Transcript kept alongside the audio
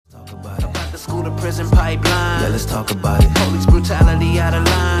school to prison pipeline. Yeah, let's talk about it. Police brutality out of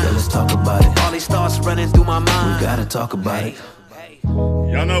line. Yeah, let's talk about it. All these thoughts running through my mind. We gotta talk about it.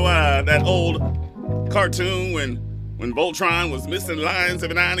 Y'all know that old cartoon when Voltron was missing lions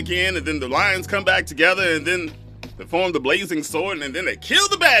every now and again, and then the lions come back together, and then they form the blazing sword, and then they kill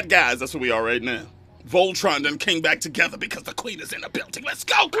the bad guys. That's what we are right now. Voltron done came back together because the queen is in the building. Let's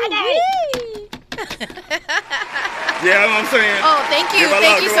go, come on! Yeah, what I'm saying? Oh, thank you.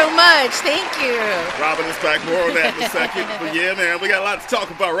 Thank you so much. Thank you. Robin is back. More on that in a second. But yeah, man, we got a lot to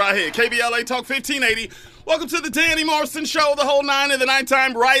talk about right here. KBLA Talk 1580. Welcome to the Danny Morrison Show, the whole 9 in the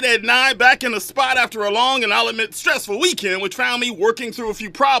nighttime, right at 9. Back in the spot after a long and, I'll admit, stressful weekend, which found me working through a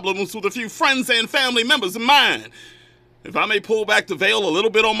few problems with a few friends and family members of mine. If I may pull back the veil a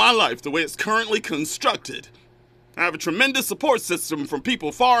little bit on my life, the way it's currently constructed, I have a tremendous support system from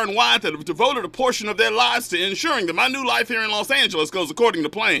people far and wide that have devoted a portion of their lives to ensuring that my new life here in Los Angeles goes according to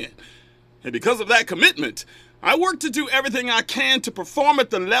plan. And because of that commitment, I work to do everything I can to perform at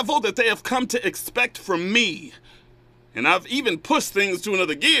the level that they have come to expect from me. And I've even pushed things to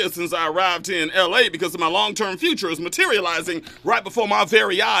another gear since I arrived here in LA because of my long-term future is materializing right before my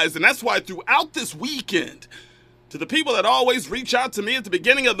very eyes. And that's why throughout this weekend, to the people that always reach out to me at the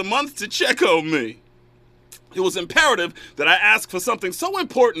beginning of the month to check on me, it was imperative that I ask for something so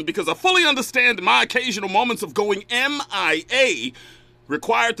important because I fully understand my occasional moments of going MIA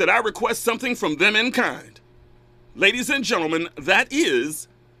required that I request something from them in kind. Ladies and gentlemen, that is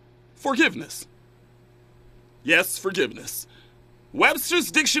forgiveness. Yes, forgiveness. Webster's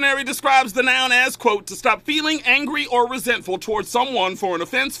dictionary describes the noun as, quote, to stop feeling angry or resentful towards someone for an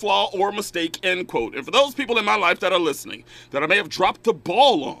offense, flaw, or mistake, end quote. And for those people in my life that are listening, that I may have dropped the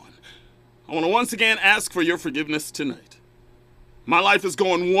ball on, I want to once again ask for your forgiveness tonight. My life is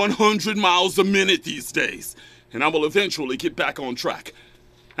going 100 miles a minute these days, and I will eventually get back on track.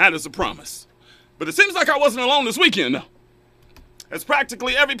 That is a promise. But it seems like I wasn't alone this weekend, though. As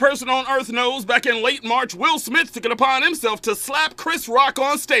practically every person on Earth knows, back in late March, Will Smith took it upon himself to slap Chris Rock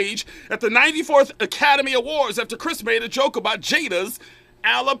on stage at the 94th Academy Awards after Chris made a joke about Jada's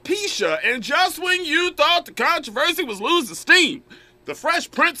alopecia. And just when you thought the controversy was losing steam, the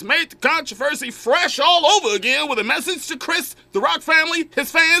Fresh Prince made the controversy fresh all over again with a message to Chris, the Rock family,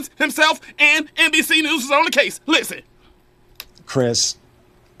 his fans, himself, and NBC News is on the case. Listen. Chris,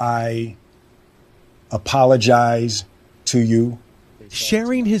 I apologize to you.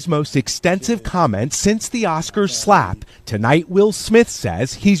 Sharing his most extensive comments since the Oscars slap, tonight Will Smith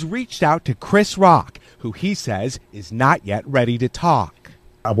says he's reached out to Chris Rock, who he says is not yet ready to talk.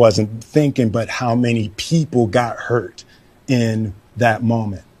 I wasn't thinking, but how many people got hurt in that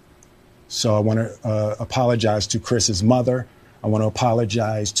moment. So I want to apologize to Chris's mother. I want to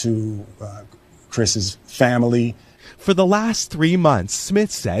apologize to Chris's family. For the last 3 months, Smith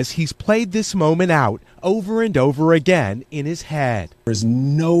says he's played this moment out over and over again in his head. There's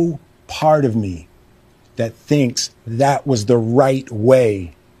no part of me that thinks that was the right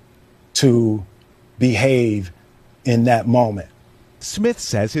way to behave in that moment. Smith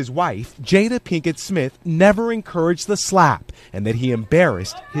says his wife, Jada Pinkett Smith, never encouraged the slap and that he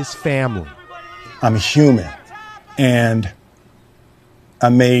embarrassed his family. I'm human, and I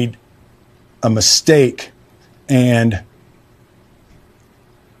made a mistake, and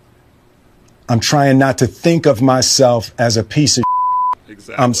I'm trying not to think of myself as a piece of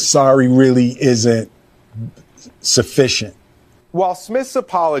Exactly. I'm sorry really isn't sufficient. While Smith's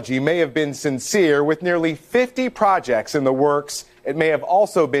apology may have been sincere, with nearly 50 projects in the works, it may have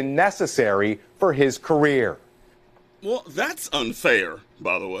also been necessary for his career. Well, that's unfair,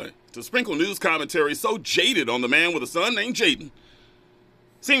 by the way, to sprinkle news commentary so jaded on the man with a son named Jaden.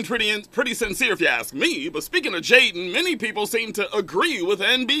 Seemed pretty sincere if you ask me, but speaking of Jaden, many people seem to agree with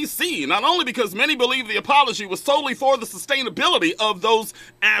NBC, not only because many believe the apology was solely for the sustainability of those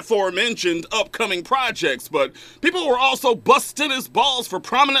aforementioned upcoming projects, but people were also busting his balls for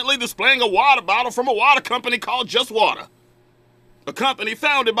prominently displaying a water bottle from a water company called Just Water. A company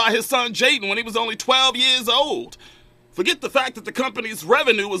founded by his son Jaden when he was only 12 years old. Forget the fact that the company's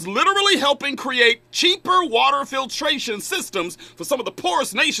revenue was literally helping create cheaper water filtration systems for some of the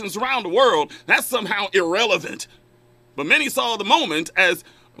poorest nations around the world. That's somehow irrelevant. But many saw the moment as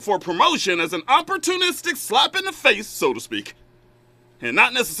for promotion as an opportunistic slap in the face, so to speak, and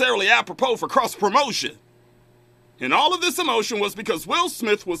not necessarily apropos for cross-promotion. And all of this emotion was because Will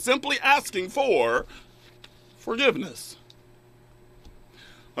Smith was simply asking for forgiveness.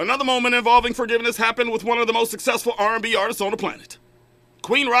 Another moment involving forgiveness happened with one of the most successful R&B artists on the planet.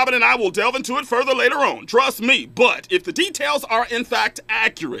 Queen Robin and I will delve into it further later on, trust me, but if the details are in fact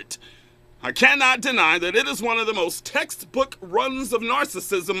accurate, I cannot deny that it is one of the most textbook runs of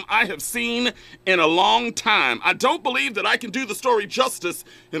narcissism I have seen in a long time. I don't believe that I can do the story justice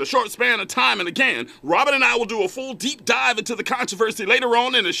in a short span of time, and again, Robin and I will do a full deep dive into the controversy later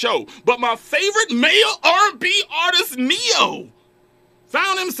on in the show. But my favorite male R&B artist, Neo,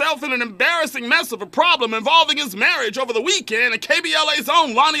 found himself in an embarrassing mess of a problem involving his marriage over the weekend, and KBLA's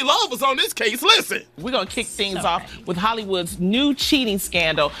own Lonnie Love was on this case. Listen. We're going to kick things off with Hollywood's new cheating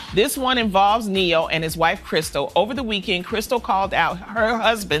scandal. This one involves Neo and his wife, Crystal. Over the weekend, Crystal called out her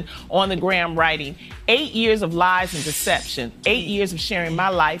husband on the gram, writing, 8 years of lies and deception, 8 years of sharing my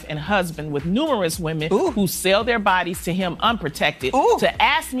life and husband with numerous women who sell their bodies to him unprotected. To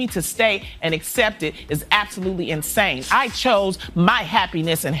ask me to stay and accept it is absolutely insane. I chose my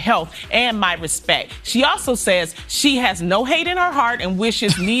happiness and health and my respect. She also says she has no hate in her heart and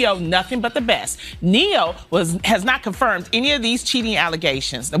wishes Neo nothing but the best. Neo has not confirmed any of these cheating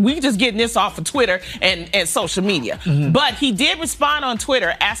allegations. We just getting this off of Twitter and social media. But he did respond on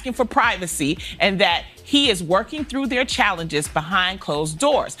Twitter asking for privacy and that he is working through their challenges behind closed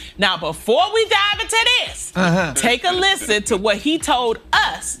doors. Now, before we dive into this, take a listen to what he told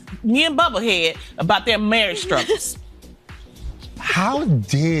us, me and Bubblehead, about their marriage struggles. How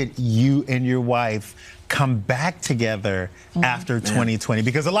did you and your wife come back together after 2020?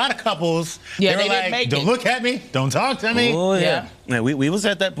 Because a lot of couples, they were like, don't look at me, don't talk to me. Oh, yeah. We was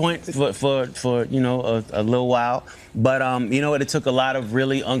at that point for you know, a little while. But, you know what, it took a lot of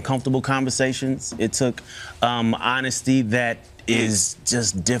really uncomfortable conversations. It took honesty that is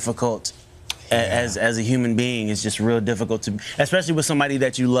just difficult. As a human being, it's just real difficult to, especially with somebody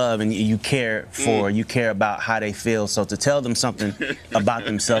that you love and you care for, you care about how they feel. So to tell them something about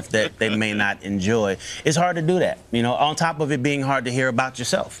themselves that they may not enjoy, it's hard to do that. You know, on top of it being hard to hear about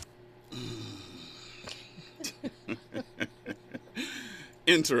yourself.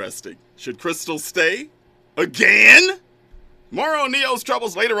 Interesting. Should Crystal stay? Again? More on Neo's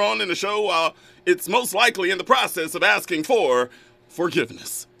troubles later on in the show, while it's most likely in the process of asking for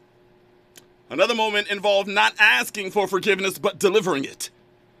forgiveness. Another moment involved not asking for forgiveness, but delivering it.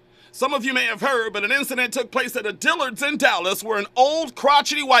 Some of you may have heard, but an incident took place at a Dillard's in Dallas where an old,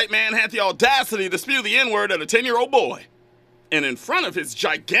 crotchety white man had the audacity to spew the N-word at a 10-year-old boy. And in front of his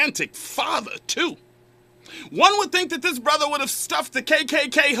gigantic father, too. One would think that this brother would have stuffed the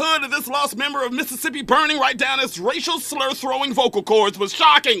KKK hood of this lost member of Mississippi burning right down his racial slur-throwing vocal cords, but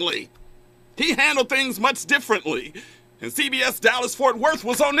shockingly, he handled things much differently. And CBS Dallas-Fort Worth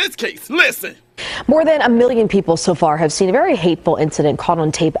was on this case. Listen. More than 1 million people so far have seen a very hateful incident caught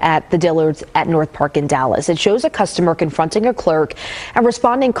on tape at the Dillards at North Park in Dallas. It shows a customer confronting a clerk and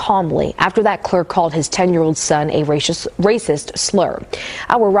responding calmly after that clerk called his 10-year-old son a racist slur.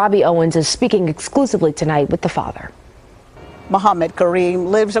 Our Robbie Owens is speaking exclusively tonight with the father. Muhammad Kareem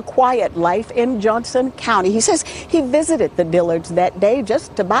lives a quiet life in Johnson County. He says he visited the Dillards that day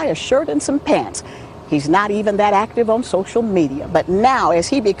just to buy a shirt and some pants. He's not even that active on social media. But now, as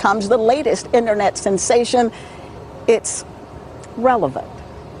he becomes the latest internet sensation, it's relevant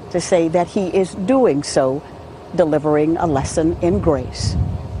to say that he is doing so, delivering a lesson in grace.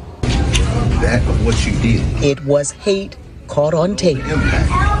 That of what you did. It was hate caught on tape. The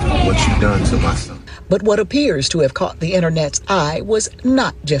impact of what you done to my son. But what appears to have caught the internet's eye was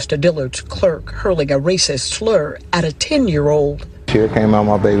not just a Dillard's clerk hurling a racist slur at a 10-year-old. Tear came out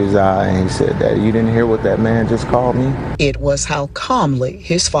my baby's eye and he said, "Daddy, you didn't hear what that man just called me?" It was how calmly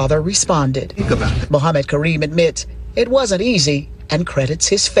his father responded. Muhammad Kareem admits it wasn't easy and credits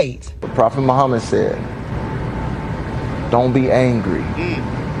his faith. Prophet Muhammad said, "Don't be angry.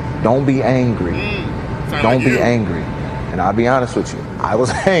 Don't be angry. Don't be angry." And I'll be honest with you, I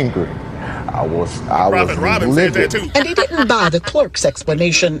was angry. I was livid. And he didn't buy the clerk's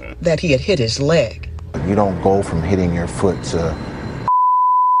explanation that he had hit his leg. You don't go from hitting your foot to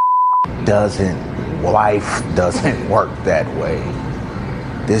life doesn't work that way.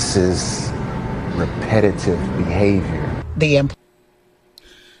 This is repetitive behavior.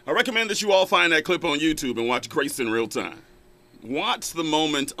 I recommend that you all find that clip on YouTube and watch Grace in real time. Watch the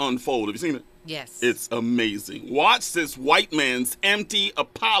moment unfold. Have you seen it? Yes. It's amazing. Watch this white man's empty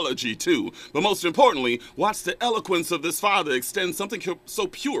apology, too. But most importantly, watch the eloquence of this father extend something so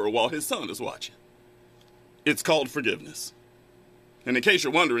pure while his son is watching. It's called forgiveness. And in case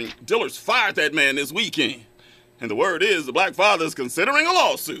you're wondering, Dillard's fired that man this weekend. And the word is the black father is considering a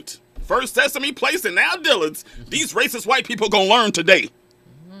lawsuit. First Sesame Place and now Dillard's. These racist white people gonna learn today.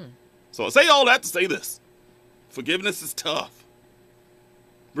 So I say all that to say this. Forgiveness is tough.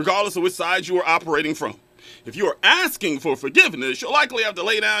 Regardless of which side you are operating from. If you are asking for forgiveness, you'll likely have to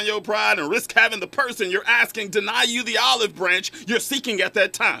lay down your pride and risk having the person you're asking deny you the olive branch you're seeking at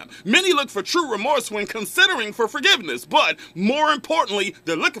that time. Many look for true remorse when considering for forgiveness, but more importantly,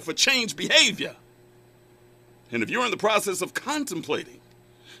 they're looking for changed behavior. And if you're in the process of contemplating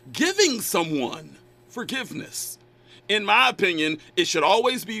giving someone forgiveness, in my opinion, it should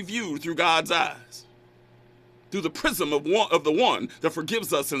always be viewed through God's eyes, through the prism of the one that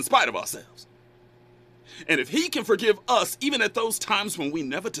forgives us in spite of ourselves. And if he can forgive us even at those times when we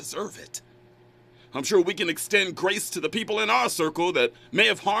never deserve it, I'm sure we can extend grace to the people in our circle that may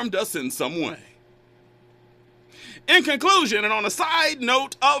have harmed us in some way. In conclusion, and on a side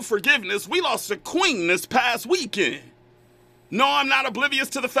note of forgiveness, we lost a queen this past weekend. No, I'm not oblivious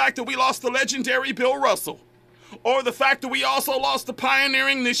to the fact that we lost the legendary Bill Russell, or the fact that we also lost the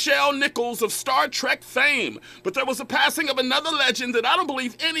pioneering Nichelle Nichols of Star Trek fame. But there was a passing of another legend that I don't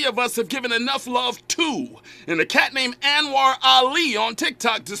believe any of us have given enough love to. And a cat named Anwar Ali on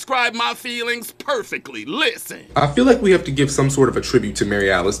TikTok described my feelings perfectly. Listen. I feel like we have to give some sort of a tribute to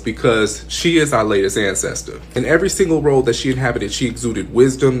Mary Alice because she is our latest ancestor. In every single role that she inhabited, she exuded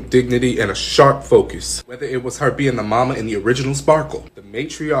wisdom, dignity, and a sharp focus. Whether it was her being the mama in the original Sparkle, the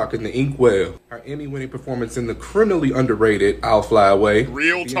matriarch in The Inkwell, her Emmy-winning performance in the criminally underrated I'll Fly Away,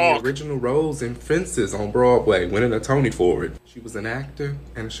 Real talk, the original roles in Fences on Broadway, winning a Tony for it. She was an actor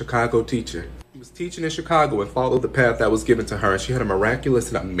and a Chicago teacher. She was teaching in Chicago and followed the path that was given to her, and she had a miraculous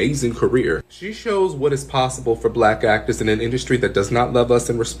and amazing career. She shows what is possible for black actors in an industry that does not love us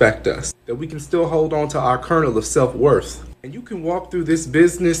and respect us, that we can still hold on to our kernel of self-worth. And you can walk through this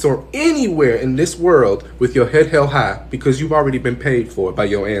business or anywhere in this world with your head held high because you've already been paid for it by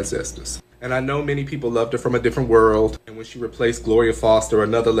your ancestors. And I know many people loved her from a different world, and when she replaced Gloria Foster,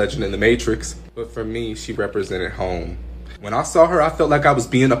 another legend in The Matrix, but for me, she represented home. When I saw her, I felt like I was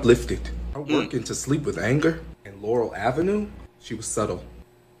being uplifted. Her work into Sleep with Anger and Laurel Avenue, she was subtle.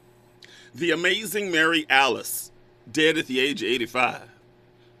 The amazing Mary Alice, dead at the age of 85.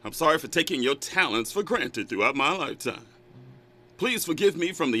 I'm sorry for taking your talents for granted throughout my lifetime. Please forgive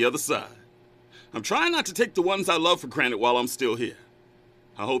me from the other side. I'm trying not to take the ones I love for granted while I'm still here.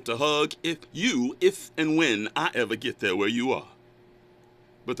 I hope to hug if and when I ever get there where you are.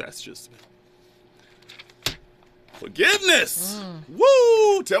 But that's just me. Forgiveness!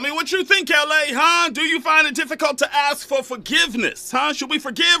 Woo! Tell me what you think, LA, huh? Do you find it difficult to ask for forgiveness, huh? Should we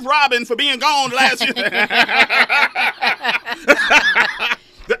forgive Robin for being gone last year? The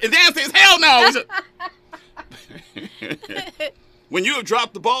answer is hell no! When you have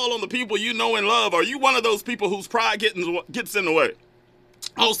dropped the ball on the people you know and love, are you one of those people whose pride gets in the way?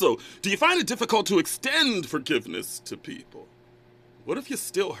 Also, do you find it difficult to extend forgiveness to people? What if you're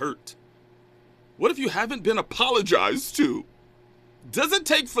still hurt? What if you haven't been apologized to? Does it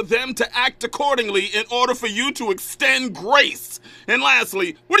take for them to act accordingly in order for you to extend grace? And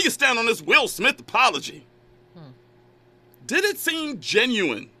lastly, where do you stand on this Will Smith apology? Did it seem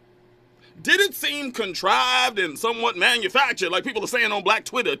genuine? Did it seem contrived and somewhat manufactured, like people are saying on Black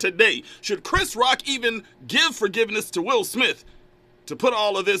Twitter today? Should Chris Rock even give forgiveness to Will Smith to put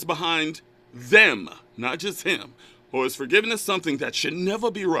all of this behind them, not just him? Or is forgiveness something that should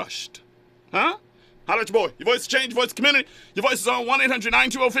never be rushed? Huh? Holla at your boy. Your voice change, voice community. Your voice is on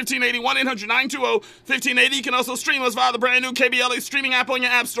 1-800-920-1580, 1-800-920-1580. You can also stream us via the brand new KBLA streaming app on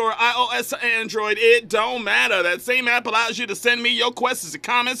your app store, iOS or Android. It don't matter. That same app allows you to send me your questions and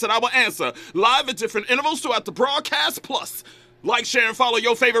comments that I will answer live at different intervals throughout the broadcast. Plus, like, share, and follow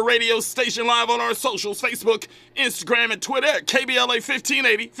your favorite radio station live on our socials, Facebook, Instagram, and Twitter at KBLA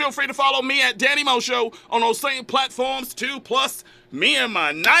 1580. Feel free to follow me at Danny Mo Show on those same platforms too. Plus, me and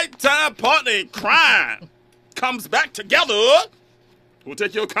my nighttime partner in crime comes back together. We'll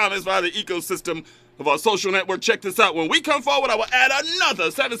take your comments via the ecosystem of our social network. Check this out. When we come forward, I will add another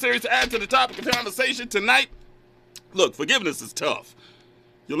 7 series to add to the topic of conversation tonight. Look, forgiveness is tough.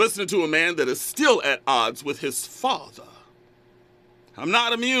 You're listening to a man that is still at odds with his father. I'm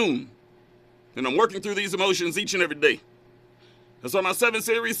not immune, and I'm working through these emotions each and every day. That's why my 7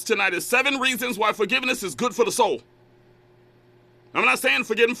 series tonight is 7 reasons why forgiveness is good for the soul. I'm not saying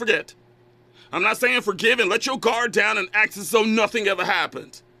forget and forget. I'm not saying forgive and let your guard down and act as though nothing ever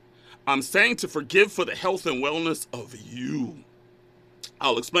happened. I'm saying to forgive for the health and wellness of you.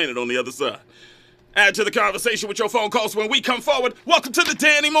 I'll explain it on the other side. Add to the conversation with your phone calls when we come forward. Welcome to the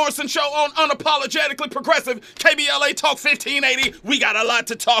Danny Morrison Show on Unapologetically Progressive KBLA Talk 1580. We got a lot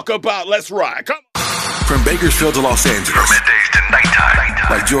to talk about. Let's ride. Come on. From Bakersfield to Los Angeles. From middays to nighttime.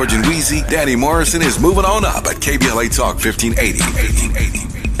 Like George and Wheezy, Danny Morrison is moving on up at KBLA Talk 1580.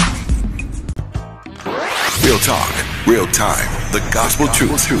 Real talk, Real time, the gospel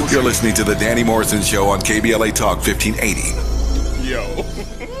truth. You're listening to the Danny Morrison Show on KBLA Talk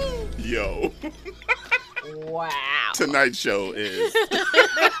 1580. Yo. Wow. Tonight's show is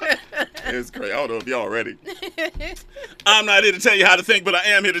great. I don't know if y'all ready. I'm not here to tell you how to think, but I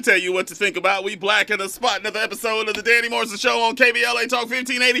am here to tell you what to think about. We black in the spot. Another episode of the Danny Morrison Show on KBLA Talk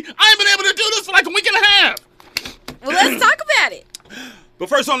 1580. I ain't been able to do this for like a week and a half. Well, let's talk about it. But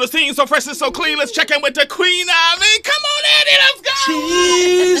first on the scene, so fresh and so clean, let's check in with the Queen Ivy. Come on, Andy, let's go.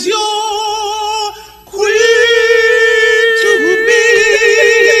 She's your queen to be.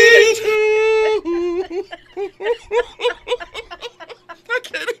 I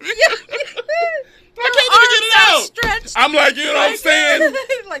can't even get it out. Stretched. I'm like, you know what I'm saying?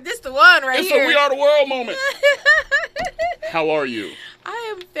 Like, this the one right it's here. It's a We Are the World moment. How are you?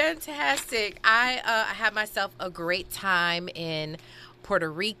 I am fantastic. I had myself a great time in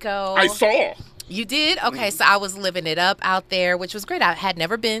Puerto Rico. I saw. You did? Okay, so I was living it up out there, which was great. I had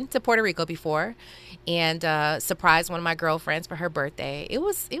never been to Puerto Rico before, and surprised one of my girlfriends for her birthday. It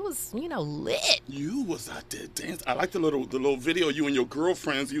was lit. You was out there dancing. I like the little video you and your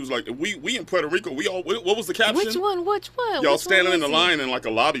girlfriends. You was like, we in Puerto Rico. We all. What was the caption? Which one? Y'all standing in the line in like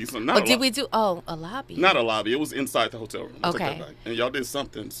a lobby. So not did we do? Oh, a lobby. Not a lobby. It was inside the hotel room. Okay. And y'all did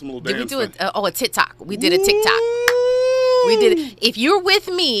something. Some little did dance. Did we do a TikTok? We did a TikTok. We did it. If you're with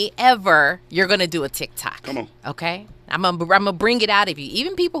me ever, you're gonna do a TikTok. Come on. Okay. I'm gonna bring it out of you.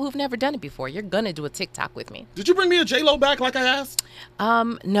 Even people who've never done it before, you're gonna do a TikTok with me. Did you bring me a J-Lo back like I asked?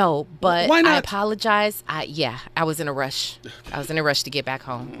 No, but why not? I apologize. I was in a rush. I was in a rush to get back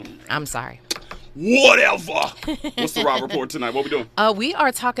home. I'm sorry. Whatever. What's the Raw report tonight? What we doing? We are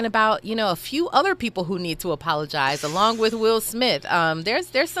talking about, a few other people who need to apologize, along with Will Smith.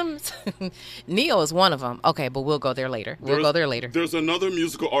 There's some. Neo is one of them. Okay, but we'll go there later. There's another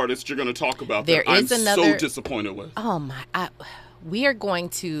musical artist you're going to talk about. There that is I'm another. so disappointed with. Oh my! We are going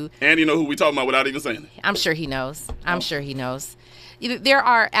to. And you know who we talking about without even saying it. I'm sure he knows. Sure he knows. There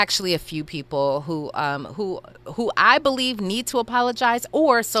are actually a few people who I believe need to apologize,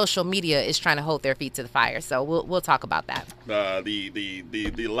 or social media is trying to hold their feet to the fire. So we'll talk about that.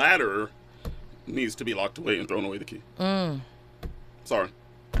 The latter needs to be locked away and thrown away the key. Sorry.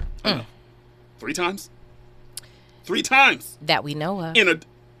 3 times. 3 times that we know of.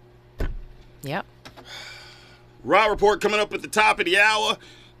 Yep. Raw report coming up at the top of the hour.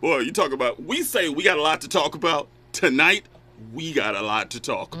 Boy, you talk about. We say we got a lot to talk about tonight. We got a lot to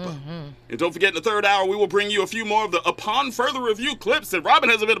talk about. And don't forget, in the third hour, we will bring you a few more of the Upon Further Review clips that Robin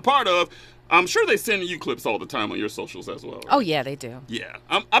hasn't been a part of. I'm sure they send you clips all the time on your socials as well. Right? Oh, yeah, they do. Yeah.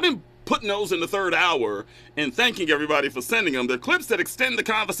 I've been putting those in the third hour and thanking everybody for sending them. They're clips that extend the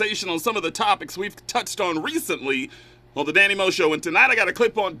conversation on some of the topics we've touched on recently on the Danny Mo Show. And tonight I got a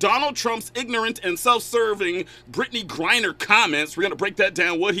clip on Donald Trump's ignorant and self-serving Brittany Griner comments. We're going to break that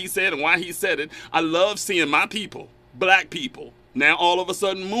down, what he said and why he said it. I love seeing my people, black people, now all of a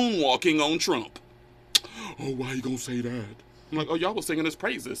sudden moonwalking on Trump. Oh, why you gonna say that? I'm like, oh, y'all was singing his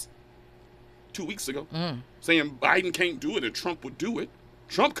praises 2 weeks ago, saying Biden can't do it and Trump would do it.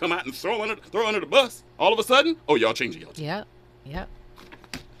 Trump come out and throw under the bus. All of a sudden, oh, y'all changing y'all. Yep.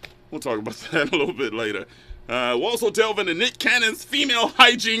 We'll talk about that a little bit later. We'll also delve into Nick Cannon's female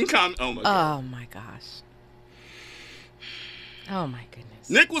hygiene comment. Oh, my God. Oh, my gosh. Oh, my goodness.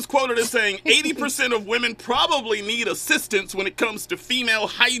 Nick was quoted as saying 80% of women probably need assistance when it comes to female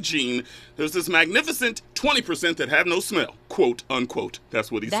hygiene. There's this magnificent 20% that have no smell, quote, unquote.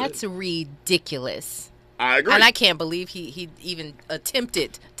 That's what he said. That's ridiculous. I agree. And I can't believe he even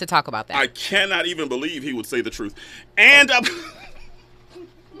attempted to talk about that. I cannot even believe he would say the truth. And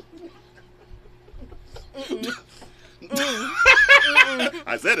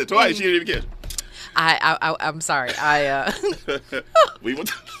I said it twice. You didn't even get it. I'm sorry. We will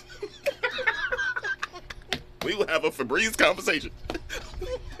have a Febreze conversation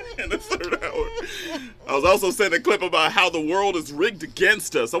in the third hour. I was also sent a clip about how the world is rigged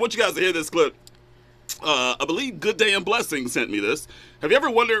against us. I want you guys to hear this clip. I believe Good Day and Blessing sent me this. Have you ever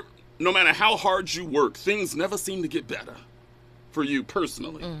wondered, no matter how hard you work, things never seem to get better for you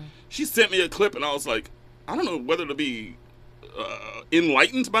personally? She sent me a clip and I was like, I don't know whether to be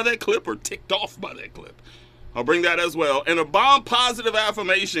enlightened by that clip or ticked off by that clip. I'll bring that as well. And a bomb positive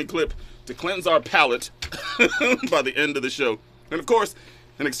affirmation clip to cleanse our palate by the end of the show. And of course,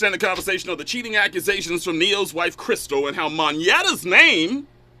 an extended conversation of the cheating accusations from Neo's wife Crystal and how Monyeta's name,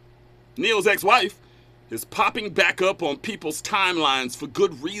 Neo's ex-wife, is popping back up on people's timelines for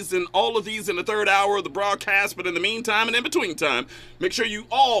good reason. All of these in the third hour of the broadcast, but in the meantime and in between time, make sure you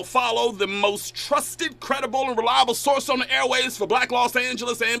all follow the most trusted, credible, and reliable source on the airways for Black Los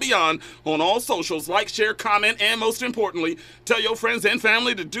Angeles and beyond on all socials. Like, share, comment, and most importantly, tell your friends and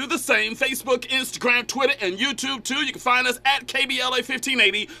family to do the same. Facebook, Instagram, Twitter, and YouTube too. You can find us at KBLA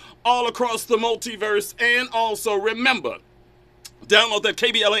 1580 all across the multiverse. And also remember, download that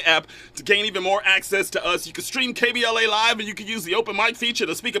KBLA app to gain even more access to us. You can stream KBLA Live, and you can use the open mic feature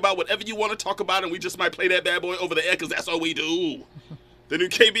to speak about whatever you want to talk about, and we just might play that bad boy over the air because that's all we do. The new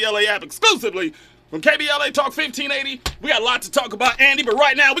KBLA app exclusively from KBLA Talk 1580. We got a lot to talk about, Andy, but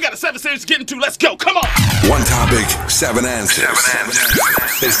right now we got a 7 series to get into. Let's go. Come on. One topic, 7 answers.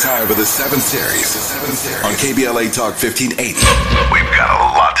 It's time for the 7 series on KBLA Talk 1580. We've got a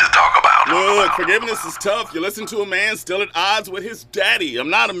lot to talk about. Look, forgiveness is tough. You listen to a man still at odds with his daddy. I'm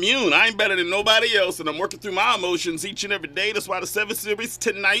not immune. I ain't better than nobody else, and I'm working through my emotions each and every day. That's why the 7 series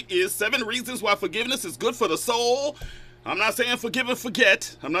tonight is 7 reasons why forgiveness is good for the soul. I'm not saying forgive and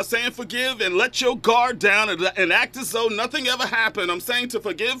forget. I'm not saying forgive and let your guard down and act as though nothing ever happened. I'm saying to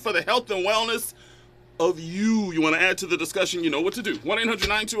forgive for the health and wellness of you. You want to add to the discussion, you know what to do.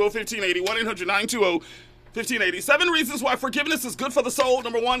 1-800-920-1580, 1-800-920-1580. 7 reasons why forgiveness is good for the soul.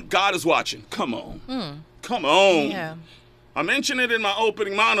 Number 1, God is watching. Come on. Come on. Yeah. I mentioned it in my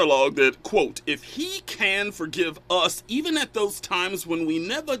opening monologue that, quote, if he can forgive us even at those times when we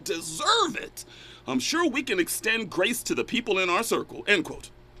never deserve it, I'm sure we can extend grace to the people in our circle, end quote.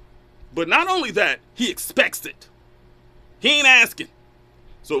 But not only that, he expects it. He ain't asking.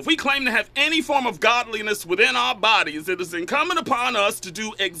 So if we claim to have any form of godliness within our bodies, it is incumbent upon us to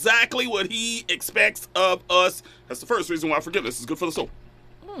do exactly what he expects of us. That's the first reason why forgiveness is good for the soul.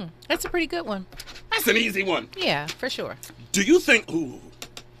 That's a pretty good one. That's an easy one. Yeah, for sure. Do you think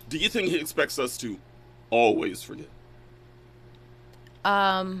he expects us to always forgive?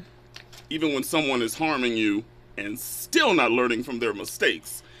 Even when someone is harming you and still not learning from their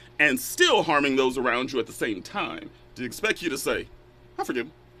mistakes and still harming those around you at the same time, do you expect you to say, I forgive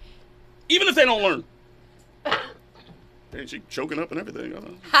them? Even if they don't learn. Ain't she choking up and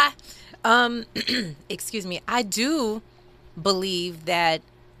everything? Excuse me. I do believe that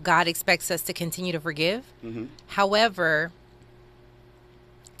God expects us to continue to forgive. Mm-hmm. However,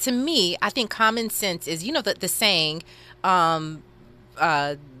 to me, I think common sense is, you know, the saying,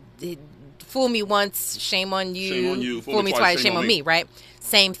 fool me once, shame on you. Shame on you. Fool me twice, shame on me, right?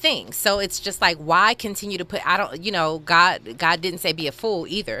 Same thing. So it's just like, why continue to put, God didn't say be a fool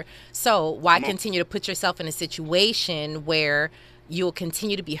either. So why continue to put yourself in a situation where you'll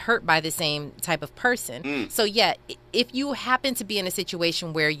continue to be hurt by the same type of person? So yeah, if you happen to be in a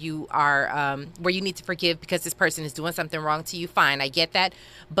situation where you are, where you need to forgive because this person is doing something wrong to you, fine, I get that.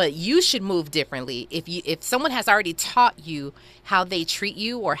 But you should move differently. If someone has already taught you how they treat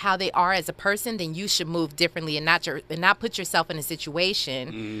you or how they are as a person, then you should move differently and not put yourself in a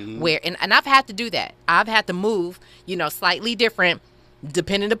situation where, and I've had to do that. I've had to move, slightly different,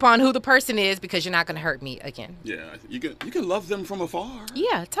 depending upon who the person is, because you're not going to hurt me again. Yeah, you can love them from afar.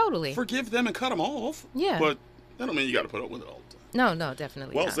 Yeah, totally. Forgive them and cut them off. Yeah. But that don't mean you got to put up with it all the time. No,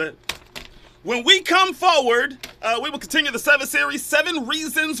 definitely Well not. said. When we come forward, we will continue the 7 series, 7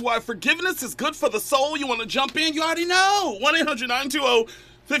 reasons why forgiveness is good for the soul. You want to jump in? You already know. 1-800-920-1580,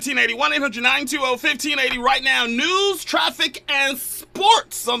 1-800-920-1580. Right now, news, traffic, and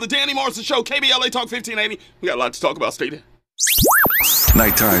sports on the Danny Morrison Show, KBLA Talk 1580. We got a lot to talk about. Stay there.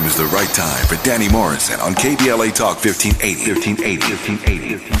 Nighttime is the right time for Danny Morrison on KBLA Talk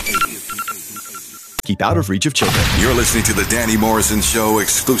 1580. Keep out of reach of children. You're listening to the Danny Morrison Show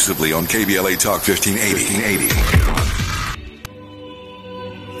exclusively on KBLA Talk 1580.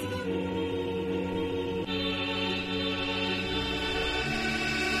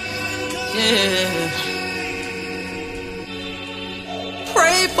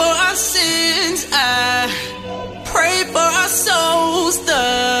 Pray for our sins, I pray for our souls,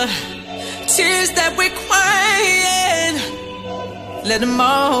 the tears that we're crying, let them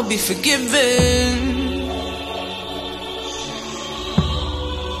all be forgiven.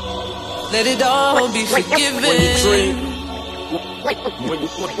 Let it all be forgiven.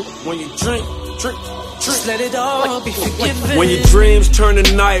 When you drink, just let it all be forgiven. When your dreams turn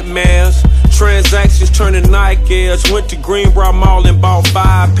to nightmares, transactions turning nightmares. Went to Greenbrier Mall and bought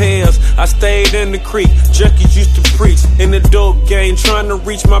 5 pairs. I stayed in the creek, junkies used to preach. In the dope game, trying to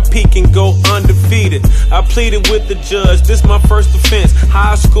reach my peak and go undefeated. I pleaded with the judge, this my first offense.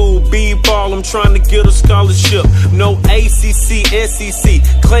 High school, B-ball, I'm trying to get a scholarship. No ACC, SEC,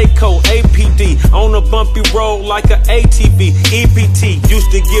 Clayco, APD. On a bumpy road like a ATV. EPT used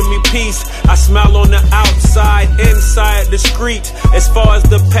to give me peace. I smile on the outside, inside the street. As far as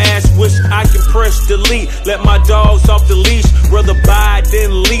the past, wish I could press delete. Let my dogs off the leash. Rather buy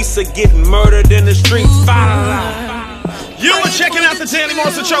than Lisa getting murdered in the streets. You are checking out the Danny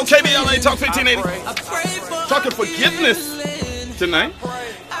Morrison Show, KBLA Talk 1580. Talking forgiveness tonight.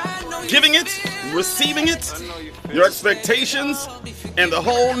 Giving it, receiving it, your expectations, and the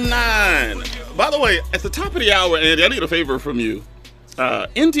whole 9. By the way, at the top of the hour, Andy, I need a favor from you.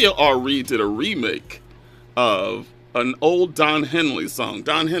 India R. Reid did a remake of an old Don Henley song.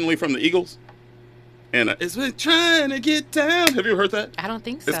 Don Henley from the Eagles. And it's been trying to get down. Have you heard that? I don't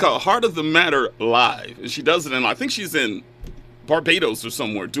think so. It's called Heart of the Matter Live. And she does it in, I think she's in Barbados or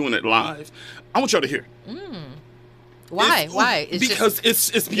somewhere doing it live. I want y'all to hear. Why? Why? Because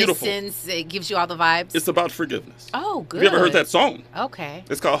it's beautiful. It gives you all the vibes. It's about forgiveness. Oh, good. Have you ever heard that song? Okay.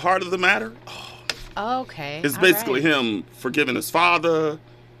 It's called Heart of the Matter. Okay. It's basically him forgiving his father,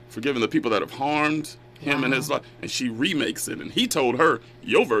 forgiving the people that have harmed him in his life. And she remakes it. And he told her,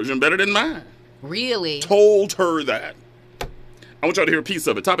 your version better than mine. Really? Told her that. I want y'all to hear a piece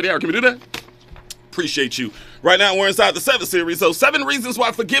of it. Top of the hour. Can we do that? Appreciate you. Right now, we're inside the 7 series. So 7 reasons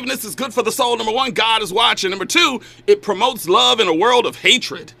why forgiveness is good for the soul. Number 1, God is watching. Number 2, it promotes love in a world of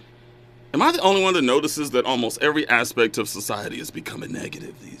hatred. Am I the only one that notices that almost every aspect of society is becoming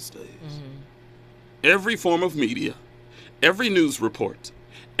negative these days? Every form of media, every news report,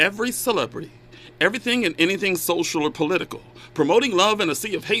 every celebrity, everything and anything social or political. Promoting love in a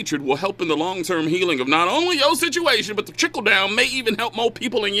sea of hatred will help in the long-term healing of not only your situation, but the trickle-down may even help more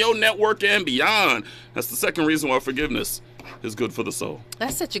people in your network and beyond. That's the 2nd reason why forgiveness is good for the soul.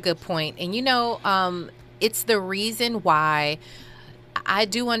 That's such a good point. And, you know, it's the reason why I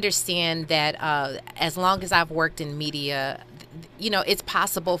do understand that as long as I've worked in media, you know, it's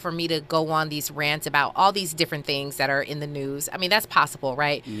possible for me to go on these rants about all these different things that are in the news. I mean, that's possible,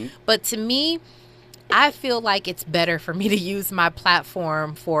 right? But to me, I feel like it's better for me to use my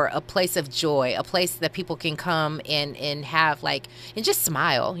platform for a place of joy, a place that people can come and have like, and just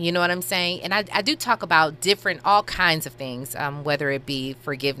smile. You know what I'm saying? And I do talk about all kinds of things, whether it be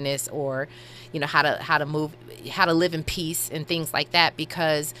forgiveness or, you know, how to live in peace and things like that.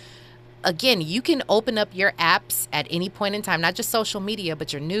 Because again, you can open up your apps at any point in time, not just social media,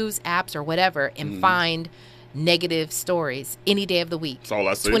 but your news apps or whatever, and find negative stories any day of the week. That's all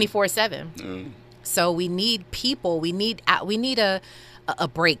I see. 24/7. So we need people. We need a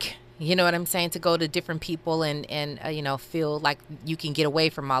break. You know what I'm saying? To go to different people and you know, feel like you can get away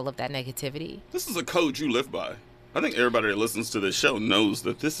from all of that negativity. This is a code you live by. I think everybody that listens to this show knows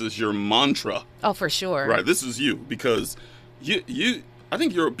that this is your mantra. Oh, for sure. Right. This is you, because you I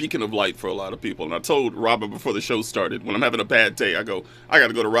think you're a beacon of light for a lot of people. And I told Robin before the show started, when I'm having a bad day, I got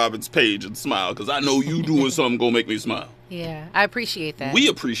to go to Robin's page and smile, because I know you doing something going to make me smile. Yeah, I appreciate that. We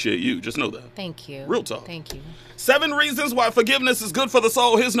appreciate you. Just know that. Thank you. Real talk. Thank you. 7 reasons why forgiveness is good for the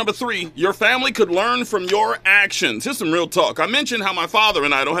soul. Here's number 3. Your family could learn from your actions. Here's some real talk. I mentioned how my father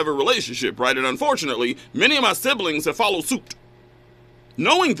and I don't have a relationship, right? And unfortunately, many of my siblings have followed suit.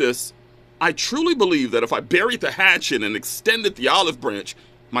 Knowing this, I truly believe that if I buried the hatchet and extended the olive branch,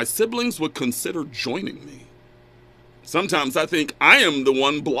 my siblings would consider joining me. Sometimes I think I am the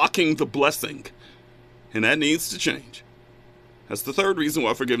one blocking the blessing, and that needs to change. That's the 3rd reason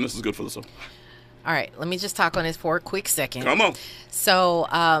why forgiveness is good for the soul. All right, let me just talk on this for a quick second. Come on. So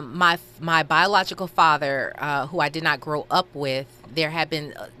my biological father, who I did not grow up with, there had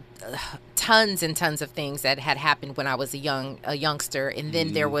been tons and tons of things that had happened when I was a youngster, and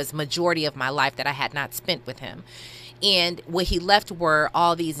then there was majority of my life that I had not spent with him. And what he left were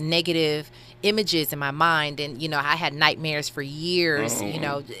all these negative images in my mind. And, you know, I had nightmares for years, you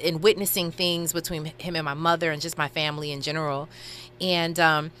know, in witnessing things between him and my mother and just my family in general.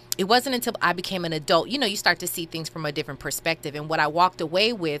 And it wasn't until I became an adult, you know, you start to see things from a different perspective. And what I walked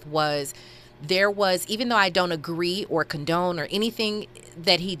away with was even though I don't agree or condone or anything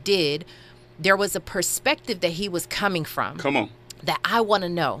that he did, there was a perspective that he was coming from. Come on. That I want to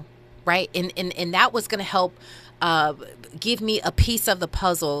know, right? And that was going to help give me a piece of the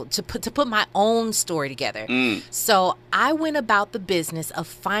puzzle to put my own story together. So I went about the business of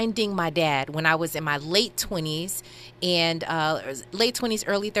finding my dad when I was in my late 20s and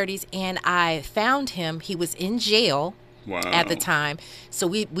early 30s, and I found him. He was in jail. at the time. So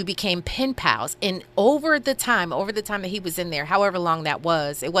we became pen pals. And over the time that he was in there, however long that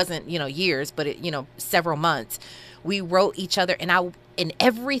was, it wasn't, years, but several months, we wrote each other, and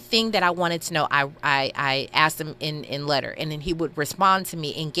everything that I wanted to know, I asked him in letter, and then he would respond to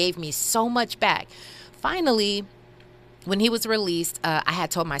me and gave me so much back. Finally, when he was released, I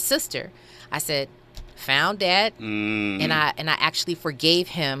had told my sister, I said, found Dad, and I actually forgave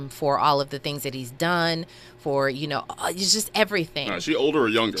him for all of the things that he's done, for it's just everything. Is she older or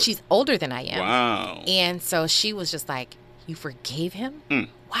younger? She's older than I am. Wow. And so she was just like, "You forgave him?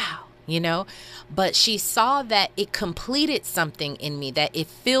 Wow." But she saw that it completed something in me, that it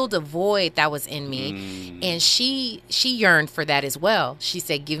filled a void that was in me, and she yearned for that as well. She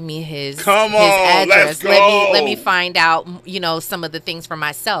said, "Give me his address. Let's go. Let me find out, some of the things for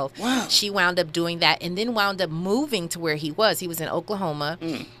myself." Wow. She wound up doing that, and then wound up moving to where he was. He was in Oklahoma.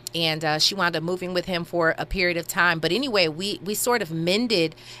 And she wound up moving with him for a period of time. But anyway, we sort of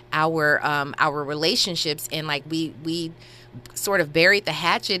mended our relationships, and like we sort of buried the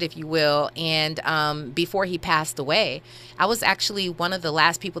hatchet, if you will. And before he passed away, I was actually one of the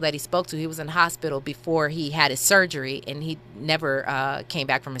last people that he spoke to. He was in hospital before he had his surgery, and he never came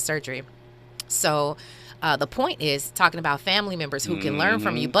back from his surgery. So the point is talking about family members who can learn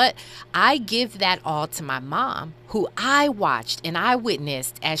from you. But I give that all to my mom, who I watched and I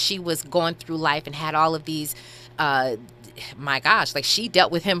witnessed as she was going through life and had all of these my gosh, like she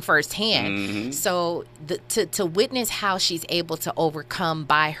dealt with him firsthand. So to witness how she's able to overcome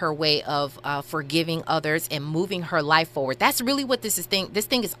by her way of forgiving others and moving her life forward. That's really what this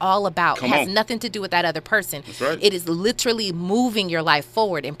thing is all about. It has nothing to do with that other person. That's right. It is literally moving your life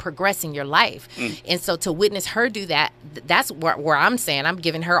forward and progressing your life. And so to witness her do that, that's where I'm saying I'm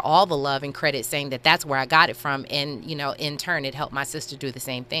giving her all the love and credit, saying that that's where I got it from. And, in turn, it helped my sister do the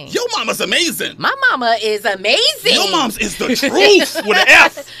same thing. Your mama's amazing. My mama is amazing. Your mom's is the truth with an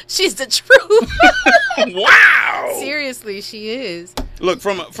F. She's the truth. Wow. Seriously, she is. Look,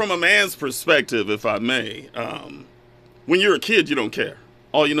 from a man's perspective, if I may, when you're a kid, you don't care.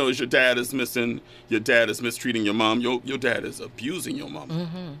 All you know is your dad is missing, your dad is mistreating your mom, your dad is abusing your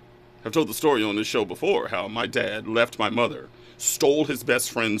mama. I've told the story on this show before how my dad left my mother, stole his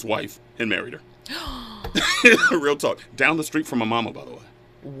best friend's wife, and married her. Real talk. Down the street from my mama, by the way.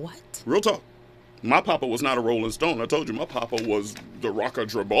 What? Real talk. My papa was not a Rolling Stone. I told you, my papa was the Rock of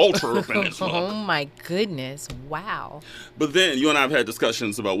Gibraltar up in this mother. Oh, my goodness. Wow. But then you and I have had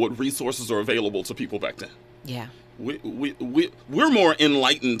discussions about what resources are available to people back then. Yeah. We're more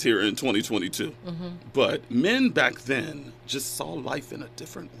enlightened here in 2022. But men back then just saw life in a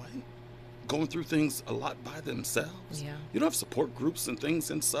different way. Going through things a lot by themselves. Yeah. You don't have support groups and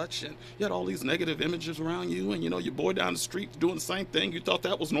things and such, and you had all these negative images around you, and your boy down the street doing the same thing. You thought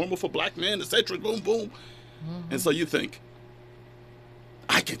that was normal for black men, etc. Boom, boom. And so you think,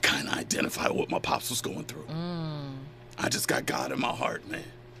 I can kind of identify what my pops was going through. I just got God in my heart, man.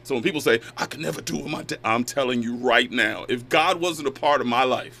 So when people say, I could never do what my dad, I'm telling you right now, if God wasn't a part of my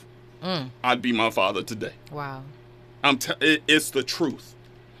life, I'd be my father today. Wow. It's the truth.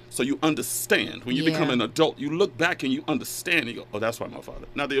 So you understand. When you become an adult, you look back and you understand. You go, oh, that's why my father.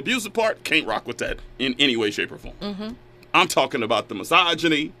 Now, the abusive part, can't rock with that in any way, shape, or form. I'm talking about the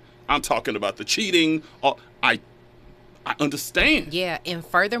misogyny. I'm talking about the cheating. I understand. Yeah, and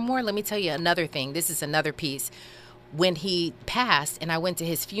furthermore, let me tell you another thing. This is another piece. When he passed and I went to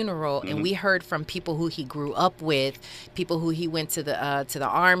his funeral and we heard from people who he grew up with, people who he went to the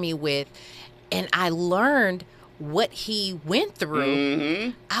army with, and I learned what he went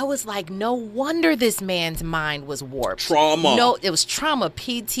through, I was like, no wonder this man's mind was warped. Trauma. No, it was trauma,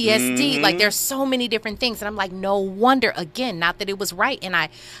 PTSD. Like, there's so many different things. And I'm like, no wonder. Again, not that it was right. And I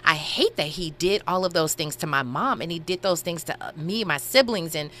hate that he did all of those things to my mom, and he did those things to me, my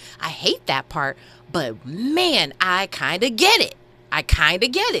siblings. And I hate that part. But, man, I kind of get it.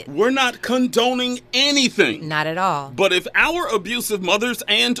 We're not condoning anything. Not at all. But if our abusive mothers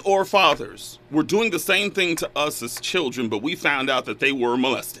and or fathers were doing the same thing to us as children, but we found out that they were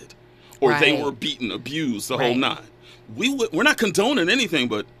molested or they were beaten, abused, the whole nine, we're not condoning anything,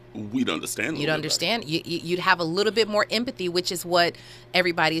 but we'd understand. You'd understand. You'd have a little bit more empathy, which is what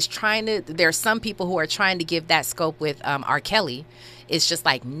everybody's trying to. There are some people who are trying to give that scope with R. Kelly. It's just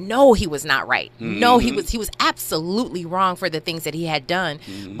like, no, he was not right. No, he was absolutely wrong for the things that he had done.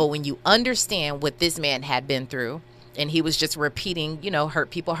 But when you understand what this man had been through, and he was just repeating, hurt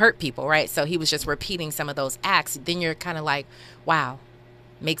people, right? So he was just repeating some of those acts. Then you're kind of like, wow,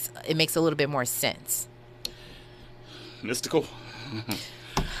 it makes a little bit more sense. Mystical.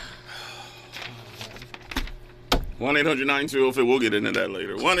 1-800-920-50. We'll get into that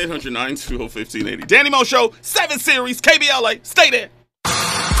later. 1-800-920-1580. Danny Mo Show, 7 Series, KBLA. Stay there.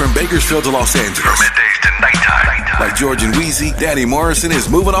 From Bakersfield to Los Angeles. From middays to nighttime. Like George and Wheezy, Danny Morrison is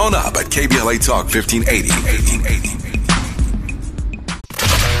moving on up at KBLA Talk 1580.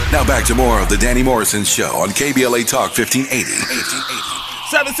 Now back to more of the Danny Morrison Show on KBLA Talk 1580.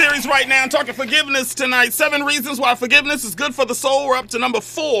 7 Series right now, talking forgiveness tonight. 7 reasons why forgiveness is good for the soul. We're up to number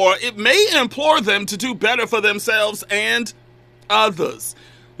 4. It may implore them to do better for themselves and others.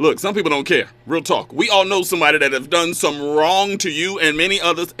 Look, some people don't care. Real talk. We all know somebody that have done some wrong to you and many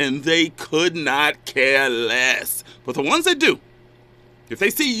others, and they could not care less. But the ones that do, if they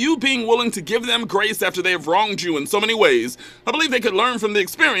see you being willing to give them grace after they have wronged you in so many ways, I believe they could learn from the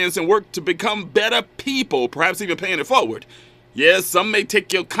experience and work to become better people, perhaps even paying it forward. Yes, some may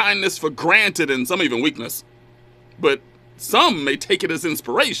take your kindness for granted and some even weakness. But some may take it as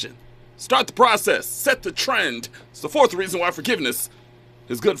inspiration. Start the process. Set the trend. It's the 4th reason why forgiveness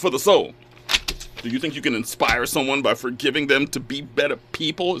is good for the soul. Do you think you can inspire someone by forgiving them to be better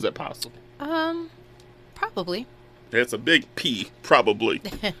people? Is that possible? Probably. It's a big P, probably.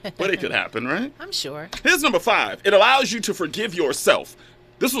 But it could happen, right? I'm sure. Here's number 5. It allows you to forgive yourself.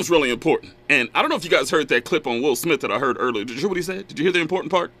 This was really important. And I don't know if you guys heard that clip on Will Smith that I heard earlier. Did you hear what he said? Did you hear the important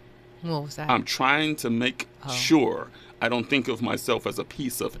part? What was that? I'm trying to make sure I don't think of myself as a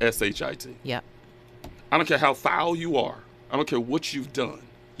piece of SHIT. Yep. I don't care how foul you are. I don't care what you've done.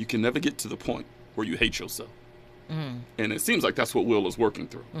 You can never get to the point where you hate yourself. And it seems like that's what Will is working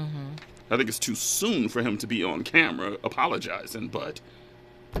through. I think it's too soon for him to be on camera apologizing, but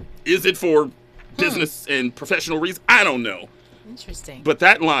is it for business and professional reasons? I don't know. Interesting. But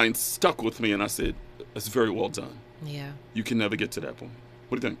that line stuck with me, and I said, it's very well done. Yeah. You can never get to that point.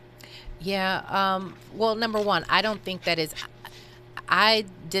 What do you think? Yeah. Well, number 1, I don't think that is... I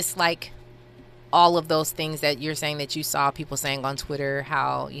dislike all of those things that you're saying that you saw people saying on Twitter,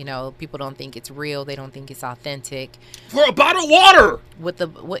 how, you know, people don't think it's real. They don't think it's authentic. For a bottle of water!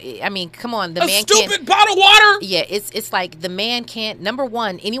 I mean, come on. The man stupid bottle of water? Yeah, it's like the man can't. Number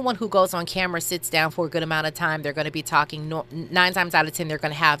 1, anyone who goes on camera sits down for a good amount of time. They're going to be talking. 9 times out of 10, they're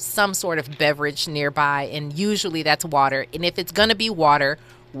going to have some sort of beverage nearby, and usually that's water. And if it's going to be water,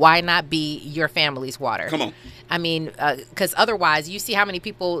 why not be your family's water? Come on. I mean, because otherwise, you see how many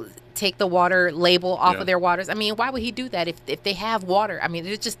people take the water label off of their waters. I mean, why would he do that if they have water? I mean,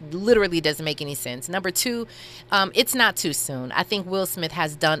 it just literally doesn't make any sense. Number 2, it's not too soon. I think Will Smith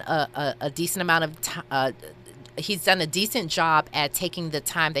has done a decent amount of time. He's done a decent job at taking the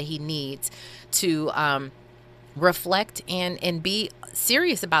time that he needs to reflect and be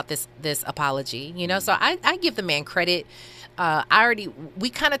serious about this apology. You know, so I give the man credit. We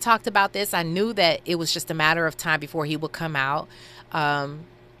kind of talked about this. I knew that it was just a matter of time before he would come out.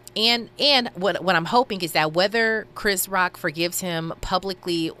 And what I'm hoping is that whether Chris Rock forgives him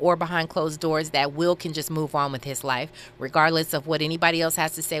publicly or behind closed doors, that Will can just move on with his life, regardless of what anybody else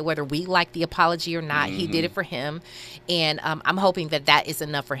has to say, whether we like the apology or not. He did it for him. And I'm hoping that is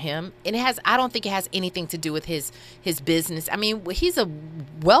enough for him. And I don't think it has anything to do with his business. I mean, he's a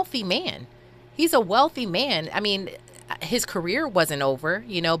wealthy man. I mean, his career wasn't over,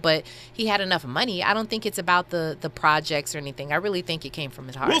 you know, but he had enough money. I don't think it's about the projects or anything. I really think it came from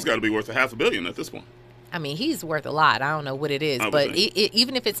his heart. Will's got to be worth $500 million at this point. I mean, he's worth a lot. I don't know what it is, but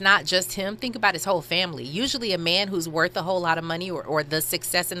even if it's not just him, think about his whole family. Usually a man who's worth a whole lot of money or the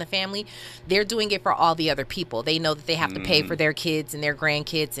success in the family, they're doing it for all the other people. They know that they have to pay for their kids and their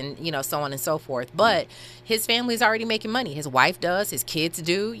grandkids and, you know, so on and so forth. But his family's already making money. His wife does. His kids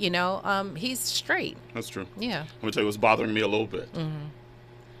do. You know, he's straight. That's true. Yeah. Let me tell you what's bothering me a little bit.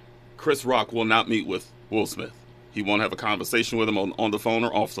 Chris Rock will not meet with Will Smith. He won't have a conversation with him on the phone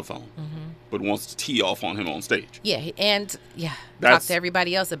or off the phone, but wants to tee off on him on stage. Yeah, and talk to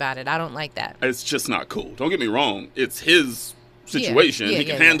everybody else about it. I don't like that. It's just not cool. Don't get me wrong. It's his situation. He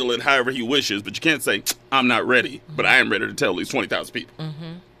can handle it however he wishes, but you can't say, I'm not ready, but I am ready to tell these 20,000 people.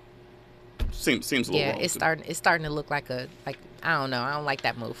 Seems a little wrong. Yeah, it's starting to look like I don't know. I don't like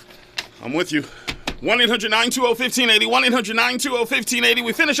that move. I'm with you. 1-800-920-1580, 1-800-920-1580.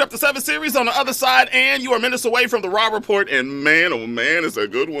 We finish up the 7 Series on the other side, and you are minutes away from the Raw Report, and man, oh man, it's a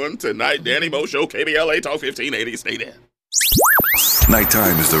good one tonight. Danny Mo Show, KBLA Talk 1580. Stay there.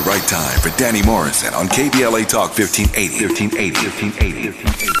 Nighttime is the right time for Danny Morrison on KBLA Talk 1580.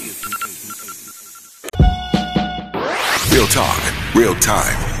 Real talk, real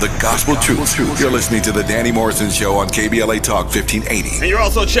time, the gospel truth. You're listening to the Danny Morrison Show on KBLA Talk 1580. And you're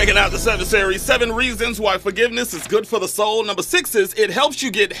also checking out the 7 Series, 7 reasons why forgiveness is good for the soul. Number 6 is it helps you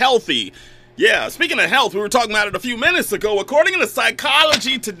get healthy. Yeah, speaking of health, we were talking about it a few minutes ago. According to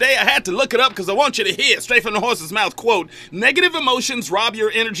Psychology Today, I had to look it up because I want you to hear it straight from the horse's mouth. Quote, negative emotions rob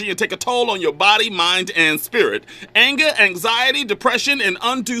your energy and take a toll on your body, mind, and spirit. Anger, anxiety, depression, and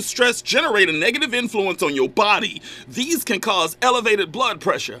undue stress generate a negative influence on your body. These can cause elevated blood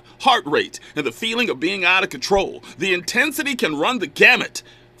pressure, heart rate, and the feeling of being out of control. The intensity can run the gamut,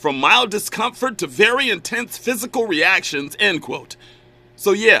 from mild discomfort to very intense physical reactions, end quote.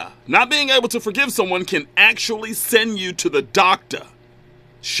 So yeah, not being able to forgive someone can actually send you to the doctor.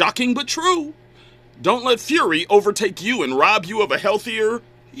 Shocking but true. Don't let fury overtake you and rob you of a healthier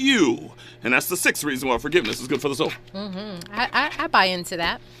you. And that's the 6th reason why forgiveness is good for the soul. Mm-hmm. I buy into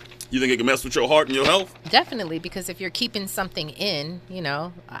that. You think it can mess with your heart and your health? Definitely, because if you're keeping something in,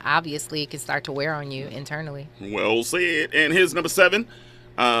 obviously it can start to wear on you internally. Well said. And here's number 7,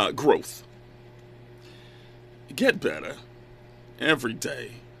 growth. Get better. Every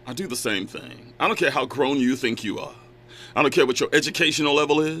day, I do the same thing. I don't care how grown you think you are. I don't care what your educational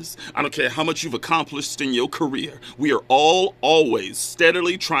level is. I don't care how much you've accomplished in your career. We are all always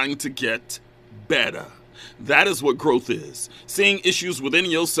steadily trying to get better. That is what growth is. Seeing issues within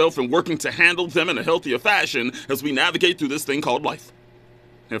yourself and working to handle them in a healthier fashion as we navigate through this thing called life.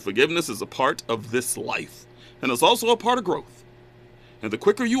 And forgiveness is a part of this life. And it's also a part of growth. And the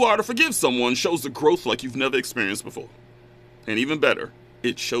quicker you are to forgive someone shows the growth like you've never experienced before. And even better,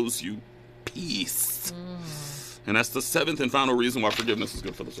 it shows you peace. And that's the 7th and final reason why forgiveness is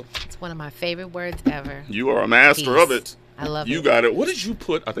good for the soul. It's one of my favorite words ever. You are a master of it. I love it. You got it. What did you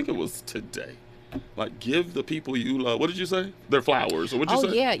put? I think it was today. Like, give the people you love. What did you say? Their flowers. Or what did you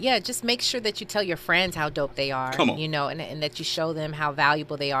say? Yeah. Just make sure that you tell your friends how dope they are. Come on. And that you show them how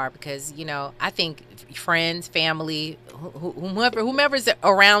valuable they are. Because, I think friends, family, whomever's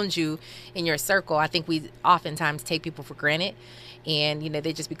around you in your circle, I think we oftentimes take people for granted. And,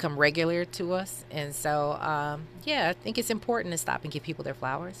 they just become regular to us. And so, I think it's important to stop and give people their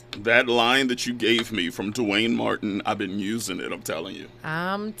flowers. That line that you gave me from Dwayne Martin, I've been using it, I'm telling you.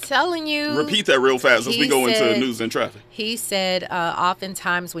 I'm telling you. Repeat that real fast as we go into news and traffic. He said,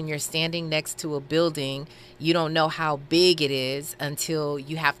 oftentimes when you're standing next to a building, you don't know how big it is until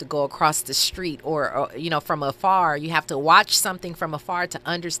you have to go across the street or from afar. You have to watch something from afar to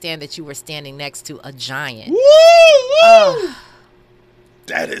understand that you were standing next to a giant. Woo!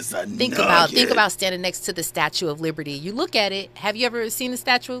 That is a think about standing next to the Statue of Liberty. You look at it. Have you ever seen the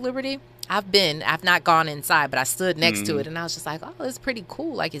Statue of Liberty? I've not gone inside, but I stood next to it and I was just like, oh, it's pretty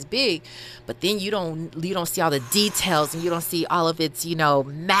cool. Like, it's big. But then you don't see all the details and you don't see all of its,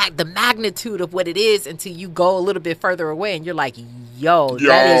 the magnitude of what it is until you go a little bit further away and you're like, yo.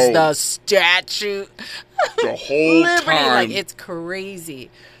 That is the statue. The whole Liberty. time. Like, it's crazy.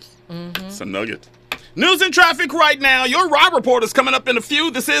 Mm-hmm. It's a nugget. News and traffic right now. Your Rob Report is coming up in a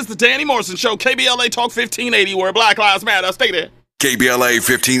few. This is the Danny Morrison Show, KBLA Talk 1580, where Black Lives Matter. Stay there. KBLA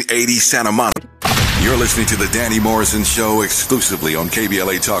 1580 Santa Monica. You're listening to the Danny Morrison Show exclusively on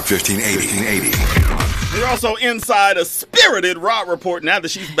KBLA Talk 1580. We're also inside a spirited Rob Report now that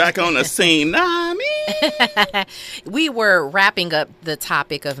she's back on the scene. We were wrapping up the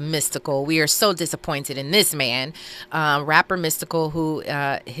topic of Mystikal. We are so disappointed in this man, rapper Mystikal, who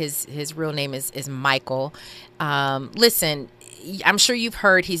his real name is Michael. Listen, I'm sure you've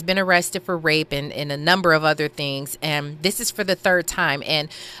heard he's been arrested for rape and a number of other things. And this is for the 3rd time. And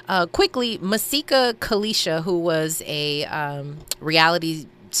quickly, Masika Kalisha, who was a reality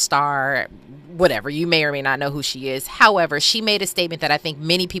star, whatever, you may or may not know who she is. However, she made a statement that I think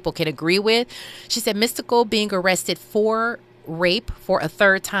many people can agree with. She said Mystikal being arrested for rape for a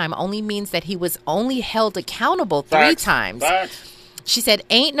 3rd time only means that he was only held accountable 3 times. She said,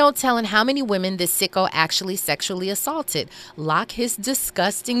 ain't no telling how many women this sicko actually sexually assaulted. Lock his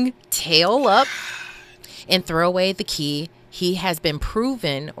disgusting tail up and throw away the key. He has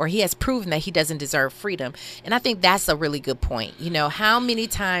proven that he doesn't deserve freedom. And I think that's a really good point. How many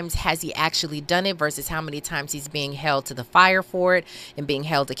times has he actually done it versus how many times he's being held to the fire for it and being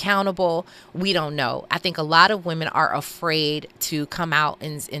held accountable? We don't know. I think a lot of women are afraid to come out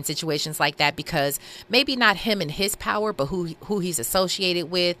in situations like that because maybe not him and his power, but who he's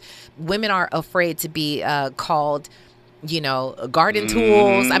associated with. Women are afraid to be called garden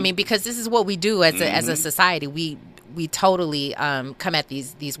tools. I mean, because this is what we do as a society. We totally come at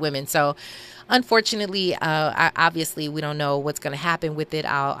these women. So unfortunately, obviously we don't know what's going to happen with it.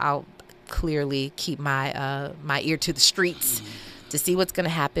 I'll clearly keep my ear to the streets to see what's going to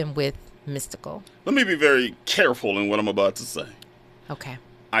happen with Mystikal. Let me be very careful in what I'm about to say. Okay.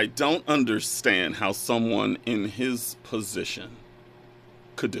 I don't understand how someone in his position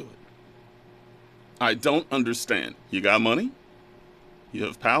could do it. I don't understand. You got money? You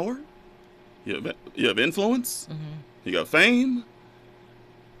have power? You have influence. You got fame.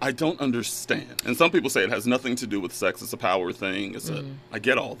 I don't understand. And some people say it has nothing to do with sex. It's a power thing. I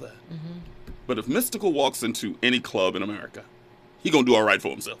get all that. But if Mystical walks into any club in America, he gonna do all right for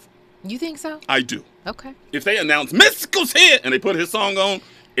himself. You think so? I do. Okay. If they announce Mystical's here and they put his song on,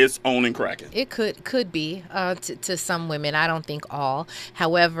 it's on and cracking. It could be to some women. I don't think all.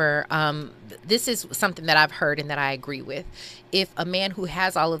 However, this is something that I've heard and that I agree with. If a man who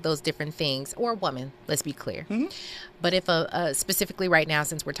has all of those different things, or a woman, let's be clear. But if specifically right now,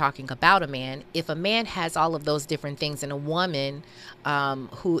 since we're talking about a man, if a man has all of those different things and a woman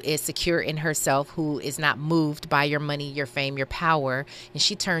who is secure in herself, who is not moved by your money, your fame, your power, and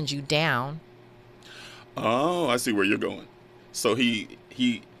she turns you down. Oh, I see where you're going. So he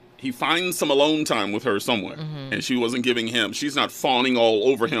finds some alone time with her somewhere, and she wasn't giving him. She's not fawning all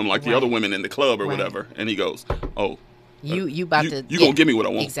over him like the other women in the club or whatever. And he goes, "Oh, you about to gonna give me what I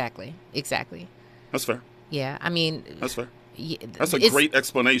want?" Exactly. That's fair. Yeah, I mean, that's fair. That's a great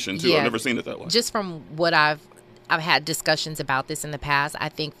explanation too. I've never seen it that way. Just from what I've had discussions about this in the past. I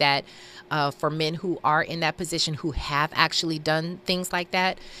think that for men who are in that position, who have actually done things like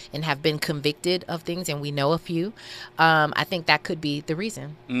that and have been convicted of things, and we know a few, I think that could be the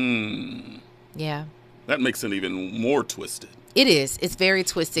reason. Yeah. That makes it even more twisted. It is. It's very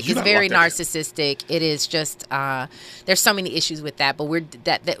twisted. It's very narcissistic. It is just. There's so many issues with that. But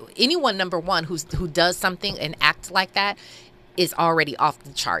that anyone, number one, who does something and acts like that is already off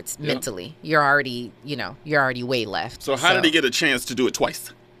the charts mentally. You're already way left. So how did he get a chance to do it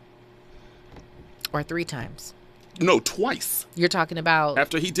twice? Or 3 times? No, twice. You're talking about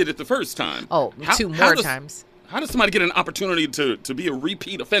after he did it the first time. Oh, 2 more times. How does somebody get an opportunity to be a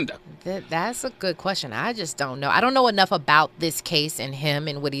repeat offender? That's a good question. I just don't know. I don't know enough about this case and him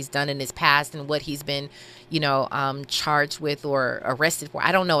and what he's done in his past and what he's been, charged with or arrested for.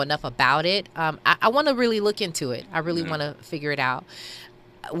 I don't know enough about it. I want to really look into it. I really want to figure it out.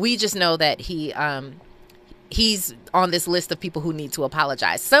 We just know that he's on this list of people who need to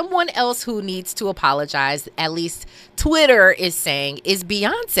apologize. Someone else who needs to apologize, at least Twitter is saying, is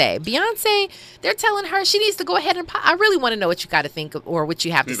Beyonce. Beyonce, they're telling her she needs to go ahead and I really want to know what you got to think of, or what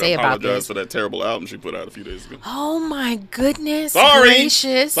you have to say about this. Apologize for that terrible album she put out a few days ago. Oh my goodness.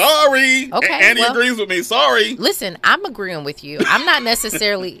 Gracious. Sorry. Okay. Andy agrees with me. Sorry. Listen, I'm agreeing with you. I'm not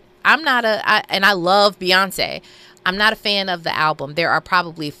necessarily, and I love Beyonce. I'm not a fan of the album. There are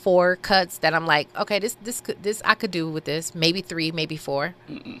probably 4 cuts that I'm like, okay, this I could do with this. Maybe 3, maybe 4.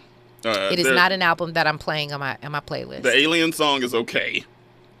 It is not an album that I'm playing on my playlist. The Alien song is okay.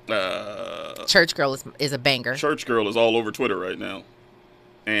 Church Girl is a banger. Church Girl is all over Twitter right now.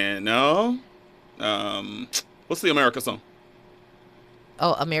 And what's the America song?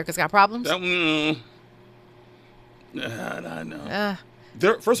 Oh, America's Got Problems? I know.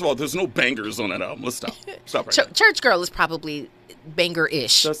 First of all, there's no bangers on that album. Let's stop. Stop right now. Church Girl is probably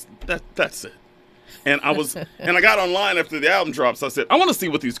banger-ish. That's it. And I got online after the album drops. I said, I want to see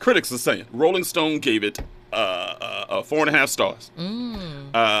what these critics are saying. Rolling Stone gave it 4.5 stars.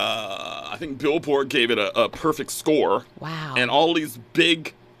 I think Billboard gave it a perfect score. Wow. And all these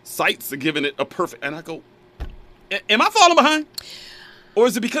big sites are giving it a perfect. And I go, am I falling behind? Or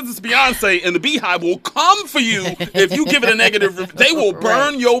is it because it's Beyonce and the Beehive will come for you if you give it a negative review? They will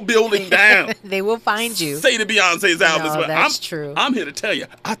burn your building down. They will find you. Say the Beyonce's album is that's true. I'm here to tell you,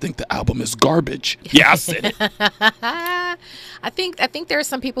 I think the album is garbage. Yeah, I said it. I think there are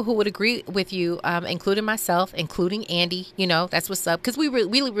some people who would agree with you, including myself, including Andy. That's what's up, because we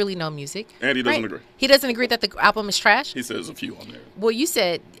really know music. Andy doesn't agree. He doesn't agree that the album is trash? He says a few on there. Well, you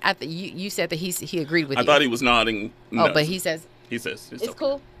said you said that he agreed with you. I thought he was nodding. No. Oh, but he says... He says it's okay.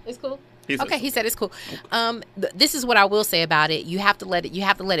 Cool. It's cool. He said it's cool. This is what I will say about it. You have to let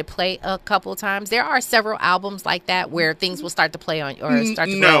it play a couple times. There are several albums like that where things will start to play on or start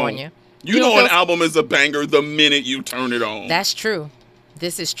to grow on you. You know an album is a banger the minute you turn it on. That's true.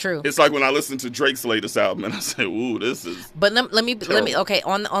 This is true. It's like when I listen to Drake's latest album and I say, "Ooh, this is." But let me okay.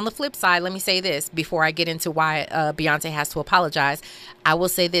 On the flip side, let me say this before I get into why Beyonce has to apologize. I will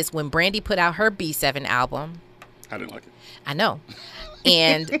say this: when Brandy put out her B7 album, I didn't like it. I know.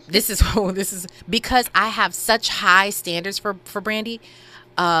 And this is because I have such high standards for Brandy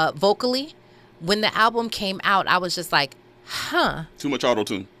vocally. When the album came out, I was just like, too much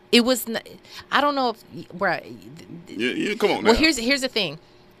auto-tune. It was I don't know if come on now. Well, here's the thing.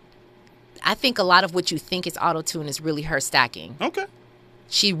 I think a lot of what you think is auto-tune is really her stacking. Okay.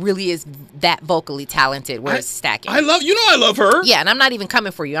 She really is that vocally talented where it's stacking. I love her. Yeah, and I'm not even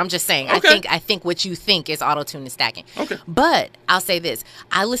coming for you. I'm just saying. Okay. I think what you think is auto-tune and stacking. Okay. But I'll say this.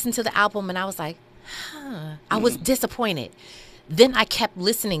 I listened to the album and I was like, I was disappointed. then I kept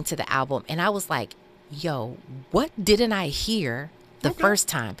listening to the album, and I was like, yo, what didn't I hear the first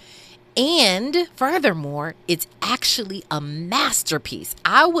time? And furthermore, it's actually a masterpiece.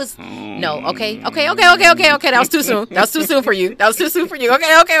 I was okay. That was too soon. That was too soon for you.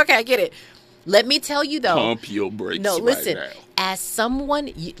 Okay, I get it. Let me tell you though. Pump your brakes. No, listen. Right now. As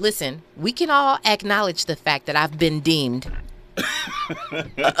someone, listen, we can all acknowledge the fact that I've been deemed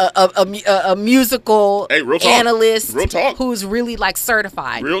a musical analyst who's really like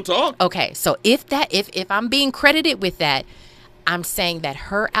certified. Real talk. Okay, so if I'm being credited with that, I'm saying that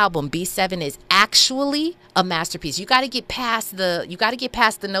her album B7 is actually a masterpiece. You got to get past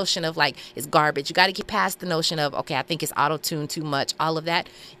the notion of like it's garbage. You got to get past the notion of okay, I think it's auto-tuned too much. All of that.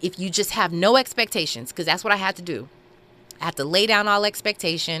 If you just have no expectations, because that's what I had to do. I have to lay down all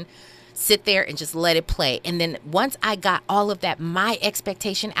expectation, sit there and just let it play. And then once I got all of that, my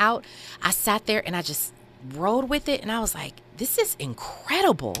expectation out, I sat there and I just rode with it. And I was like, this is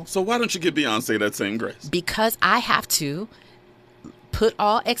incredible. So why don't you give Beyonce that same grace? Because I have to put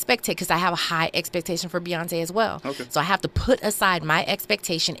all expectation, because I have a high expectation for Beyonce as well. Okay. So I have to put aside my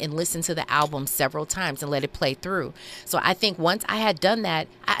expectation and listen to the album several times and let it play through. So I think once I had done that,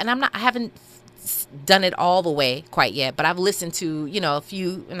 I haven't done it all the way quite yet, but I've listened to, a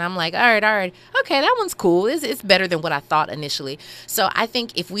few, and I'm like, all right, okay, that one's cool. It's better than what I thought initially. So I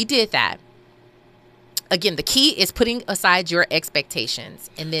think if we did that, again, the key is putting aside your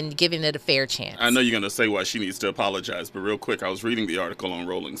expectations and then giving it a fair chance. I know you're going to say why she needs to apologize, but real quick, I was reading the article on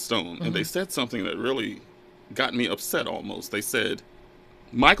Rolling Stone, and they said something that really got me upset almost. They said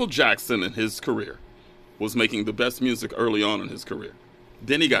Michael Jackson in his career was making the best music early on in his career.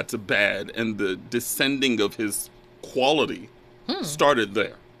 Then he got to bad, and the descending of his quality started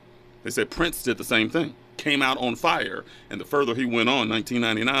there. They said Prince did the same thing. Came out on fire, and the further he went on,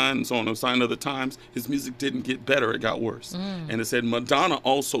 1999 and so on, sign of the times, his music didn't get better, it got worse. And it said Madonna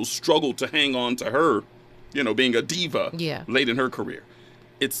also struggled to hang on to her, being a diva late in her career.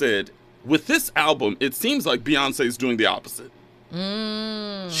 It said, with this album, it seems like Beyonce's doing the opposite.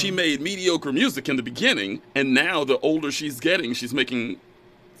 She made mediocre music in the beginning, and now the older she's getting, she's making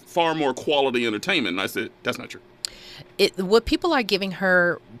far more quality entertainment. And I said, that's not true. What people are giving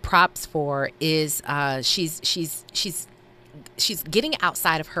her props for is she's getting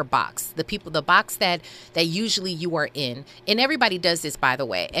outside of her box. The box that usually you are in. And everybody does this, by the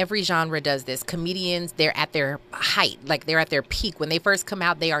way. Every genre does this. Comedians, they're at their height, like they're at their peak. When they first come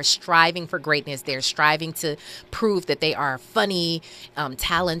out, they are striving for greatness. They're striving to prove that they are funny,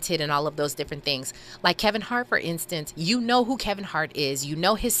 talented, and all of those different things. Like Kevin Hart, for instance, you know who Kevin Hart is. You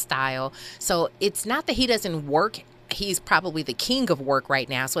know his style. So it's not that he doesn't work. He's probably the king of work right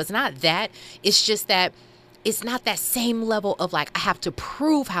now. So it's not that. It's just that it's not that same level of like, I have to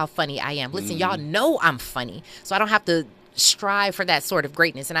prove how funny I am. Listen, y'all know I'm funny, so I don't have to strive for that sort of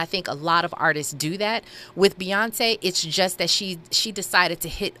greatness. And I think a lot of artists do that. With Beyonce, it's just that she decided to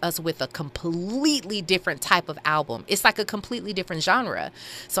hit us with a completely different type of album. It's like a completely different genre.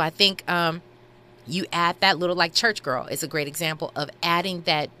 So I think you add that little, like Church Girl is a great example of adding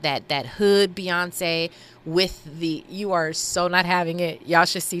that hood Beyonce with the, you are so not having it. Y'all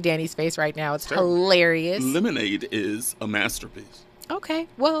should see Danny's face right now. It's hilarious. Lemonade is a masterpiece. Okay,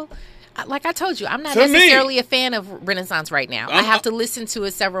 well, like I told you, I'm not necessarily a fan of Renaissance right now. I have to listen to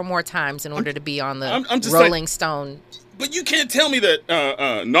it several more times in order to be on the Rolling Stone. But you can't tell me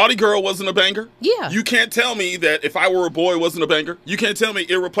that Naughty Girl wasn't a banger. Yeah. You can't tell me that If I Were a Boy wasn't a banger. You can't tell me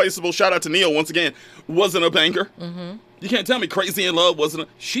Irreplaceable, shout out to Neil once again, wasn't a banger. You can't tell me Crazy in Love wasn't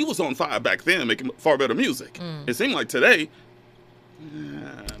she was on fire back then, making far better music. It seemed like today.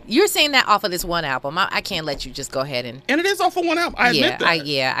 You're saying that off of this one album. I can't let you just go ahead and it is off of one album. I admit that.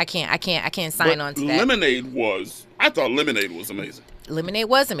 I can't sign on to that. I thought Lemonade was amazing. Lemonade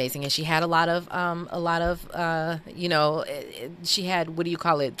was amazing, and she had a lot of she had, what do you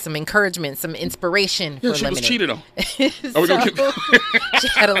call it? Some encouragement, some inspiration for Lemonade. She was cheated on. She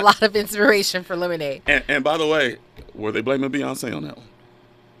had a lot of inspiration for Lemonade. And by the way, were they blaming Beyonce on that one?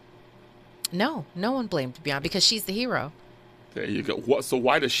 No, no one blamed Beyonce because she's the hero. There you go. So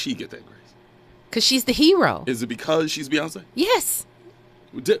why does she get that grace? Because she's the hero. Is it because she's Beyonce? Yes.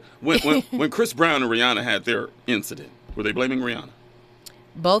 When Chris Brown and Rihanna had their incident, were they blaming Rihanna?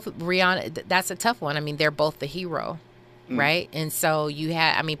 Both Rihanna, that's a tough one. I mean, they're both the hero, right? And so you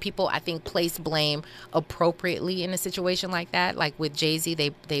had, I mean, people, I think, place blame appropriately in a situation like that. Like with Jay-Z,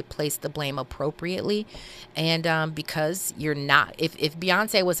 they place the blame appropriately. And because you're not, if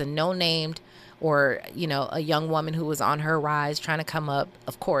Beyonce was a no-named you know, a young woman who was on her rise trying to come up,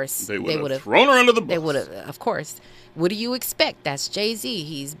 of course they would have thrown her under the bus. They would have, of course. What do you expect? That's Jay-Z.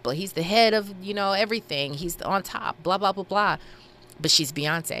 He's the head of, you know, everything. He's on top. Blah blah blah blah. But she's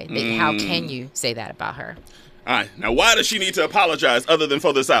Beyonce. How can you say that about her? All right. Now, why does she need to apologize other than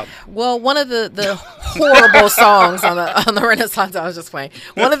for this album? Well, one of the horrible songs on the Renaissance, I was just playing.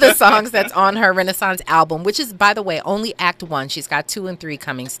 One of the songs that's on her Renaissance album, which is, by the way, only Act 1. She's got 2 and 3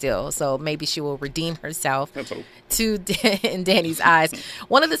 coming still. So maybe she will redeem herself in Danny's eyes.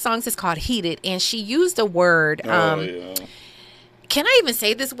 One of the songs is called Heated, and she used a word. Can I even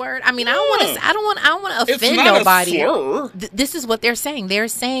say this word? I mean, I don't want to offend nobody. This is what they're saying. They're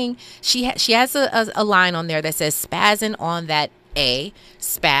saying she has a line on there that says spazzing on that A,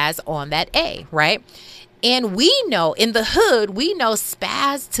 spaz on that A, right? And we know in the hood, we know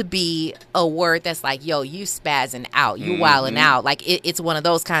spaz to be a word that's like, yo, you spazzing out, you wilding out. Like it's one of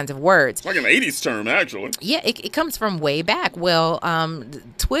those kinds of words. It's like an 80s term, actually. Yeah, it comes from way back. Well,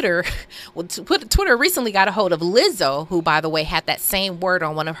 Twitter recently got a hold of Lizzo, who, by the way, had that same word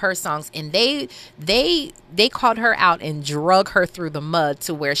on one of her songs, and they called her out and drug her through the mud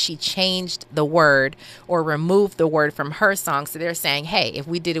to where she changed the word or removed the word from her song. So they're saying, hey, if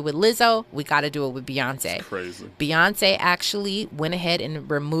we did it with Lizzo, we got to do it with Beyonce. Crazy. Beyonce actually went ahead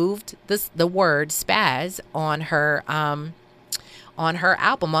and removed the word spaz on her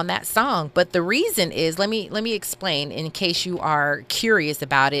album, on that song. But the reason is, let me explain in case you are curious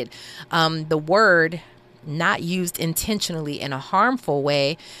about it. The word not used intentionally in a harmful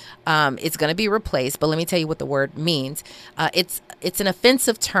way, it's going to be replaced. But let me tell you what the word means. It's an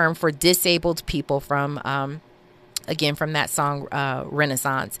offensive term for disabled people from again, from that song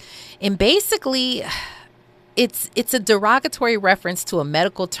Renaissance. And basically, it's a derogatory reference to a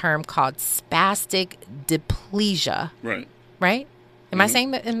medical term called spastic diplegia. Right. Right? Am I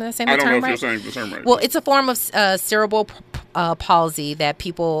saying that? Am I saying I the don't term know right? if you're saying the term right. Well, it's a form of cerebral palsy that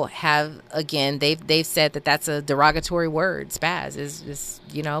people have. Again, they've said that that's a derogatory word. Spaz is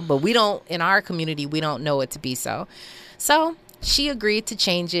you know, but we don't, in our community, we don't know it to be so. So she agreed to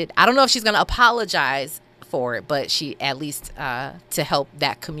change it. I don't know if she's going to apologize for it, but she, at least to help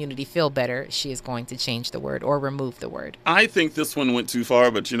that community feel better, she is going to change the word or remove the word. I think this one went too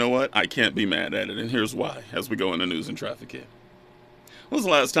far, but you know what? I can't be mad at it, and here's why, as we go into news and traffic here. When was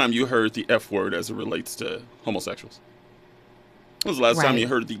the last time you heard the F word as it relates to homosexuals? When was the last time you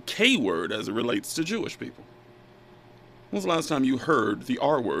heard the K word as it relates to Jewish people? When was the last time you heard the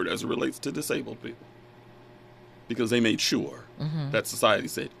R word as it relates to disabled people? Because they made sure that society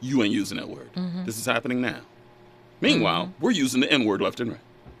said, you ain't using that word. This is happening now. Meanwhile, we're using the N word left and right.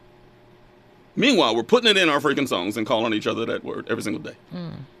 Meanwhile, we're putting it in our freaking songs and calling each other that word every single day.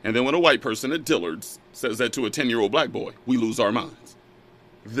 And then when a white person at Dillard's says that to a 10-year-old black boy, we lose our minds.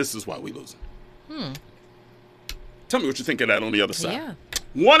 This is why we lose it. Tell me what you think of that on the other side. Yeah.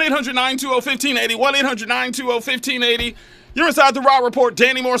 1-800-920-1580. 1-800-920-1580. You're inside the Raw Report,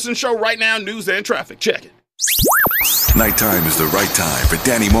 Danny Morrison Show right now. News and traffic. Check it. Nighttime is the right time for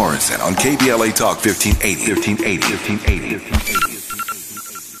Danny Morrison on KBLA Talk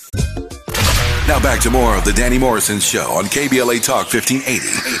 1580. Now back to more of the Danny Morrison Show on KBLA Talk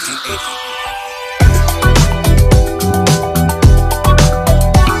 1580.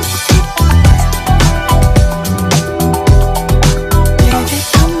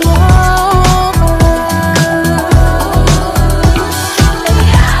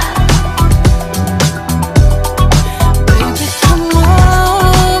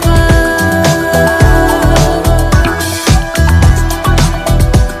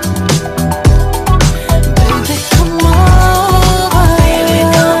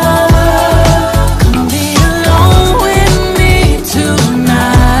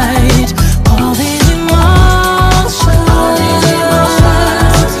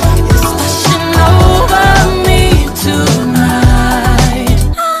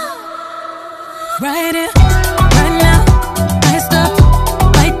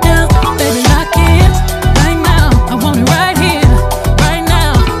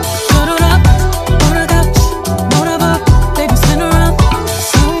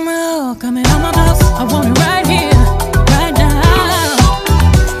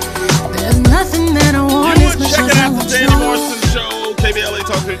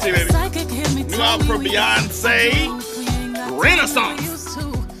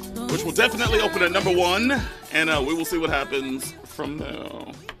 We will see what happens from there.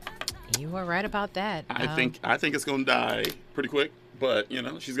 You are right about that. I think it's going to die pretty quick, But you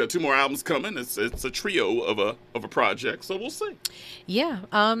know, she's got 2 more albums coming. It's a trio of a project, so we'll see. Yeah,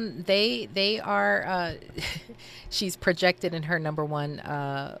 they are. She's projected in her number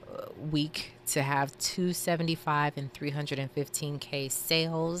 1 week to have 275 and 315K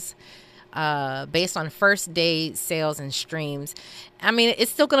sales. Based on first day sales and streams. I mean,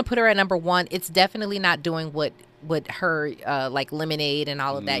 it's still going to put her at number 1. It's definitely not doing what her like Lemonade and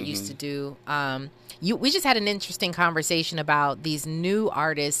all of that used to do. We just had an interesting conversation about these new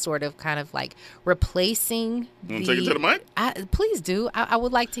artists sort of kind of like replacing. You want to take it to the mic? Please do. I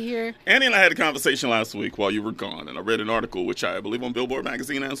would like to hear. Annie and I had a conversation last week while you were gone, and I read an article, which I believe on Billboard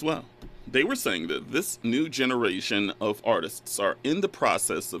magazine as well. They were saying that this new generation of artists are in the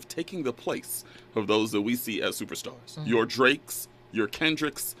process of taking the place of those that we see as superstars. Mm-hmm. Your Drakes, your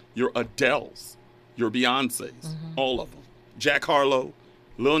Kendricks, your Adeles, your Beyoncés, all of them. Jack Harlow,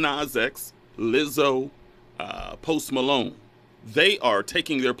 Lil Nas X, Lizzo, Post Malone. They are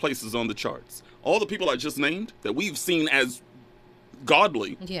taking their places on the charts. All the people I just named that we've seen as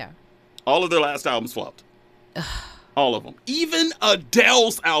godly, all of their last albums flopped. All of them. Even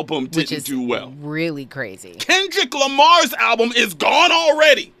Adele's album didn't do well. Really crazy. Kendrick Lamar's album is gone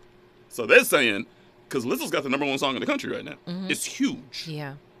already. So they're saying, because Lizzo's got the number 1 song in the country right now. It's huge.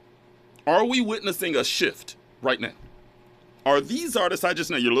 Yeah. Are we witnessing a shift right now? Are these artists I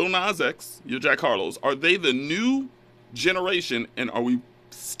just named, your Lil Nas X, your Jack Harlow's, are they the new generation, and are we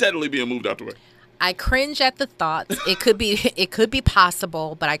steadily being moved out the way? I cringe at the thought. It could be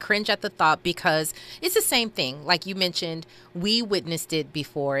possible, but I cringe at the thought because it's the same thing. Like you mentioned, we witnessed it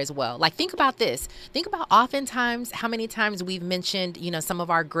before as well. Like, think about this. Think about oftentimes how many times we've mentioned, you know, some of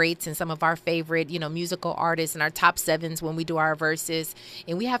our greats and some of our favorite, you know, musical artists and our top 7s when we do our verses.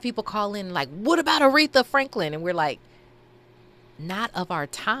 And we have people call in like, what about Aretha Franklin? And we're like, not of our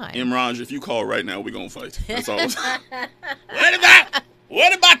time. Imran, if you call right now, we're going to fight. That's all.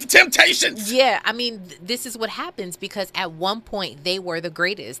 What about the Temptations? Yeah, I mean, this is what happens because at one point they were the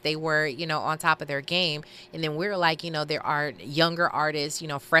greatest. They were, you know, on top of their game. And then we're like, you know, there are younger artists, you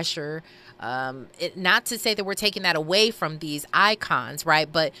know, fresher. Not to say that we're taking that away from these icons,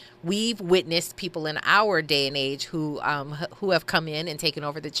 right? But we've witnessed people in our day and age who have come in and taken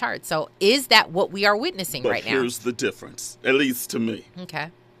over the charts. So is that what we are witnessing right now? Here's the difference, at least to me. Okay.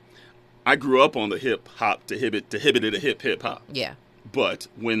 I grew up on the hip-hop to hip-hop. Yeah. But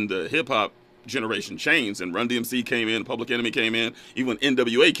when the hip-hop generation changed and Run DMC came in, Public Enemy came in, even when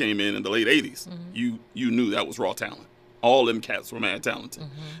NWA came in the late 80s, you knew that was raw talent. All them cats were mad talented.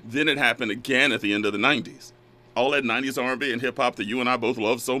 Then it happened again at the end of the 90s. All that 90s R&B and hip-hop that you and I both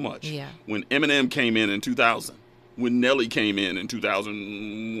love so much. Yeah. When Eminem came in 2000, when Nelly came in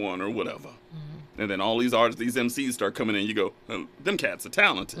 2001 or whatever. And then all these artists, these MCs start coming in, you go, them cats are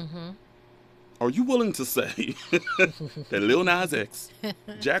talented. Are you willing to say that Lil Nas X,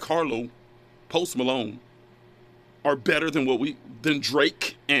 Jack Harlow, Post Malone are better than than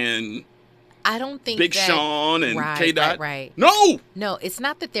Drake and I don't think Big that, Sean and K-Dot? Right. No, it's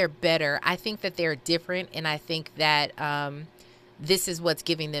not that they're better. I think that they're different, and I think that this is what's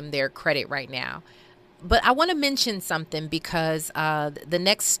giving them their credit right now. But I want to mention something because the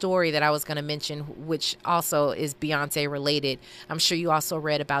next story that I was going to mention, which also is Beyonce related, I'm sure you also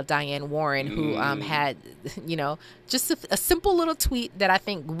read about Diane Warren, who had, you know, just a simple little tweet that I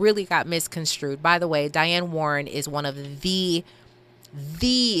think really got misconstrued. By the way, Diane Warren is one of the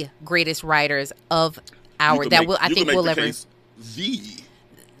greatest writers of our that will I think we'll ever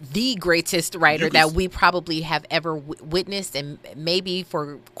the greatest writer that we probably have ever witnessed, and maybe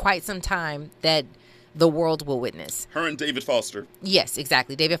for quite some time that the world will witness. Her and David Foster. Yes,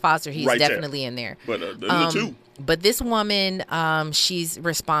 exactly. David Foster, he's definitely in there. But the two. But this woman, she's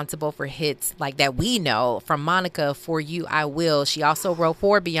responsible for hits like that we know from Monica, For You, I Will. She also wrote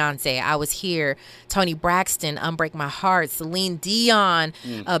for Beyonce, I Was Here, Toni Braxton, Unbreak My Heart, Celine Dion,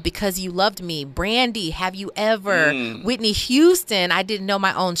 Because You Loved Me, Brandy, Have You Ever, Whitney Houston, I Didn't Know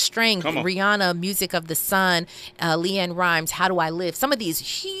My Own Strength, Rihanna, Music of the Sun, Leanne Rimes, How Do I Live? Some of these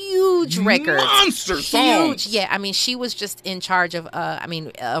huge records. Monster songs. Yeah, I mean, she was just in charge of,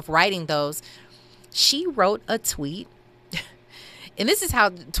 of writing those. She wrote a tweet, and this is how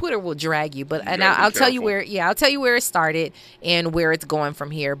Twitter will drag you. But and I'll tell you where. Yeah, I'll tell you where it started and where it's going from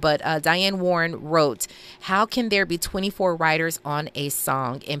here. But Diane Warren wrote, "How can there be 24 writers on a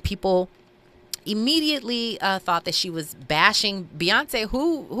song?" And people immediately thought that she was bashing Beyonce,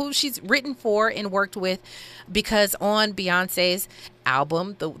 who she's written for and worked with, because on Beyonce's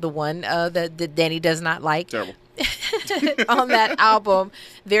album, the one that Danny does not like. Terrible. On that album,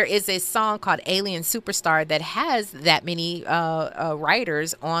 there is a song called Alien Superstar that has that many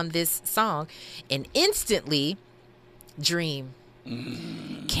writers on this song. And instantly, Dream,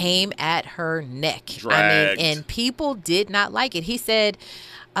 came at her neck. Dragged. And people did not like it. He said,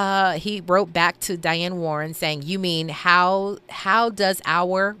 he wrote back to Diane Warren saying, you mean how does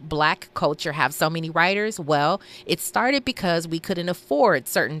our black culture have so many writers? Well, it started because we couldn't afford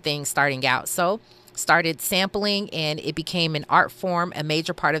certain things starting out. So started sampling, and it became an art form, a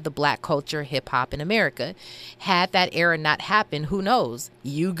major part of the black culture, hip hop in America. Had that era not happened, who knows?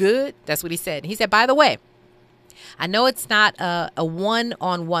 You good? That's what he said. He said, by the way, I know it's not a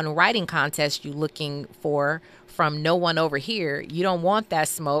one-on-one writing contest you're looking for from no one over here. You don't want that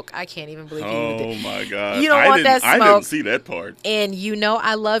smoke. I can't even believe you. Oh my God! You don't want that smoke. I didn't see that part. And you know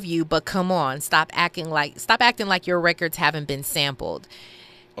I love you, but come on, stop acting like your records haven't been sampled.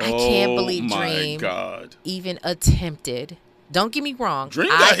 I can't believe Dream even attempted. Don't get me wrong. Dream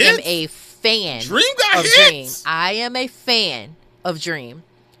got hits. I am a fan. Dream got of hits. Dream. I am a fan of Dream.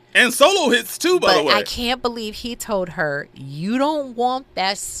 And solo hits too, by the way. But I can't believe he told her, you don't want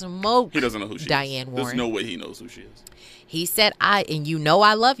that smoke. He doesn't know who she is. Diane Warren. There's no way he knows who she is. He said, and you know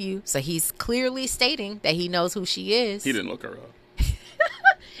I love you. So he's clearly stating that he knows who she is. He didn't look her up.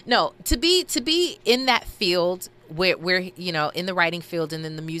 No, to be in that field where you know, in the writing field and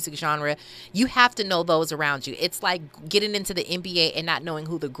in the music genre, you have to know those around you. It's like getting into the NBA and not knowing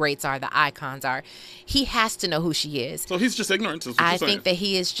who the greats are, the icons are. He has to know who she is. So he's just ignorant. I think that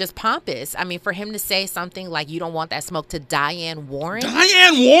he is just pompous. I mean, for him to say something like, you don't want that smoke to Diane Warren.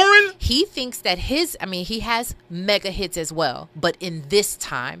 Diane Warren? He thinks that he has mega hits as well. But in this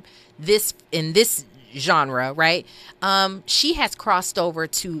time, in this genre, right? She has crossed over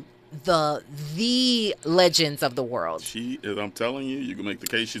to the legends of the world. She is. I'm telling you, you can make the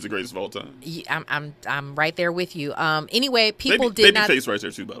case she's the greatest of all time. I'm right there with you. Anyway, people did not. Babyface right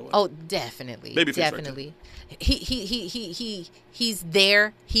there too, by the way. Oh, definitely. Babyface definitely. Right, he's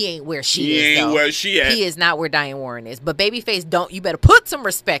there. He ain't where she he is. Ain't though. where she at. He is not where Diane Warren is. But Babyface, you better put some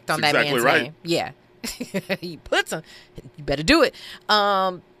respect on That's that exactly man's right. name. Yeah, he put some. You better do it.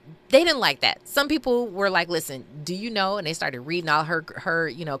 They didn't like that. Some people were like, listen, do you know? And they started reading all her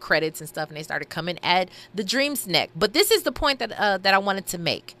credits and stuff, and they started coming at the Dream's neck. But this is the point that I wanted to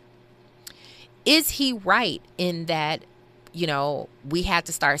make. Is he right in that, you know, we had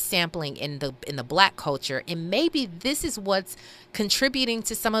to start sampling in the black culture, and maybe this is what's contributing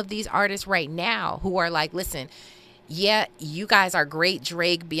to some of these artists right now who are like, listen, yeah, you guys are great,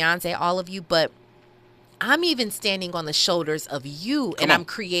 Drake, Beyonce, all of you, but I'm even standing on the shoulders of you, and I'm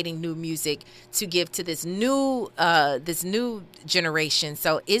creating new music to give to this new generation.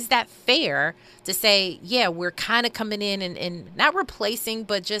 So is that fair to say, yeah, we're kind of coming in and not replacing,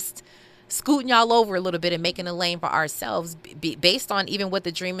 but just scooting y'all over a little bit and making a lane for ourselves based on even what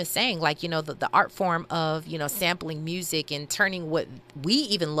the Dream is saying, like, you know, the art form of, you know, sampling music and turning what we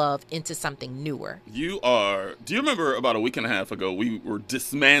even love into something newer. Do you remember about a week and a half ago, we were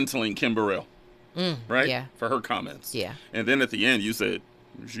dismantling Kim Burrell? Right? Yeah. For her comments. Yeah. And then at the end, you said,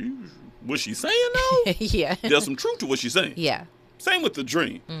 was she saying no? Yeah. There's some truth to what she's saying. Yeah. Same with the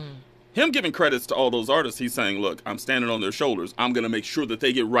Dream. Him giving credits to all those artists, he's saying, look, I'm standing on their shoulders. I'm going to make sure that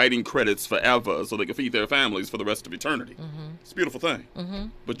they get writing credits forever so they can feed their families for the rest of eternity. It's a beautiful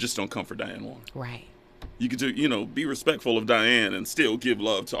thing. But just don't come for Diane Warren. Right. You could do, you know, be respectful of Diane and still give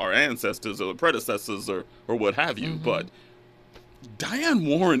love to our ancestors or predecessors or what have you. But Diane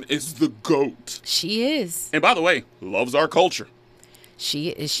Warren is the GOAT. She is. And by the way, loves our culture.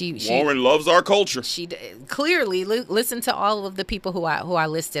 Warren loves our culture. She clearly listen to all of the people who I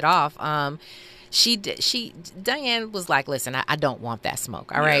listed off. Diane was like, listen, I don't want that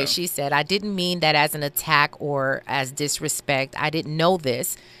smoke. All right. She said, I didn't mean that as an attack or as disrespect. I didn't know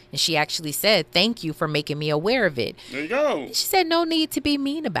this. And she actually said, thank you for making me aware of it. There you go. She said, no need to be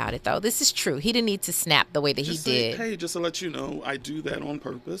mean about it, though. This is true. He didn't need to snap the way that Just he say, did. Hey, just to let you know, I do that on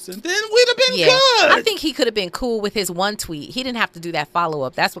purpose. And then we'd have been good. I think he could have been cool with his one tweet. He didn't have to do that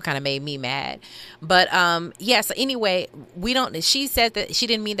follow-up. That's what kind of made me mad. But, so anyway, she said that she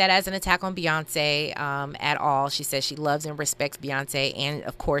didn't mean that as an attack on Beyonce at all. She says she loves and respects Beyonce. And,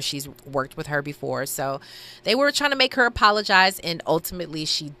 of course, she's worked with her before. So they were trying to make her apologize, and ultimately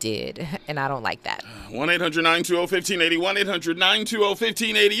she did. And I don't like that. 1-800-920-1580.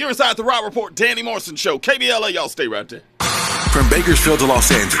 1-800-920-1580. You're inside the Raw Report, Danny Morrison Show. KBLA, y'all stay right there. From Bakersfield to Los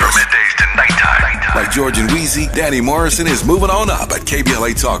Angeles. From middays to nighttime. Like George and Wheezy, Danny Morrison is moving on up at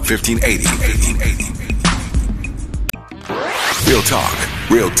KBLA Talk 1580. Real talk,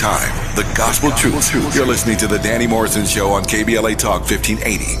 real time, the gospel truth. You're listening to the Danny Morrison Show on KBLA Talk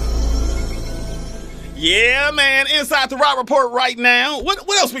 1580. Yeah, man. Inside the Rob Report right now. What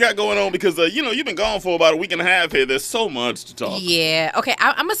else we got going on? Because, you've been gone for about a week and a half here. There's so much to talk. Yeah. Okay,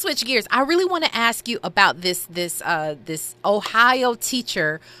 I'm going to switch gears. I really want to ask you about this Ohio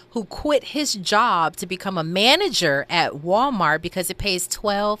teacher who quit his job to become a manager at Walmart because it pays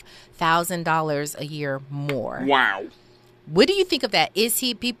 $12,000 a year more. Wow. What do you think of that? Is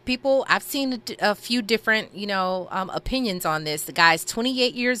he people? I've seen a few different, opinions on this. The guy's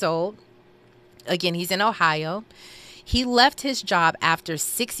 28 years old. Again, he's in Ohio. He left his job after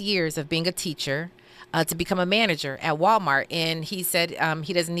 6 years of being a teacher to become a manager at Walmart. And he said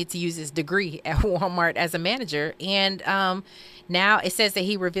he doesn't need to use his degree at Walmart as a manager. And now it says that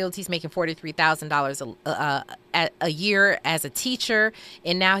he revealed he's making $43,000 a year as a teacher,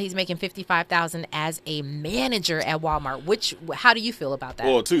 and now he's making $55,000 as a manager at Walmart. How do you feel about that?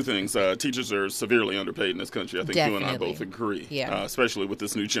 Well, two things. Teachers are severely underpaid in this country. I think you and I both agree. Yeah. Especially with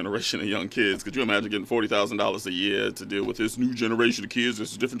this new generation of young kids. Could you imagine getting $40,000 a year to deal with this new generation of kids? This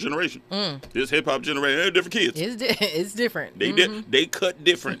is a different generation. This hip hop generation, they're different kids. It's different. They cut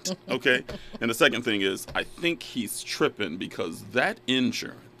different. Okay. And the second thing is, I think he's tripping because that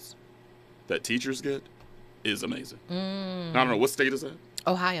insurance that teachers get is amazing. I don't know, what state is that?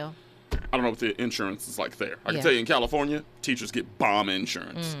 Ohio. I don't know what the insurance is like there. I can tell you in California, teachers get bomb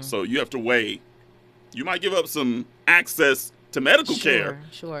insurance. So you have to weigh, you might give up some access to medical care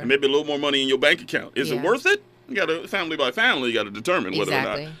and maybe a little more money in your bank account. Is it worth it? You got to, family by family, you got to determine whether or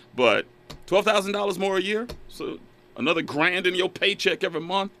not. But $12,000 more a year, so another $1,000 in your paycheck every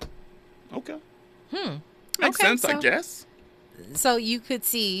month. Okay. Makes sense, I guess. So you could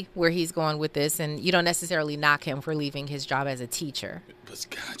see where he's going with this, and you don't necessarily knock him for leaving his job as a teacher. But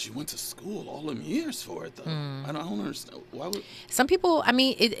God, you went to school all them years for it, though. I don't understand. Why would some people? I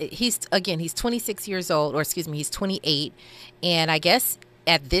mean, he's 26 years old, or excuse me, he's 28, and I guess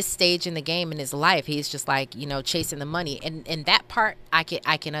at this stage in the game in his life, he's just like chasing the money, and that part I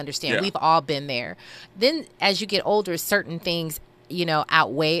can understand. Yeah. We've all been there. Then as you get older, certain things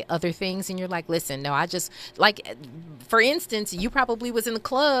outweigh other things, and you're like, listen, no, I just, like, for instance, you probably was in the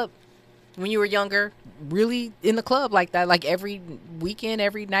club when you were younger, really in the club like that, like every weekend,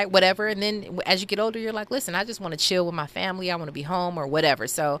 every night, whatever, and then as you get older, you're like, listen, I just want to chill with my family, I want to be home or whatever.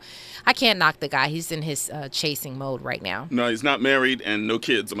 So I can't knock the guy. He's in his chasing mode right now. No, he's not married and no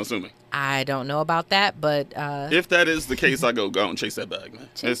kids, I'm assuming. I don't know about that, but if that is the case, I go and chase that bag, man.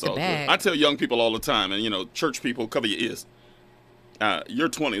 Chase the bag. Good. I tell young people all the time, and church people, cover your ears. Your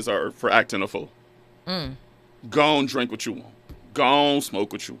 20s are for acting a fool. Go on, drink what you want. Go on,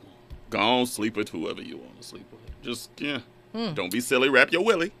 smoke what you want. Go on, sleep with whoever you want to sleep with. Just, don't be silly. Wrap your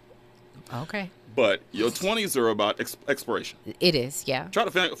willy. Okay. But your 20s are about exploration. It is, yeah. Try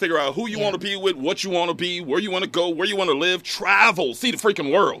to figure out who you want to be with, what you want to be, where you want to go, where you want to live. Travel. See the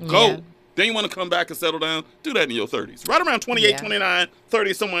freaking world. Go. Yeah. Then you want to come back and settle down. Do that in your 30s. Right around 28, 29,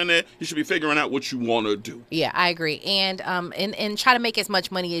 30, somewhere in there, you should be figuring out what you want to do. Yeah, I agree. And try to make as much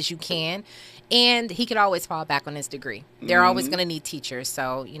money as you can. And he could always fall back on his degree. They're always going to need teachers.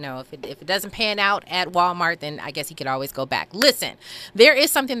 So, if it doesn't pan out at Walmart, then I guess he could always go back. Listen, there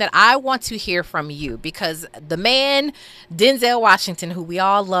is something that I want to hear from you, because the man, Denzel Washington, who we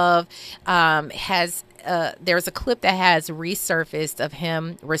all love, there's a clip that has resurfaced of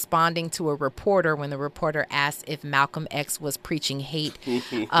him responding to a reporter when the reporter asked if Malcolm X was preaching hate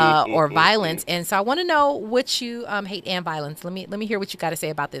or violence. And so I want to know what you hate and violence. Let me hear what you got to say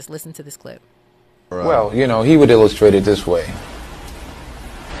about this. Listen to this clip. Well, he would illustrate it this way.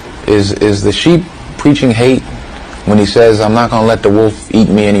 Is the sheep preaching hate when he says, I'm not going to let the wolf eat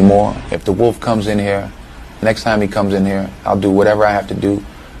me anymore? If the wolf comes in here, next time he comes in here, I'll do whatever I have to do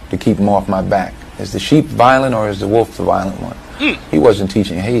to keep him off my back. Is the sheep violent, or is the wolf the violent one? He wasn't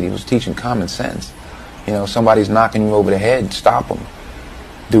teaching hate. He was teaching common sense. Somebody's knocking you over the head, stop them.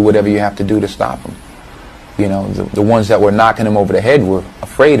 Do whatever you have to do to stop them. The ones that were knocking him over the head were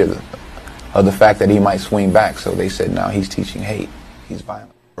afraid of the fact that he might swing back. So they said, no, he's teaching hate. He's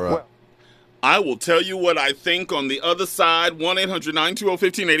violent. Well, I will tell you what I think on the other side.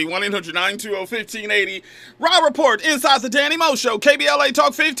 1-800-920-1580. 1-800-920-1580. Rob Report inside the Danny Mo Show. KBLA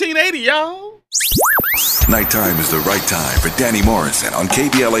Talk 1580, y'all. Nighttime is the right time for Danny Morrison on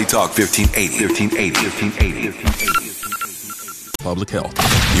KBLA Talk 1580. Public health.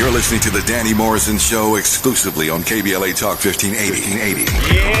 You're listening to the Danny Morrison Show exclusively on KBLA Talk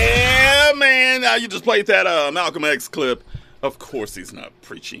 1580. Yeah, man. Now you just played that Malcolm X clip. Of course he's not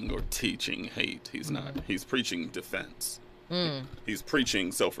preaching or teaching hate. He's not. He's preaching defense. He's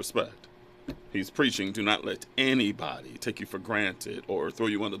preaching self-respect. He's preaching, do not let anybody take you for granted or throw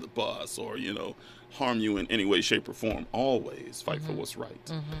you under the bus or, harm you in any way, shape, or form. Always fight for what's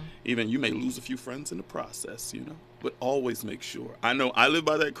right. Even you may lose a few friends in the process, but always make sure. I know I live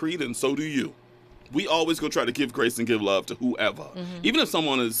by that creed, and so do you. We always go try to give grace and give love to whoever. Even if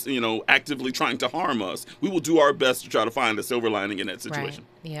someone is, actively trying to harm us, we will do our best to try to find a silver lining in that situation.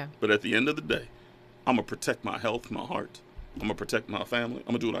 Right. Yeah. But at the end of the day, I'm going to protect my health, my heart. I'm going to protect my family. I'm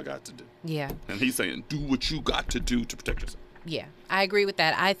going to do what I got to do. Yeah. And he's saying, do what you got to do to protect yourself. Yeah, I agree with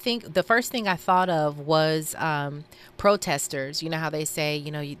that. I think the first thing I thought of was protesters. You know how they say,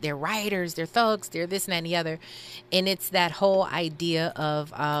 they're rioters, they're thugs, they're this and that and the other. And it's that whole idea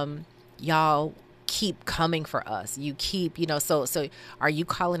of y'all keep coming for us. You keep, so are you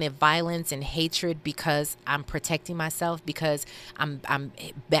calling it violence and hatred because I'm protecting myself, because I'm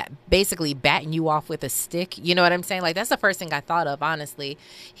basically batting you off with a stick? You know what I'm saying? Like, that's the first thing I thought of, honestly.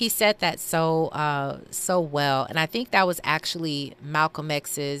 He said that so well. And I think that was actually Malcolm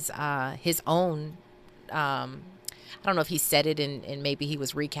X's, his own, I don't know if he said it and maybe he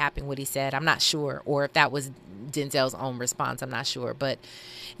was recapping what he said. I'm not sure. Or if that was Denzel's own response. I'm not sure. But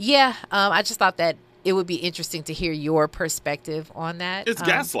yeah, I just thought that it would be interesting to hear your perspective on that. It's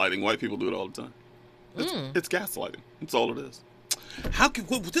gaslighting. White people do it all the time. It's gaslighting. That's all it is. How can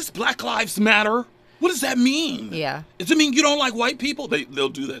this Black Lives Matter? What does that mean? Yeah. Does it mean you don't like white people? They'll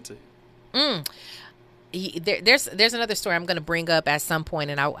do that to you. There's another story I'm going to bring up at some point,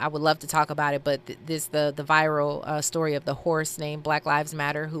 and I would love to talk about it. But this the viral story of the horse named Black Lives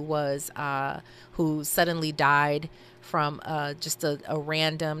Matter who suddenly died from just a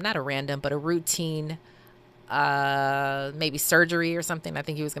random, not a random, but a routine maybe surgery or something. I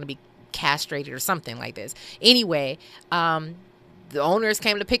think he was going to be castrated or something like this. Anyway, the owners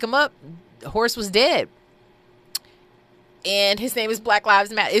came to pick him up. The horse was dead. And his name is Black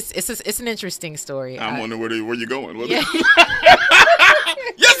Lives Matter. It's an interesting story. I'm wondering where you're going with yeah. it.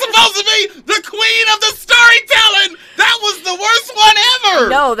 You're supposed to be the queen of the storytelling. That was the worst one ever.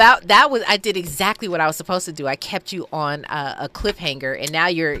 No, that was, I did exactly what I was supposed to do. I kept you on a cliffhanger, and now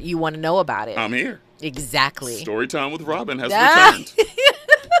you want to know about it. I'm here. Exactly. Story time with Robin has returned.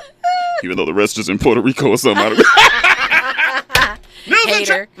 Even though the rest is in Puerto Rico or something. I don't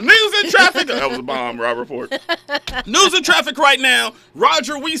News and traffic. That was a bomb, Rob Report. News and traffic right now.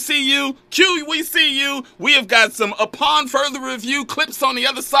 Roger, we see you. Q, we see you. We have got some upon further review clips on the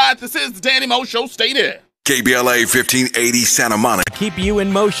other side. This is the Danny Mo Show. Stay there. KBLA 1580 Santa Monica. Keep you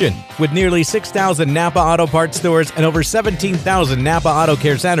in motion with nearly 6,000 Napa Auto Parts stores and over 17,000 Napa Auto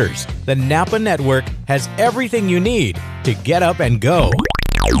Care centers. The Napa Network has everything you need to get up and go.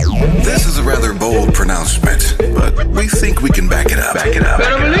 This is a rather bold pronouncement, but we think we can back it up.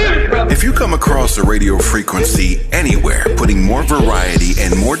 If you come across a radio frequency anywhere putting more variety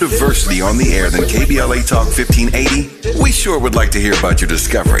and more diversity on the air than KBLA Talk 1580, we sure would like to hear about your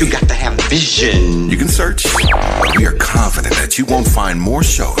discovery. You got to have vision. You can search. We are confident that you won't find more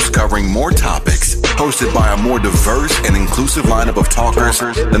shows covering more topics, hosted by a more diverse and inclusive lineup of talkers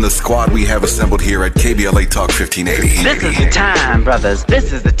than the squad we have assembled here at KBLA Talk 1580. This is the time, brothers.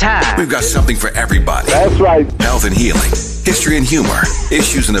 This is the time. We've got something for everybody. That's right. Health and healing, history and humor,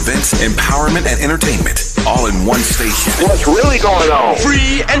 issues and events, empowerment and entertainment, all in one station. What's really going on?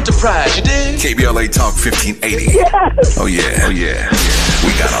 Free enterprise, you dig? KBLA Talk 1580. Yes. Oh yeah.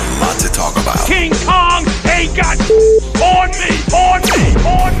 We got a lot to talk about. King Kong ain't got on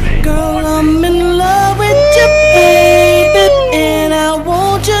me. Girl, I'm in love with you, baby, and I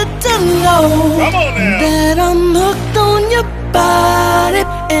want you to know that I'm hooked on your body,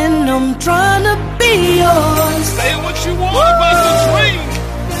 and I'm trying to be yours. Say what you want about the drink.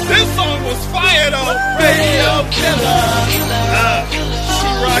 This song was fire though. Radio Killer. She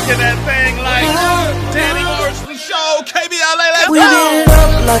rocking that thing like Danny Morrison Show. KBLA, let's go. We did it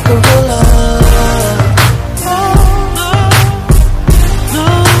up like a gorilla.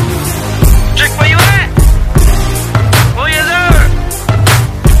 Chick, where you at? Oh, yes, sir.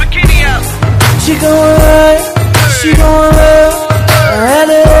 Bikini out. She gon' hurt, she gon' hurt,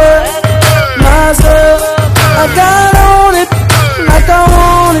 myself. I got on it, like I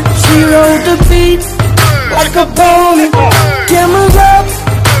want it. She rode the beat, like a pony. Cameras up,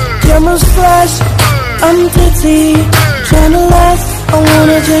 cameras flash. I'm tipsy, tryna last. I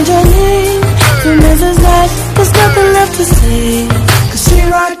wanna change her name to Mrs. Nash. There's nothing left to say, 'cause she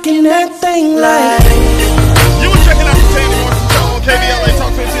rockin' that thing like. You were checking out the Danny Morrison Show on KBLA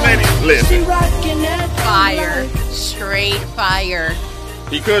Talk 1580. Listen. Fire. Straight fire.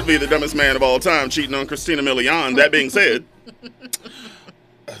 He could be the dumbest man of all time, cheating on Christina Milian. That being said,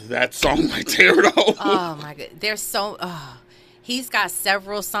 that song right there, though. Oh my God, there's so. He's got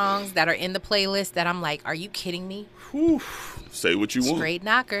several songs that are in the playlist that I'm like, are you kidding me? Whew. Say what you want. Straight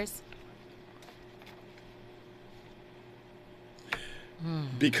knockers.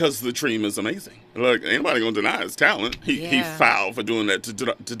 Because the Dream is amazing. Look, anybody gonna deny his talent. He fouled for doing that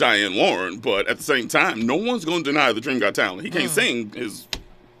to Diane Warren, but at the same time, no one's gonna deny the Dream got talent. He can't sing. His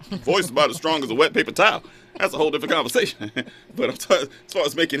voice is about as strong as a wet paper towel. That's a whole different conversation. But as far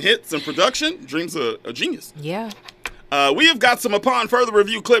as making hits and production, Dream's a genius. Yeah. We have got some Upon Further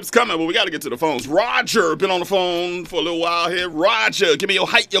Review clips coming, but we got to get to the phones. Roger, been on the phone for a little while here. Roger, give me your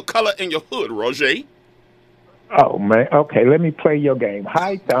height, your color, and your hood, Roger. Oh, man. Okay, let me play your game.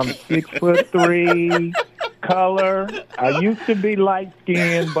 Height, I'm 6'3". Color, I used to be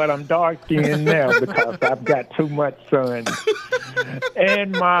light-skinned, but I'm dark-skinned now because I've got too much sun.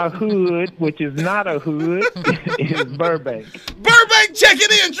 And my hood, which is not a hood, is Burbank. Burbank, check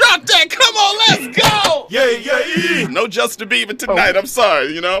it in. Drop that. Come on, let's go. Yeah. No Justin Bieber tonight. I'm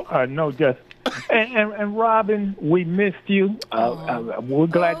sorry, No Justin. And Robin, we missed you. We're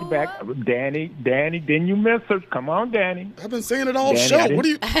glad you're back. Danny, didn't you miss her? Come on, Danny. I've been saying it all show. What are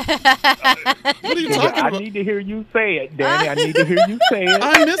you talking about? I need to hear you say it, Danny. I need to hear you say it.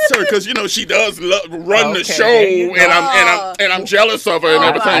 I miss her because she does run the show, and I'm jealous of her and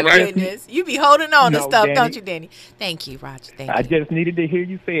everything. My goodness, you be holding on to stuff, Danny. Don't you, Danny? Thank you, Roger. Thank you. I just needed to hear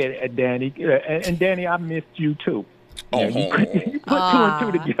you say it, Danny. And Danny, I missed you too. You put two and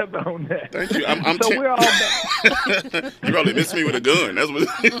two together on that. Thank you. We're all back. You probably missed me with a gun. That's what.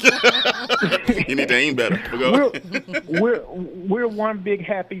 You need to aim better. We're one big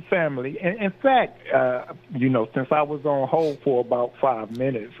happy family. And in fact, since I was on hold for about 5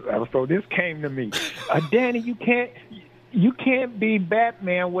 minutes, so this came to me. Danny, you can't be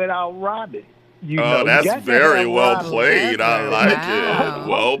Batman without Robin. That's very well played. I like it.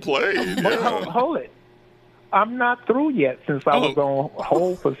 Well played. Yeah. Hold it. I'm not through yet since I was on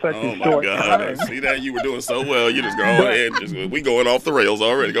hold for such a short time. See that? You were doing so well. You just go ahead. We going off the rails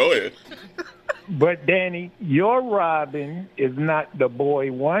already. Go ahead. But, Danny, your Robin is not the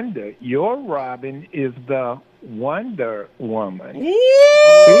boy wonder. Your Robin is the Wonder Woman.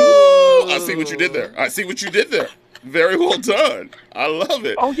 Ooh! I see what you did there. Very well done. I love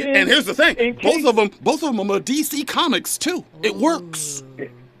it. Oh, yeah. And here's the thing. Both of them are DC Comics, too. It works.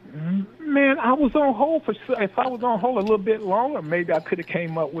 Man, I was on hold if I was on hold a little bit longer, maybe I could have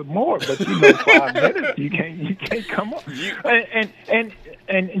came up with more. But 5 minutes, you can't come up.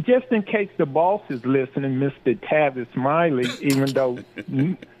 And just in case the boss is listening, Mr. Tavis Smiley, even though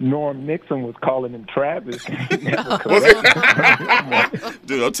Norm Nixon was calling him Travis.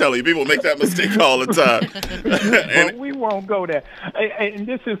 Dude, I'm telling you, people make that mistake all the time. But we won't go there. And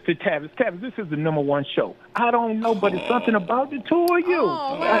this is to Tavis. Tavis, this is the #1 show. I don't know, but it's something about the two of you.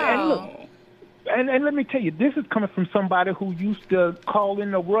 And look, and let me tell you, this is coming from somebody who used to call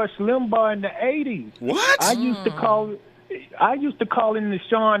in the Rush Limbaugh in the 80s. What? I used to call in the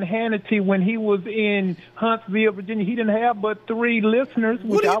Sean Hannity when he was in Huntsville, Virginia. He didn't have but 3 listeners,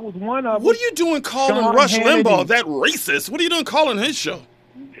 which I was one of them. What are you doing calling Rush Limbaugh that racist? What are you doing calling his show?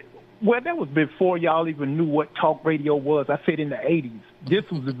 Well, that was before y'all even knew what talk radio was. I said in the 80s. This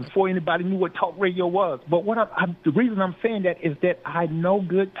was before anybody knew what talk radio was. But the reason I'm saying that is that I know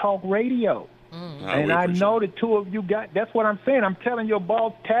good talk radio. And I know the two of you that's what I'm saying. I'm telling your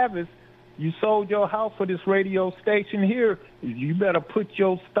boss, Tavis, you sold your house for this radio station here. You better put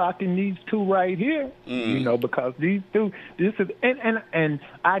your stock in these two right here, because these two, this is, and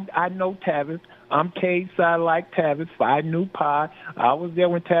I know Tavis. I'm Case. I like Tavis. I knew Pie. I was there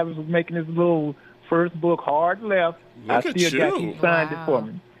when Tavis was making his little first book, Hard Left. Look I still got he signed it for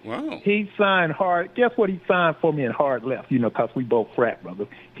me. Wow. He signed Hard. Guess what he signed for me in Hard Left? Because we both frat brothers.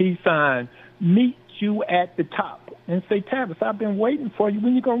 He signed Meet You at the Top. And say, Tavis, I've been waiting for you.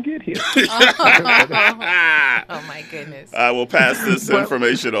 When you gonna get here? Oh my goodness! I will pass this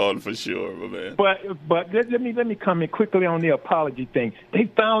information on for sure, my man. But let me comment quickly on the apology thing. They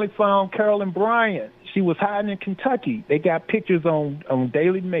finally found Carolyn Bryant. She was hiding in Kentucky. They got pictures on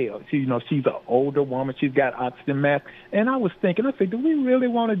Daily Mail. She's an older woman. She's got oxygen mask. And I was thinking, I said, do we really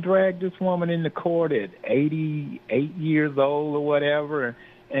want to drag this woman into court at 88 years old or whatever?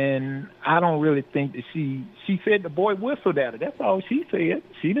 And I don't really think that she said the boy whistled at her. That's all she said.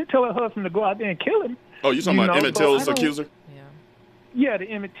 She didn't tell her husband to go out there and kill him. Oh, you talking about Emmett Till's accuser? Yeah, the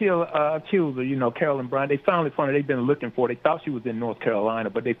Emmett Till accuser, Carolyn Bryant. They finally found her. They've been looking for her. They thought she was in North Carolina,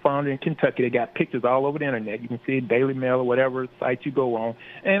 but they found her in Kentucky. They got pictures all over the Internet. You can see it, Daily Mail or whatever site you go on.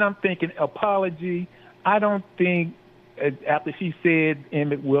 And I'm thinking, apology, I don't think after she said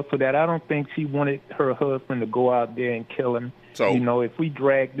Emmett Wilson that, I don't think she wanted her husband to go out there and kill him. So, if we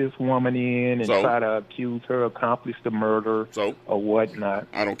drag this woman in and try to accuse her of accomplice the murder or whatnot.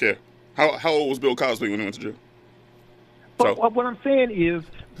 I don't care. How old was Bill Cosby when he went to jail? But what I'm saying is...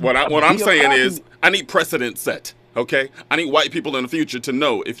 What I'm saying is I need precedent set, okay? I need white people in the future to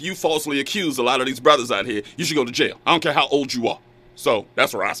know if you falsely accuse a lot of these brothers out here, you should go to jail. I don't care how old you are. So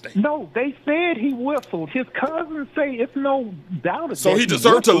that's where I stand. No, they said he whistled. His cousins say it's no doubt. So he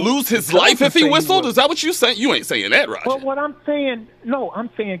deserved to lose his life if he whistled? Is that what you saying? You ain't saying that, Roger. Well, what I'm saying, I'm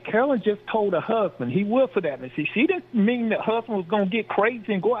saying Carolyn just told her husband he whistled at me. See, she didn't mean that husband was going to get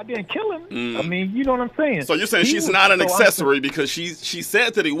crazy and go out there and kill him. I mean, you know what I'm saying? So you're saying she's not an accessory because she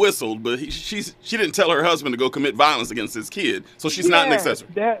said that he whistled, but she didn't tell her husband to go commit violence against his kid. So she's not an accessory.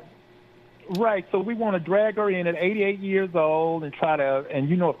 Right, so we want to drag her in at 88 years old and try to, and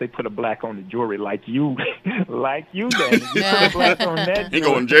if they put a black on the jury like you, Danny, you put a black on that he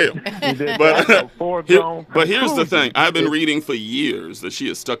going to jail. But here's the thing. I've been reading for years that she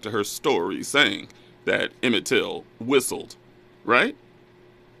has stuck to her story saying that Emmett Till whistled, right?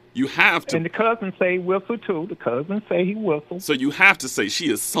 You have to. And the cousins say he whistled too. The cousins say he whistled. So you have to say she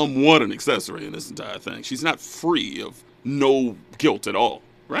is somewhat an accessory in this entire thing. She's not free of no guilt at all,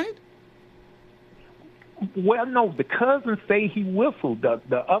 right? Well, no, the cousins say he whistled.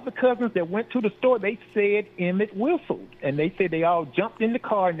 The other cousins that went to the store, they said Emmett whistled. And they said they all jumped in the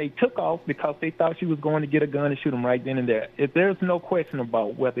car and they took off because they thought she was going to get a gun and shoot him right then and there. There's no question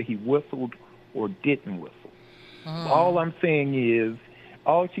about whether he whistled or didn't whistle. All I'm saying is,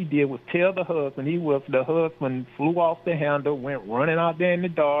 all she did was tell the husband he whistled. The husband flew off the handle, went running out there in the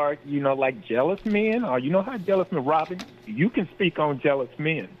dark, like jealous men. Or you know how jealous men, Robin? You can speak on jealous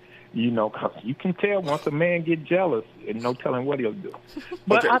men. Cause you can tell once a man get jealous, and no telling what he'll do.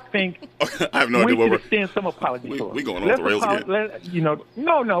 But I think I have no idea we should extend some apology. We going off the rails again.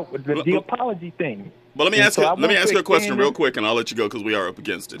 The apology thing. But let me ask you a question real quick, and I'll let you go because we are up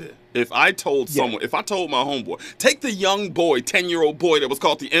against it here. If I told someone, if I told my homeboy, take the young boy, 10-year-old boy that was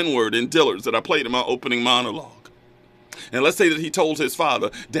called the N-word in Dillard's that I played in my opening monologue, and let's say that he told his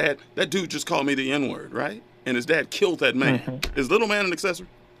father, Dad, that dude just called me the N-word, right? And his dad killed that man. Is little man an accessory?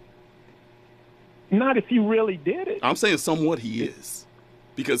 Not if you really did it. I'm saying somewhat he is.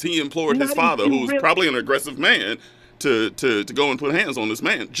 Because he implored his father, who's probably an aggressive man, to go and put hands on this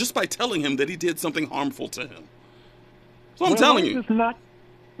man just by telling him that he did something harmful to him. So I'm telling you. As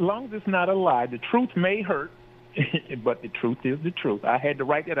long as it's not a lie, the truth may hurt, but the truth is the truth. I had to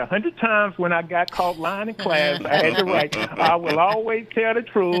write that 100 times when I got caught lying in class. I had to write, I will always tell the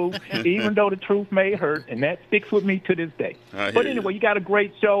truth, even though the truth may hurt, and that sticks with me to this day. But anyway, you got a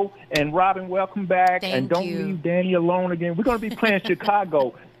great show, and Robin, welcome back. And don't leave Danny alone again. We're going to be playing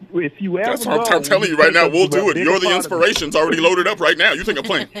Chicago. If you ever That's what I'm telling you right now. We'll do it. You're the inspiration's already loaded up right now. You think I'm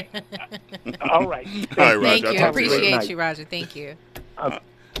playing? All right. All right, Roger. Thank you. I appreciate you, Roger. Thank you.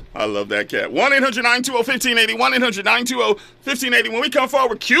 I love that cat. 1-800-920-1580. 1-800-920-1580. When we come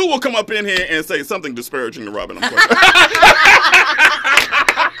forward, Q will come up in here and say something disparaging to Robin.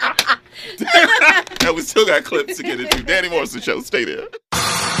 And we still got clips to get into. Danny Morrison Show. Stay there.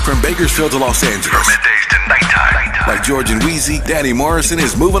 From Bakersfield to Los Angeles. From middays to nighttime. Like George and Wheezy, Danny Morrison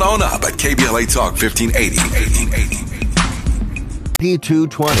is moving on up at KBLA Talk 1580.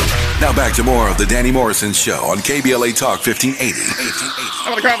 D220. Now back to more of the Danny Morrison Show on KBLA Talk 1580.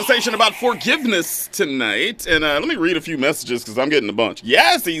 Having a conversation about forgiveness tonight. And let me read a few messages because I'm getting a bunch.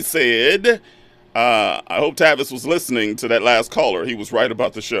 Yazzie said, I hope Tavis was listening to that last caller. He was right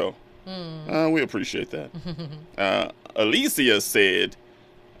about the show. We appreciate that. Alicia said,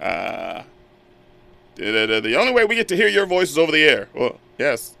 the only way we get to hear your voice is over the air. Well,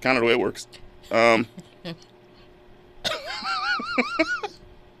 yes, kind of the way it works.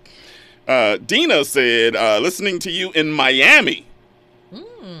 Dina said, listening to you in Miami,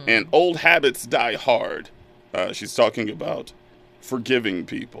 and old habits die hard. She's talking about forgiving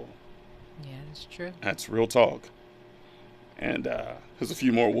people. Yeah, that's true. That's real talk. And there's a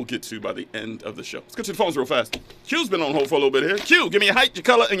few more we'll get to by the end of the show. Let's get to the phones real fast. Q's been on hold for a little bit here. Q, give me your height, your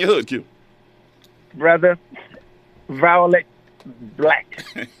color, and your hood, Q. Brother, Violet Black.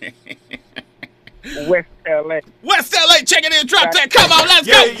 West LA. West LA, check it in, drop that. Come on, let's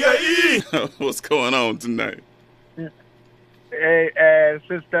go. What's going on tonight? Hey,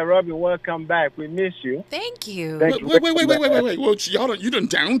 Sister Robbie, welcome back. We miss you. Thank you. Wait. Well, you done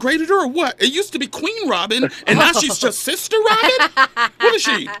downgraded her or what? It used to be Queen Robin, and now she's just Sister Robin? What is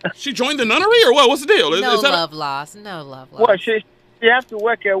she? She joined the nunnery or what? What's the deal? No love lost. Well, she has to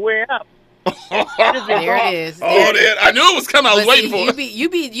work her way up. There it is. I knew it was coming. I was waiting for it. You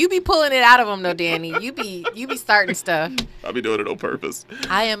be pulling it out of them, though, Danny. You be starting stuff. I'll be doing it on purpose.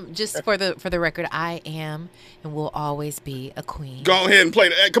 I am, just for the record, I am and will always be a queen. Go ahead and play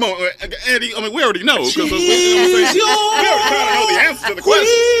that. Come on, Andy. I mean, we already know because we already kind of know the answer to the question.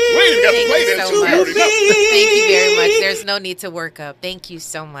 We ain't even got to play that. So We already know. Thank you very much. There's no need to work up. Thank you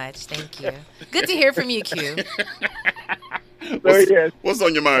so much. Thank you. Good to hear from you, Q. What's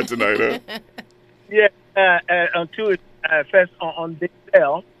on your mind tonight, huh? On Tuesday, first on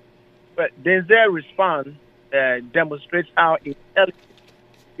Denzel, but Denzel's response demonstrates how intelligent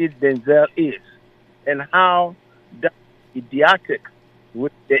Denzel is and how idiotic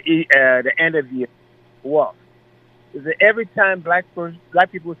with the interview was. Is that every time black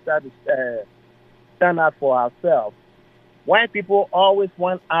people start to stand up for ourselves, white people always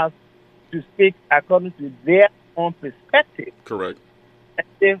want us to speak according to their own perspective. Correct.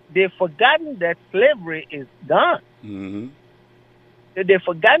 They've forgotten that slavery is done. Mm-hmm. They've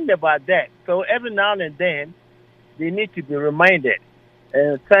forgotten about that. So every now and then, they need to be reminded.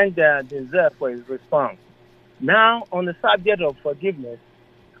 And thank Denzel for his response. Now, on the subject of forgiveness,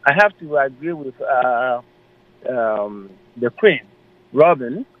 I have to agree with the Queen,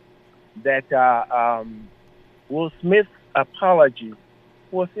 Robin, that Will Smith's apology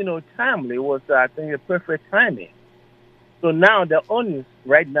was, timely. It was, I think, a perfect timing. So now the onus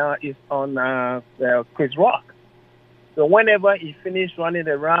right now is on Chris Rock. So whenever he finished running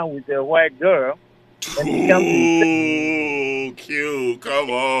around with a white girl, and he comes Ooh, Q, come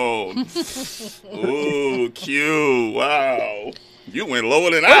on. Ooh, Q, wow. You went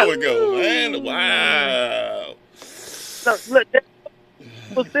lower than I would go, man. Wow. Look, there's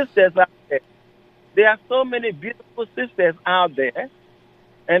beautiful sisters out there. There are so many beautiful sisters out there,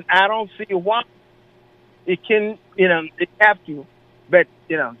 and I don't see why it can, it have to. But,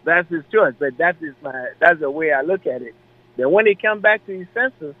 that's his choice. But that's the way I look at it. That when he comes back to his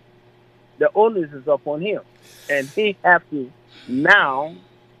senses, the onus is upon him. And he have to now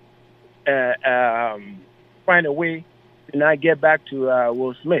find a way to not get back to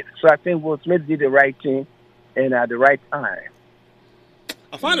Will Smith. So I think Will Smith did the right thing and at the right time.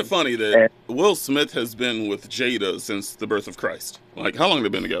 I find it funny that Will Smith has been with Jada since the birth of Christ. Like, how long have they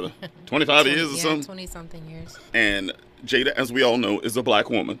been together? 25 years or something? 20-something years. And Jada, as we all know, is a black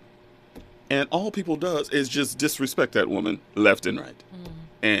woman. And all people does is just disrespect that woman left and right.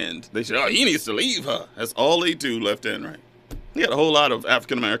 And they say, he needs to leave her. That's all they do, left and right. You got a whole lot of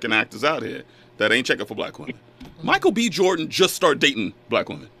African-American actors out here that ain't checking for black women. Michael B. Jordan just started dating black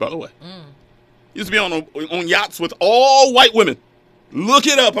women, by the way. Used to be on yachts with all white women. Look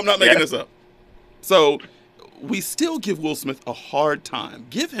it up. I'm not making this up. So we still give Will Smith a hard time.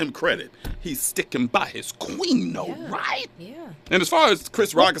 Give him credit. He's sticking by his queen, though, right? Yeah. And as far as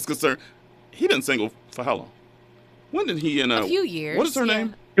Chris Rock is concerned, he been single for how long? When did he a few years. What is her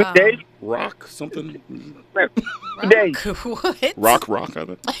name? Rock something. What? Rock. I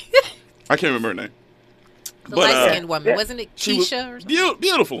think. I can't remember her name. The light-skinned woman, wasn't it Keisha? Or something?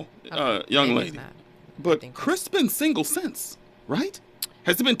 Beautiful young lady. But Chris been single since, right?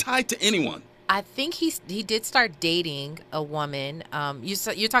 Has he been tied to anyone? I think he did start dating a woman.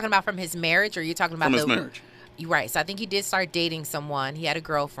 You're talking about from his marriage, or you're talking about from his marriage? You're right. So I think he did start dating someone. He had a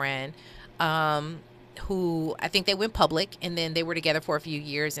girlfriend. Who I think they went public, and then they were together for a few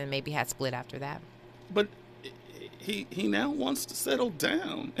years and maybe had split after that. But he now wants to settle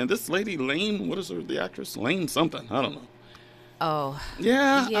down. And this lady, Lane, what is her, the actress? Lane something. I don't know. Oh.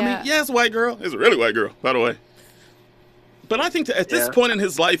 Yeah. I mean, it's a white girl. It's a really white girl, by the way. But I think that at this point in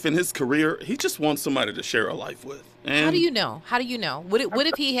his life, in his career, he just wants somebody to share a life with. And how do you know? What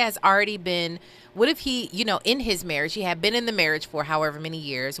if he has already been... What if he, in his marriage, he had been in the marriage for however many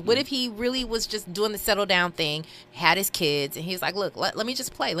years. What if he really was just doing the settle down thing, had his kids, and he's like, look, let me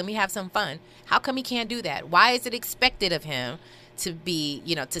just play. Let me have some fun. How come he can't do that? Why is it expected of him to be,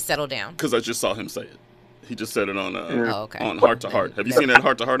 to settle down? Because I just saw him say it. He just said it on on Heart to Heart. Have you seen that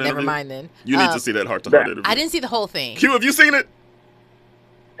Heart to Heart interview? Never mind then. You need to see that Heart to Heart interview. I didn't see the whole thing. Q, have you seen it?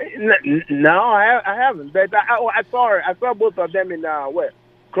 No, I haven't. But I saw both of them in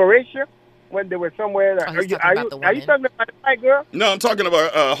Croatia. When they were somewhere, are you talking about the white girl? No, I'm talking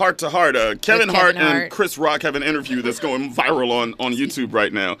about Heart to Heart. Kevin Hart and Chris Rock have an interview that's going viral on YouTube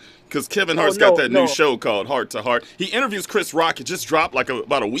right now because Kevin Hart's got that new show called Heart to Heart. He interviews Chris Rock. It just dropped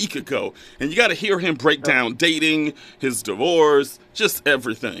about a week ago, and you got to hear him break down dating, his divorce, just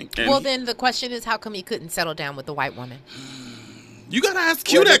everything. And then the question is, how come he couldn't settle down with the white woman? You got to ask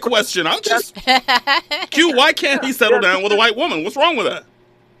Q that question. I'm just Q. Why can't he settle down with a white woman? What's wrong with that?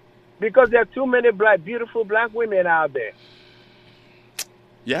 Because there are too many beautiful black women out there.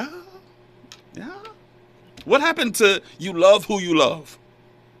 Yeah. Yeah. What happened to you love who you love?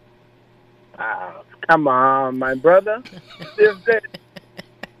 Come on, my brother.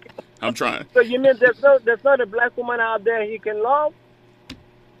 I'm trying. So you mean there's not a black woman out there he can love?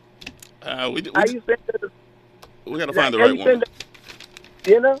 We got to find the right woman.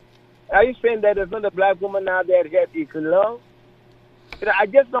 Are you saying that there's not a black woman out there that he can love? I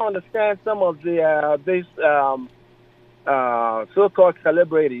just don't understand some of these so-called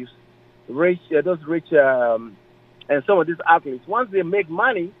celebrities, those rich, and some of these athletes. Once they make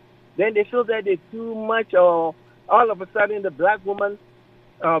money, then they feel that they're too much, or all of a sudden the black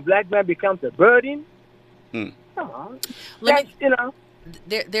man becomes a burden.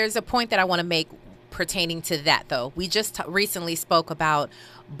 There's a point that I want to make pertaining to that, though. We just recently spoke about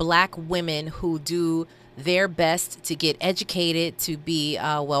black women who do their best to get educated, to be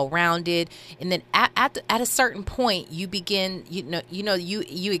well-rounded, and then at a certain point, you begin,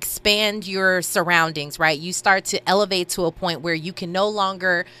 you expand your surroundings, right? You start to elevate to a point where you can no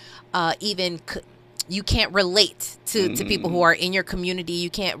longer you can't relate to people who are in your community. You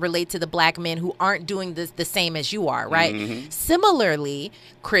can't relate to the black men who aren't doing the same as you are, right? Similarly,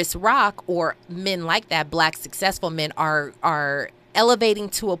 Chris Rock or men like that, black successful men, are elevating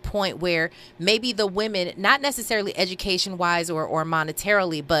to a point where maybe the women, not necessarily education-wise or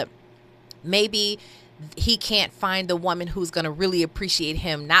monetarily, but maybe he can't find the woman who's going to really appreciate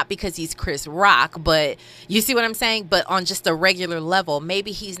him, not because he's Chris Rock, but you see what I'm saying? But on just a regular level,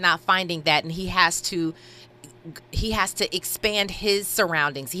 maybe he's not finding that, and he has to expand his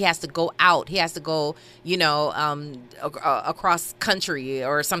surroundings. He has to go out. He has to go, across country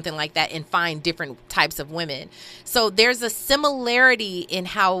or something like that and find different types of women. So there's a similarity in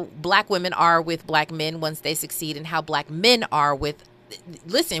how black women are with black men once they succeed, and how black men are with.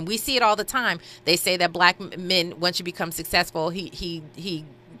 Listen, we see it all the time. They say that black men, once you become successful, he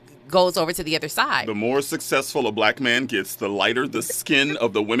goes over to the other side. The more successful a black man gets, the lighter the skin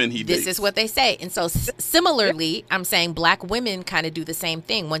of the women he dates. This is what they say. And so similarly, I'm saying black women kind of do the same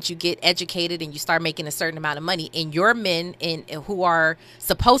thing. Once you get educated and you start making a certain amount of money, and your men who are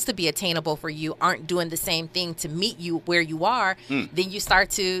supposed to be attainable for you aren't doing the same thing to meet you where you are, then you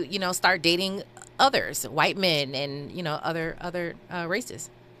start to, start dating others, white men, and other races.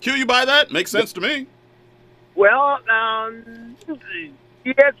 Q, you buy that? Makes sense to me. Well,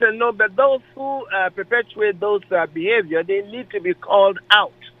 yes and no, but those who perpetuate those behavior, they need to be called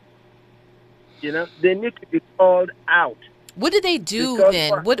out. They need to be called out. What do they do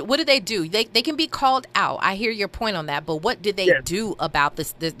then? What do they do? They can be called out. I hear your point on that, but what do they do about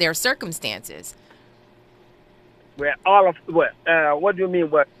their circumstances? What do you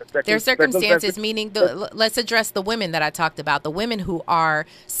mean? What their circumstances? Meaning, let's address the women that I talked about. The women who are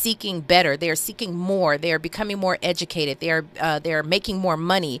seeking better, they are seeking more. They are becoming more educated. They are making more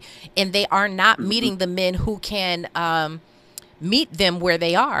money, and they are not meeting the men who can meet them where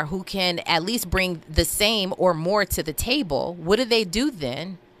they are, who can at least bring the same or more to the table. What do they do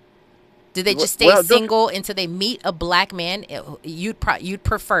then? Do they just stay single until they meet a black man? You'd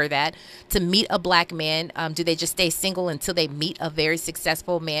prefer that, to meet a black man. Do they just stay single until they meet a very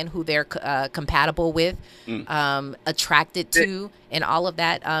successful man who they're compatible with, attracted to, and all of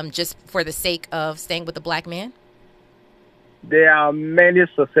that, just for the sake of staying with a black man? There are many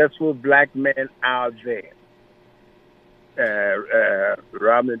successful black men out there.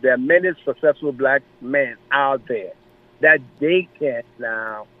 Robin, there are many successful black men out there that they can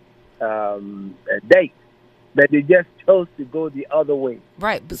now date, but they just chose to go the other way.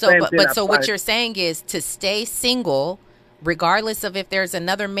 Right. So what you're saying is to stay single, regardless of if there's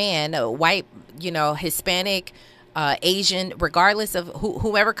another man, white, Hispanic, Asian, regardless of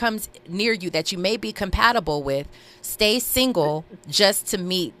whoever comes near you that you may be compatible with, stay single just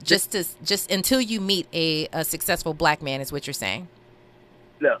until you meet a successful black man, is what you're saying.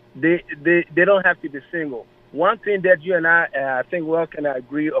 No, they don't have to be single. One thing that you and I think we all can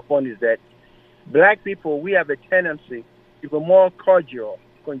agree upon is that black people, we have a tendency to be more cordial,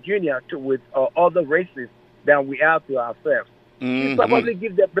 congenial with other races than we are to ourselves. You probably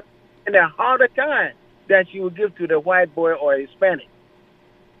give the black man a harder time than you would give to the white boy or Hispanic.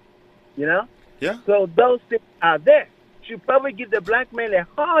 Yeah. So those things are there. She probably give the black man a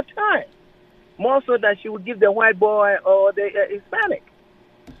hard time, more so than she would give the white boy or the Hispanic.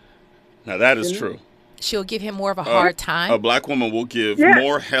 Now that is true. She'll give him more of a hard time. A black woman will give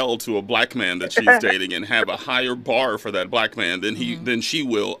more hell to a black man that she's dating and have a higher bar for that black man than she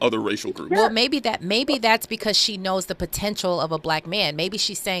will other racial groups. Well, maybe that's because she knows the potential of a black man. Maybe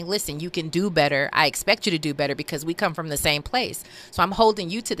she's saying, listen, you can do better. I expect you to do better because we come from the same place. So I'm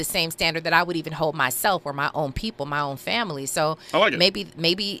holding you to the same standard that I would even hold myself or my own people, my own family. So I like it.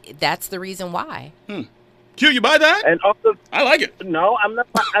 Maybe that's the reason why. Q, you buy that? And also, I like it. No, I'm not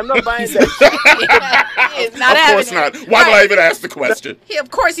buying that. He's not of course not. Why would I even ask the question?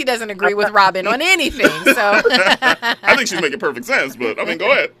 Of course he doesn't agree with Robin on anything. So I think she's making perfect sense, but I mean, go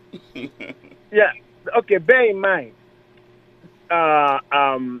ahead. Yeah. Okay, bear in mind,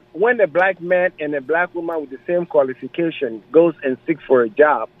 when a black man and a black woman with the same qualification goes and seeks for a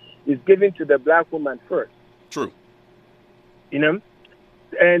job, it's given to the black woman first. True. You know?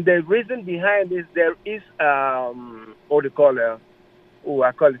 And the reason behind this, there is, what do you call it? I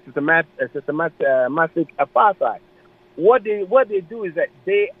call it systematic apartheid. What they do is that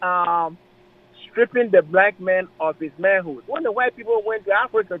they are stripping the black man of his manhood. When the white people went to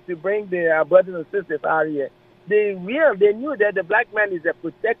Africa to bring their brothers and sisters out here, they knew that the black man is the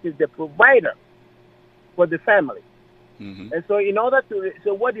protector, the provider for the family. Mm-hmm. And so in order to,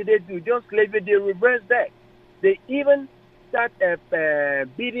 so what did they do? During slavery, they reversed that. They even start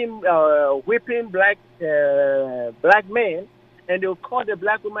whipping black men, and they'll call the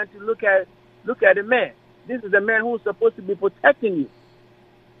black woman to look at the man. This is the man who's supposed to be protecting you.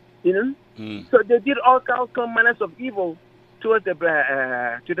 You know? Mm. So they did all manners of evil towards the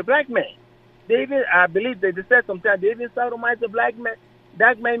black man. They even, I believe, they said sometimes they even sodomized the black man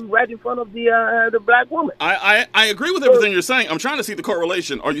right in front of the black woman. I agree with everything you're saying. I'm trying to see the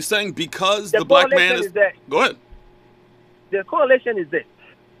correlation. Are you saying because the black man is that, go ahead. The correlation is this,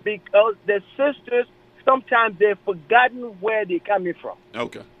 because the sisters, sometimes they've forgotten where they're coming from.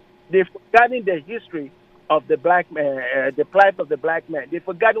 Okay. They've forgotten the history of the black man, the plight of the black man. They've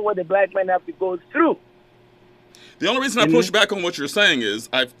forgotten what the black man have to go through. The only reason I push back on what you're saying is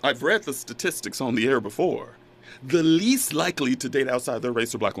I've read the statistics on the air before. The least likely to date outside their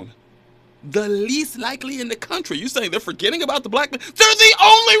race are black women. The least likely in the country. You're saying they're forgetting about the black men? They're the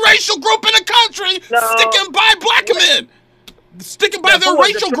only racial group in the country sticking by black men. Sticking by their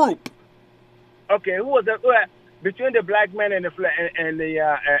racial group. Okay, who was between the black man and the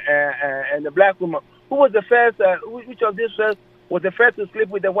black woman? Who was the first? Which of these first was the first to sleep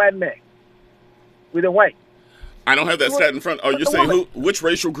with the white man? With the white? I don't have that stat in front. Are you saying which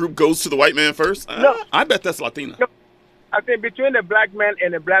racial group goes to the white man first? No, I bet that's Latina. No. I think between the black man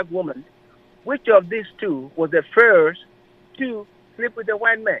and the black woman, which of these two was the first to sleep with the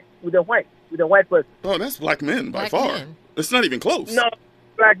white man, with the white person? Oh, that's black men by far. It's not even close. No,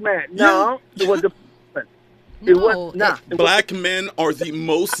 black man. No, it was the. Black men are the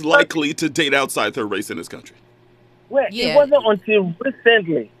most likely to date outside their race in this country. Well, it wasn't until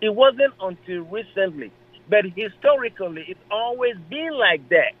recently. But historically, it's always been like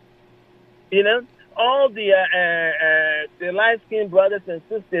that. You know, all the light-skinned brothers and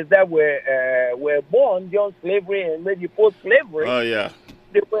sisters that were born during slavery and maybe post-slavery. Oh yeah.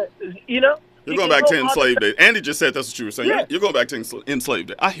 They were, you know. You're going back to enslaved days. Andy just said that's what you were saying. Yeah. You're going back to enslaved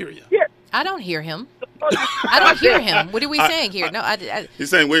days. I hear you. Yeah. I don't hear him. I don't hear him. What are we saying here? No,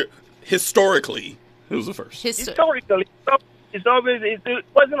 he's saying historically, it was the first. Historically, it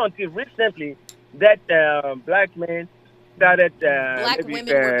wasn't until recently that black men started. Black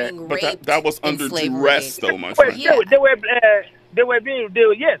women were being raped. But that was under duress, though, my friend. They were being.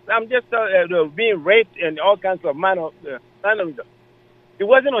 Yes, I'm just they were being raped and all kinds of mannerisms. It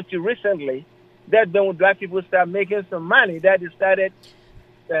wasn't until recently that when black people started making some money that they started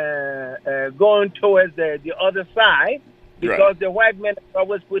going towards the other side, because the white men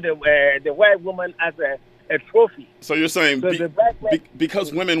always put the white woman as a trophy. So you're saying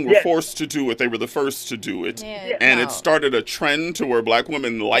because women were forced to do it, they were the first to do it, and it started a trend to where black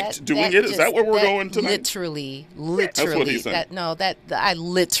women liked doing it? Is that where we're going tonight? Literally. That's what he's saying. I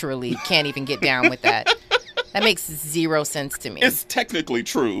literally can't even get down with that. That makes zero sense to me. It's technically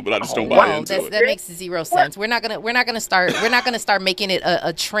true, but I just don't buy into it. That makes zero sense. We're not gonna start making it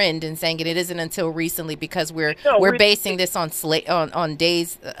a trend and saying it isn't until recently because we're basing this on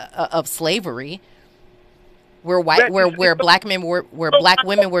days of slavery, where black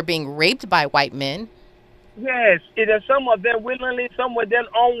women were being raped by white men. Yes, some of them willingly, some of them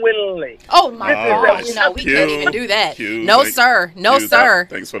unwillingly. Oh my gosh! No, we can't even do that. No, sir.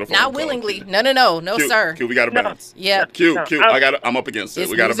 Thanks for the phone Not willingly. No, sir. Q, we got to bounce. Yeah. Q, I'm up against it.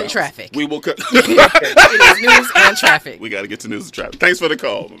 We got to bounce. Traffic. We will cut. It is news and traffic. We got to get to news and traffic. Thanks for the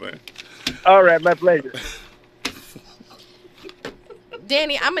call, my man. All right, my pleasure.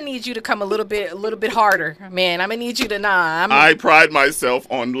 Danny, I'm gonna need you to come a little bit harder, man. I'm gonna need you to I pride myself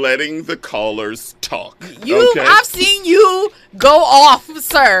on letting the callers talk. I've seen you go off,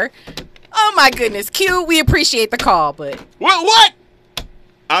 sir. Oh my goodness, Q. We appreciate the call, but what?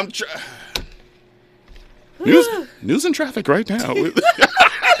 News and traffic right now.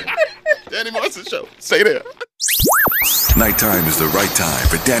 Danny Morrison Show. Stay there. Nighttime is the right time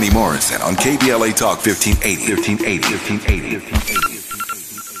for Danny Morrison on KBLA Talk 1580.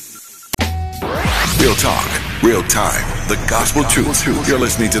 Real talk, real time, the gospel truth. You're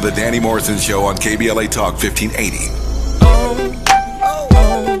listening to the Danny Morrison Show on KBLA Talk 1580.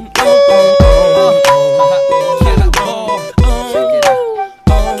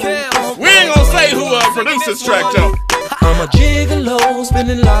 We ain't gonna say who produced this track, though. I'm a gigolo,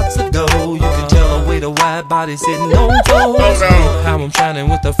 spending lots of dough. You can tell the way the wide body sitting on toes. How I'm shining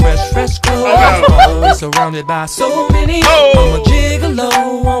with the fresh clothes. I'm always surrounded by so many. I'm a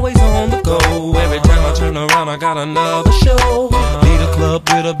gigolo, always on the go. Every time I turn around, I got another show. Lead a club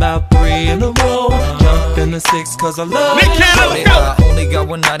with about 3 in a row. Jump in the 6 cause I love it. I only got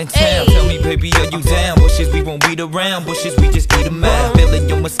one night in town. Tell me, baby, are you down? Bushes, we won't beat around. Bushes, we just eat them out. Feeling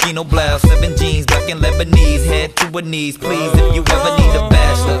your Moschino blouse. 7 jeans, black and Lebanese. Head to her knees, please. If you ever need a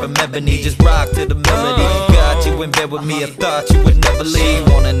bachelor from Ebony, just rock to the melody. Got you in bed with me, I thought you would never leave.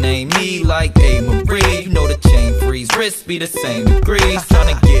 Wanna name me like A. Marie. You know the chain freeze, wrists be the same degrees.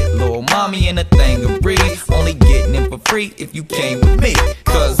 Tryna get little mommy in a thing of breeze. Only getting it for free if you came with me.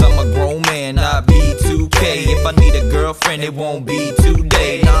 Cause I'm a grown man, I be 2K. If I need a girlfriend, it won't be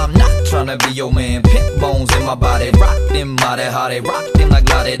today. Nah, I'm not tryna be your man. Pimp bones in my body. Rock them mighty hottie. Rock them like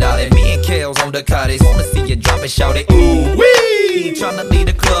lottie dottie. Me and Kale's on the cottage. Wanna see you drop it, shout it. Ooh wee! Tryna lead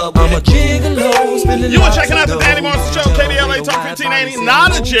the club. I'm a gigolo. You are checking out the Danny Morrison Show, KBLA Talk 1580.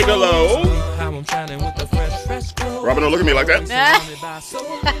 Not a gigolo. Robin, don't look at me like that.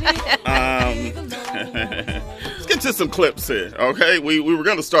 Let's get to some clips here, okay? We were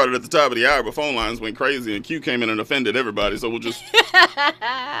going to start it at the top of the hour, but phone lines went crazy, and Q came in and offended everybody, so we'll just...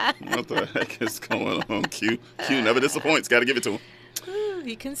 What the heck is going on, Q? Q never disappoints. Got to give it to him.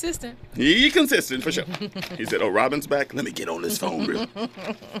 He consistent. He consistent, for sure. He said, oh, Robin's back? Let me get on this phone real.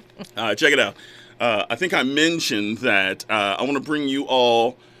 Check it out. I think I mentioned that I want to bring you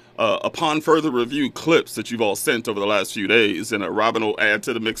all, upon further review, clips that you've all sent over the last few days, and Robin will add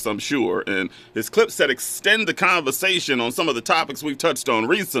to the mix, I'm sure. And his clips that extend the conversation on some of the topics we've touched on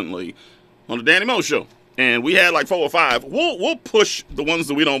recently on the Danny Mo Show. And we had like 4 or 5. We'll push the ones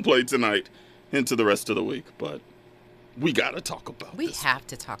that we don't play tonight into the rest of the week, but we got to talk about this. We have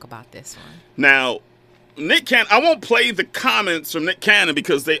to talk about this one. Now, Nick Cannon, I won't play the comments from Nick Cannon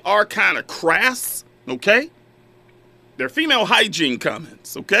because they are kind of crass, okay? They're female hygiene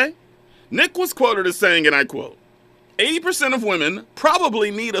comments, okay? Nick was quoted as saying, and I quote, 80% of women probably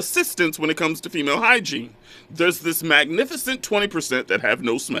need assistance when it comes to female hygiene. There's this magnificent 20% that have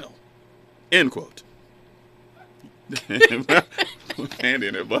no smell. End quote. Hand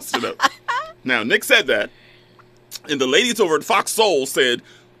in it, busted up. Now, Nick said that, and the ladies over at Fox Soul said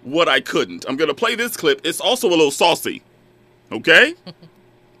what I couldn't. I'm going to play this clip. It's also a little saucy, okay?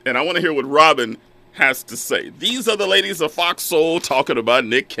 And I want to hear what Robin has to say. These are the ladies of Fox Soul talking about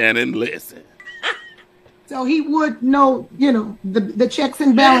Nick Cannon. Listen. So he would know, the checks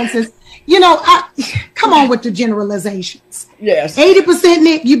and balances. Come on with the generalizations. Yes. 80%,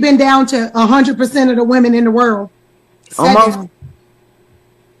 Nick, you've been down to 100% of the women in the world. Almost.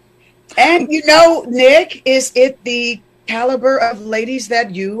 And Nick, is it the caliber of ladies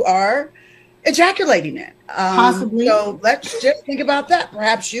that you are ejaculating in? Possibly. So let's just think about that.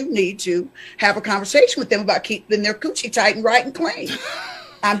 Perhaps you need to have a conversation with them about keeping their coochie tight and right and clean.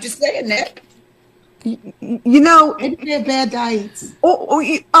 I'm just saying, Nick. Maybe they're bad diets.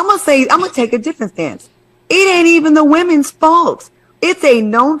 I'm gonna take a different stance. It ain't even the women's fault. It's a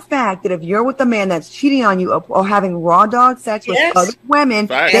known fact that if you're with a man that's cheating on you or having raw dog sex with other women,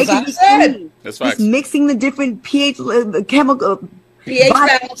 they can be clean. Just mixing the different pH chemical pH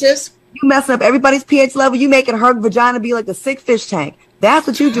balances. You messing up everybody's pH level. You making her vagina be like a sick fish tank. That's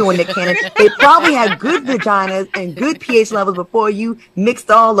what you doing, Nick Cannon. They probably had good vaginas and good pH levels before you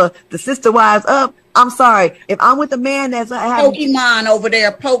mixed all the sister wives up. I'm sorry. If I'm with a man that's Pokemon over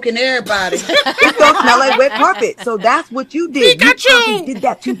there poking everybody, it's gonna smell like wet carpet. So that's what you did. You did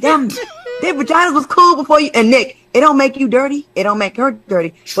that to them. Their vaginas was cool before you. And Nick, it don't make you dirty. It don't make her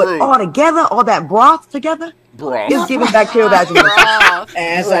dirty. True. But all together, all that broth together, it's giving bacterial vaginismus.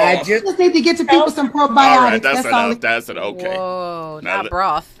 As I just need to get to people some probiotics. All right, that's enough. That's it. Okay. Whoa, not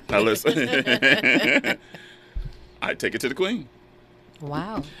broth. Now listen. I take it to the queen.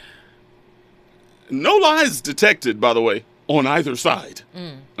 Wow. No lies detected, by the way, on either side.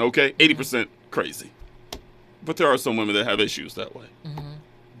 Okay? 80% crazy. But there are some women that have issues that way.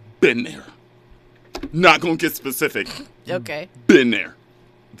 Been there. Not going to get specific. Okay. Been there.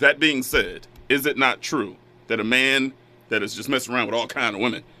 That being said, is it not true that a man that is just messing around with all kind of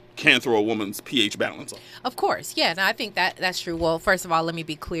women can throw a woman's pH balance off? Of course. Yeah, no, I think that's true. Well, first of all, let me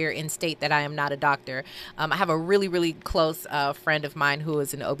be clear and state that I am not a doctor. I have a really, really close friend of mine who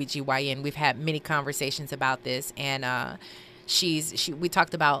is an OBGYN. We've had many conversations about this, and we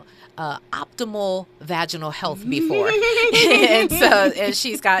talked about optimal vaginal health before. and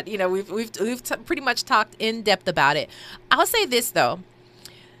she's got, we've pretty much talked in depth about it. I'll say this though.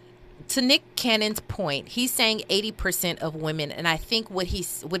 To Nick Cannon's point, he's saying 80% of women, and I think what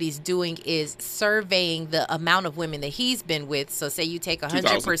he's doing is surveying the amount of women that he's been with. So say you take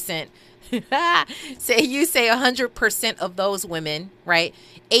 100%, say 100% of those women, right?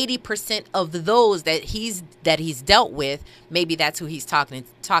 80% of those that he's dealt with, maybe that's who he's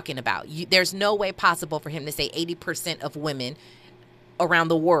talking about. There's no way possible for him to say 80% of women around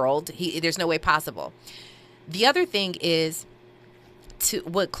the world. There's no way possible. The other thing is, to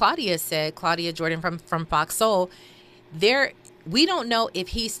what Claudia said, Claudia Jordan from Fox Soul, we don't know if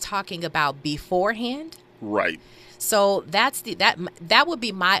he's talking about beforehand. Right. So that would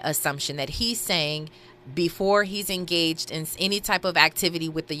be my assumption, that he's saying before he's engaged in any type of activity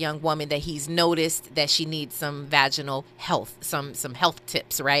with the young woman that he's noticed that she needs some vaginal health, some health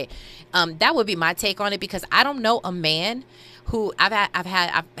tips, right? That would be my take on it, because I don't know a man who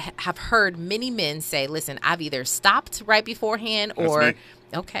I've heard many men say, listen, I've either stopped right beforehand or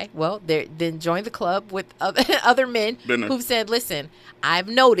okay, well, then join the club with other men who've said, listen, I've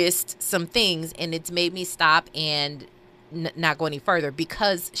noticed some things and it's made me stop and not go any further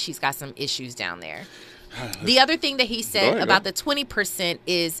because she's got some issues down there. The other thing that he said about the 20%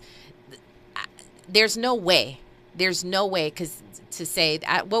 is there's no way, because to say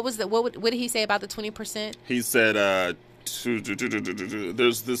what did he say about the 20%? He said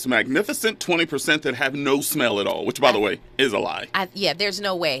there's this magnificent 20% that have no smell at all, which, by the way, is a lie. There's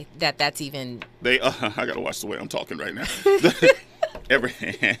no way that's even. I gotta watch the way I'm talking right now.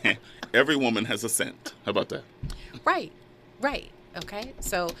 Every woman has a scent. How about that? Right. Okay.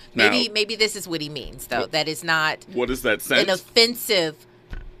 So maybe this is what he means, though. That is not. What is that scent? An offensive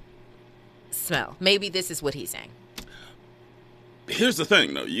smell. Maybe this is what he's saying. Here's the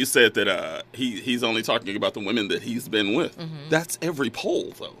thing, though. You said that he's only talking about the women that he's been with. That's every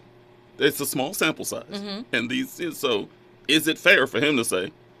poll, though. It's a small sample size. And so is it fair for him to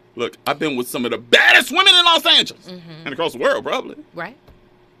say, look, I've been with some of the baddest women in Los Angeles and across the world, probably. Right.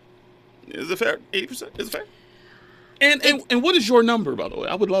 Is it fair? 80%? Is it fair? And what is your number, by the way?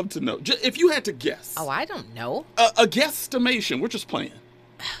 I would love to know. If you had to guess. Oh, I don't know. A guesstimation. We're just playing.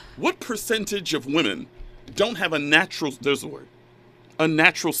 What percentage of women don't have a natural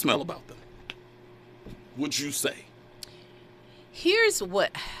smell about them, would you say? Here's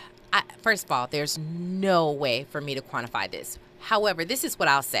what, first of all, there's no way for me to quantify this. However, this is what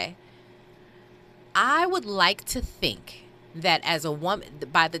I'll say. I would like to think that as a woman,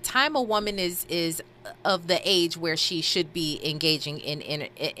 by the time a woman is of the age where she should be engaging in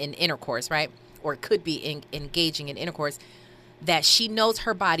intercourse, right? Or could be engaging in intercourse, that she knows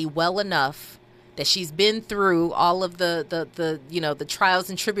her body well enough, that she's been through all of the trials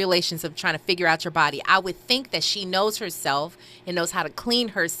and tribulations of trying to figure out your body. I would think that she knows herself and knows how to clean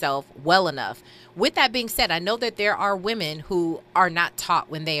herself well enough. With that being said, I know that there are women who are not taught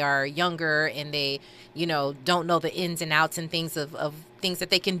when they are younger and they, don't know the ins and outs and things of things that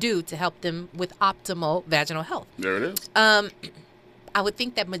they can do to help them with optimal vaginal health. There it is. I would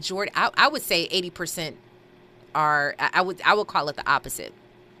think that majority, I would say 80% are, I would call it the opposite.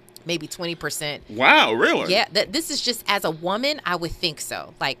 Maybe 20%. Wow, really? Yeah, this is just as a woman, I would think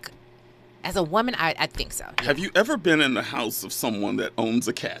so. Like, as a woman, I think so. Yeah. Have you ever been in the house of someone that owns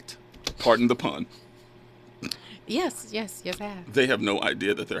a cat? Pardon the pun. Yes, I have. They have no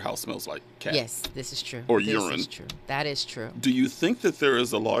idea that their house smells like cat. Yes, this is true. Or urine. This is true. That is true. Do you think that there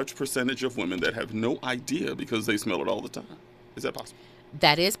is a large percentage of women that have no idea because they smell it all the time? Is that possible?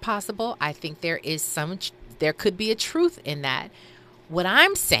 That is possible. I think there could be a truth in that. What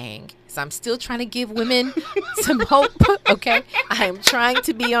I'm saying is I'm still trying to give women some hope, okay? I am trying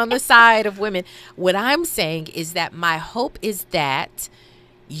to be on the side of women. What I'm saying is that my hope is that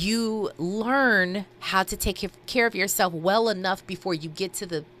you learn how to take care of yourself well enough before you get to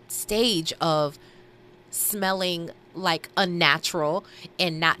the stage of smelling like unnatural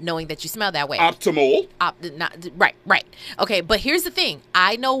and not knowing that you smell that way. Optimal. Right. Okay, but here's the thing.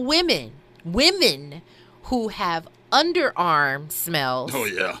 I know women who have underarm smells. Oh,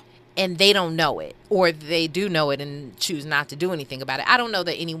 yeah. and they don't know it, or they do know it and choose not to do anything about it. I don't know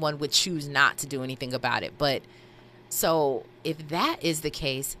that anyone would choose not to do anything about it, but so if that is the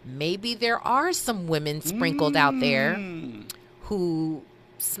case, maybe there are some women sprinkled out there who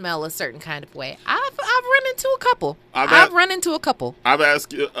smell a certain kind of way. I've run into a couple. I've run into a couple. I've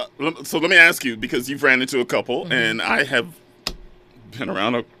asked you. So let me ask you, because you've ran into a couple, and I have been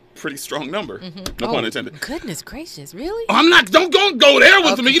around a pretty strong number. No pun intended. Goodness gracious, really? I'm not. Don't go there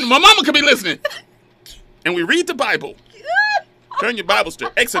with me. My mama could be listening. And we read the Bible. Turn your Bibles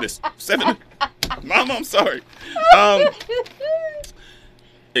to Exodus 7. Mama, I'm sorry.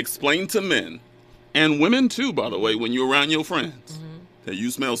 Explain to men and women too, by the way, when you're around your friends, that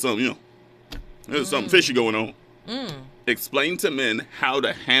you smell something. There's something fishy going on. Explain to men how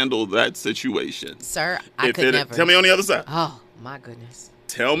to handle that situation. Sir, I could never. Tell me on the other side. Oh, my goodness.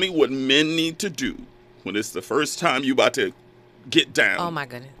 Tell me what men need to do when it's the first time you about to get down. Oh, my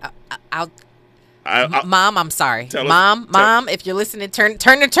goodness. Mom, I'm sorry. Mom, if you're listening, turn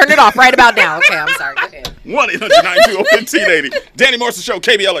it off right about now. Okay, I'm sorry. Go ahead. 1-800-920-1580. Danny Morrison Show,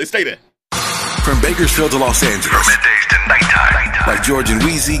 KBLA. Stay there. From Bakersfield to Los Angeles. From middays to nighttime. Like George and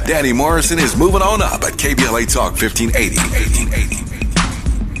Wheezy, Danny Morrison is moving on up at KBLA Talk 1580.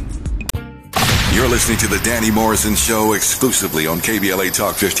 You're listening to the Danny Morrison Show exclusively on KBLA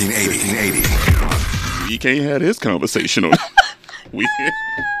Talk 1580. We can't have this conversation on.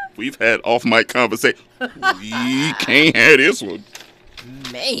 We've had off-mic conversation. We can't have this one.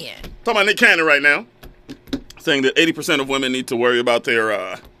 Man. Talking about Nick Cannon right now, saying that 80% of women need to worry about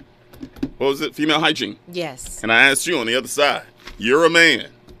their, female hygiene. Yes. And I asked you on the other side, you're a man,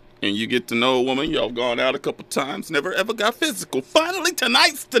 and you get to know a woman, y'all gone out a couple times, never ever got physical. Finally,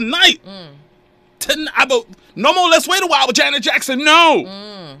 tonight's the night. No more Let's Wait a While with Janet Jackson.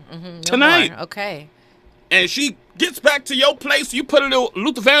 No. Tonight. More. Okay. And she gets back to your place, you put a little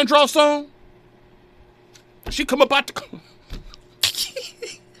Luther Vandross on. She come up out the...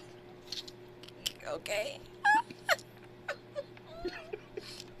 Okay.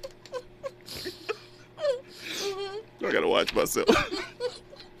 I gotta watch myself.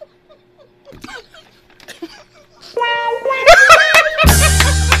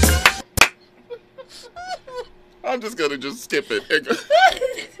 I'm just gonna skip it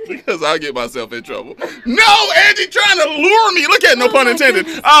because I'll get myself in trouble. No, Angie trying to lure me. Look at it, no pun intended.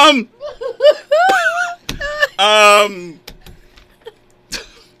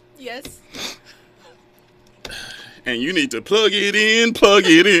 Yes. And you need to plug it in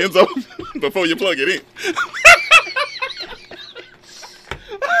so, before you plug it in.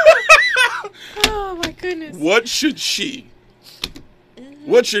 Oh my goodness. What should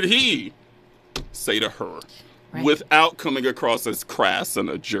he say to her? Right. Without coming across as crass and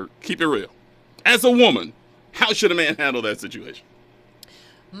a jerk? Keep it real. As a woman, how should a man handle that situation?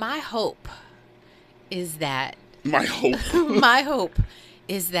 My hope is that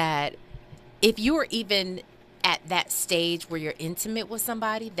if you're even at that stage where you're intimate with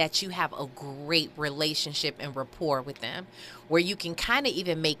somebody, that you have a great relationship and rapport with them, where you can kind of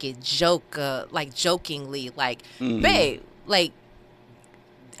even make it jokingly, babe,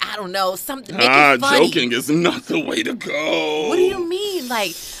 I don't know, something. Make it funny. Joking is not the way to go. What do you mean?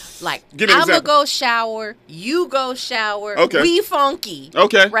 Like give me an I'm example. gonna go shower, you go shower. Okay. We funky.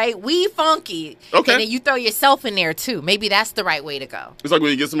 Okay. Right? We funky. Okay. And then you throw yourself in there too. Maybe that's the right way to go. It's like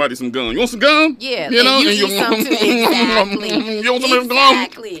when you get somebody some gum. You want some gum? Yeah. You know, and you need some too. Exactly. You want some gum?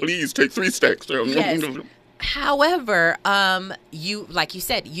 Please take 3 stacks. Yes. However, like you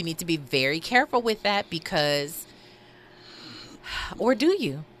said, you need to be very careful with that because, or do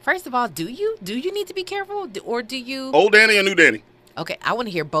you? First of all, do you need to be careful, or do you? Old Danny or new Danny? Okay, I want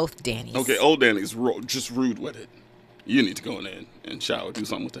to hear both Dannys. Okay, old Danny's just rude with it. You need to go in there and shower, do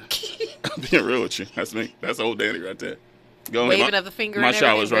something with that. I'm being real with you. That's me. That's old Danny right there. Go waving of the finger. My and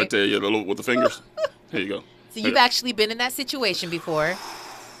shower's right there. Yeah, with the fingers. Here you go. So you've actually been in that situation before.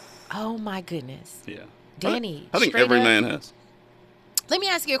 Oh my goodness. Yeah. Danny. I think every man has. Let me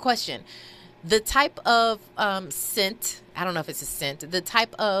ask you a question. The type of scent, I don't know if it's a scent, the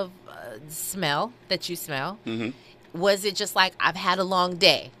type of smell that you smell, was it just like, I've had a long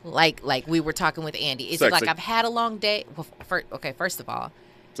day? Like we were talking with Andy. Is it like, I've had a long day? Well, first of all.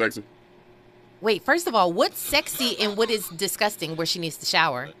 Sexy. Wait, first of all, what's sexy and what is disgusting where she needs to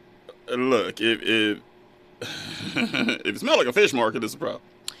shower? Look, if it smells like a fish market, it's a problem.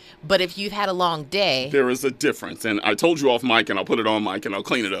 But if you've had a long day. There is a difference. And I told you off mic, and I'll put it on mic, and I'll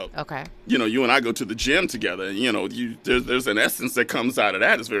clean it up. Okay. You know, you and I go to the gym together, and, there's an essence that comes out of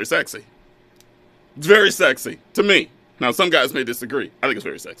that. It's very sexy. It's very sexy to me. Now, some guys may disagree. I think it's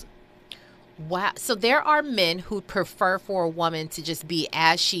very sexy. Wow. So there are men who prefer for a woman to just be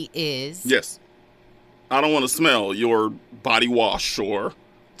as she is. Yes. I don't want to smell your body wash or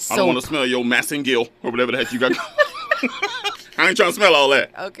I don't want to smell your Massengill or whatever the heck you got. I ain't trying to smell all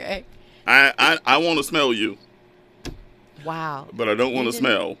that. Okay. I want to smell you. Wow. But I don't want to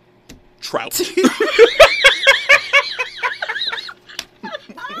smell trout.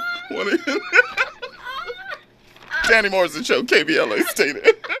 Danny Morrison Show, KBLA State.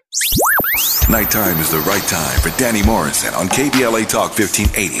 Nighttime is the right time for Danny Morrison on KBLA Talk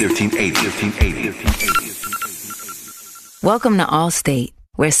 1580. Welcome to Allstate,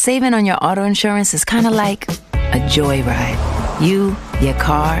 where saving on your auto insurance is kind of like a joyride. You, your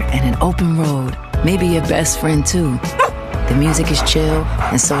car, and an open road. Maybe your best friend, too. The music is chill,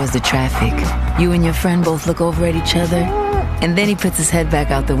 and so is the traffic. You and your friend both look over at each other, and then he puts his head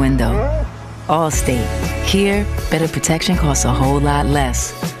back out the window. Allstate. Here, better protection costs a whole lot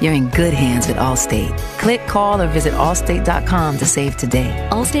less. You're in good hands with Allstate. Click, call, or visit allstate.com to save today.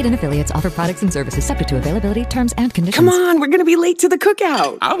 Allstate and affiliates offer products and services subject to availability, terms, and conditions. Come on, we're going to be late to the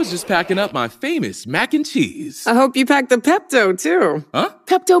cookout. I was just packing up my famous mac and cheese. I hope you packed the Pepto, too. Huh?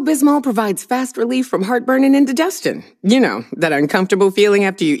 Pepto-Bismol provides fast relief from heartburn and indigestion. You know, that uncomfortable feeling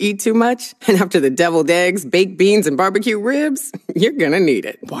after you eat too much. And after the deviled eggs, baked beans, and barbecue ribs, you're going to need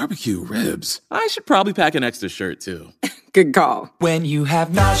it. Barbecue ribs? I should probably pack an extra shirt, too. Good call. When you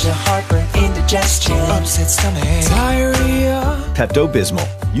have nausea, heartburn, indigestion, upset stomach, diarrhea.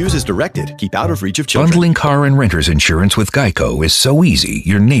 Pepto-Bismol. Use as directed. Keep out of reach of children. Bundling car and renter's insurance with Geico is so easy,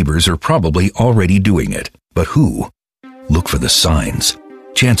 your neighbors are probably already doing it. But who? Look for the signs.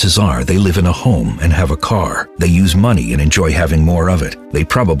 Chances are they live in a home and have a car. They use money and enjoy having more of it. They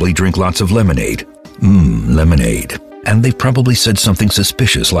probably drink lots of lemonade. Lemonade. And they've probably said something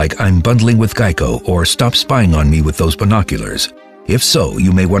suspicious like, I'm bundling with Geico, or stop spying on me with those binoculars. If so,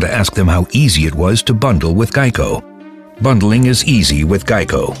 you may want to ask them how easy it was to bundle with Geico. Bundling is easy with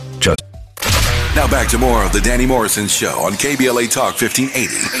Geico. Just now back to more of the Danny Morrison Show on KBLA Talk 1580.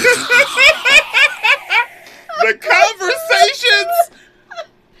 The conversations.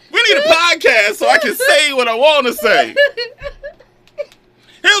 We need a podcast so I can say what I want to say.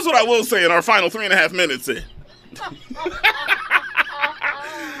 Here's what I will say in our final 3.5 minutes in.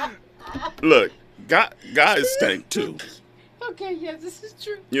 Look, guys stink too. Okay, yes, this is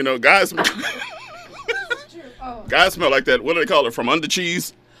true. You know, guys. This is true. Oh. Guys smell like that. What do they call it? From under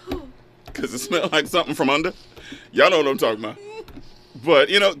cheese? Because it smells like something from under. Y'all know what I'm talking about. But,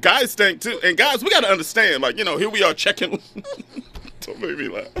 you know, guys stink too. And guys, we got to understand, like, you know, here we are checking. Don't make me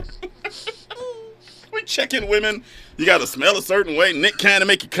laugh. We checking women. You got to smell a certain way. Nick kind of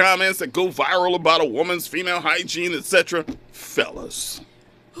making comments that go viral about a woman's female hygiene, etc. Fellas,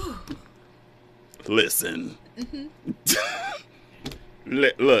 listen.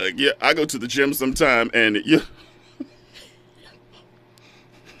 Look, yeah, I go to the gym sometime, and you.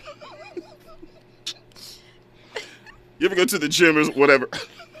 You ever go to the gym or whatever?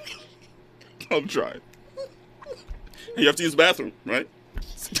 I'll try it. You have to use the bathroom, right?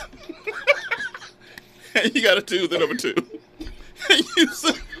 And you got to do the number 2.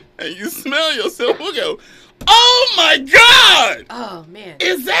 And you smell yourself. We'll go, oh my God! Oh, man.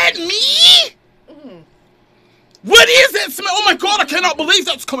 Is that me? What is that smell? Oh my God, I cannot believe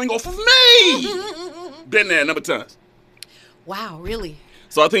that's coming off of me! Been there a number of times. Wow, really?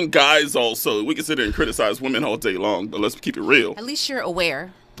 So I think guys also, we can sit there and criticize women all day long, but let's keep it real. At least you're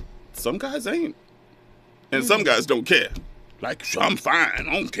aware. Some guys ain't. And some guys don't care. Like, I'm fine.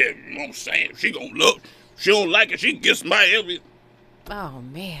 I don't care. You know what I'm saying? She gonna look. She don't like it. She can get somebody every. Oh,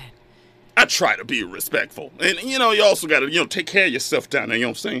 man. I try to be respectful. And, you know, you also got to, you know, take care of yourself down there. You know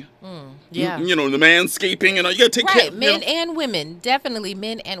what I'm saying? Yeah. You know, the manscaping, you know, you got to take care of men and women. Definitely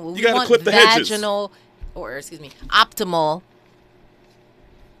men and women. You got to clip the hedges. Vaginal, or, excuse me, optimal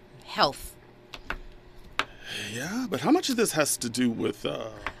health. Yeah, but how much of this has to do with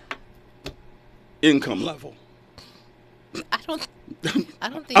income level? I don't think.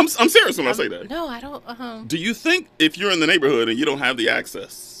 I'm serious when I say that. No, I don't. Do you think if you're in the neighborhood and you don't have the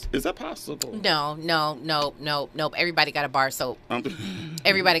access, is that possible? No. Everybody got a bar of soap.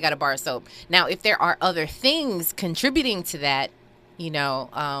 Everybody got a bar of soap. Now, if there are other things contributing to that,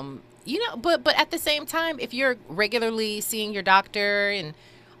 but at the same time, if you're regularly seeing your doctor and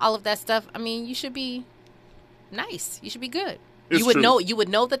all of that stuff, I mean, you should be nice. You should be good. You would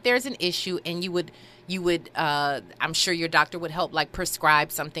know that there's an issue, and you would I'm sure your doctor would help, like,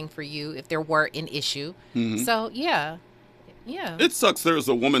 prescribe something for you if there were an issue. Mm-hmm. So yeah. It sucks. There's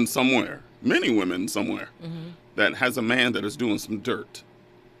a woman somewhere, many women somewhere, that has a man that is doing some dirt,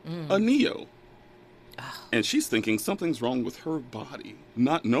 a neo, and she's thinking something's wrong with her body,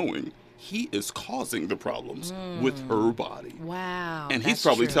 not knowing he is causing the problems with her body. Wow. And he's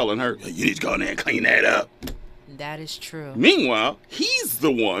probably telling her, you need to go in there and clean that up. That is true. Meanwhile, he's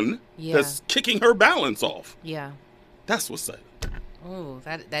the one that's kicking her balance off. Yeah. That's what's sad. Oh,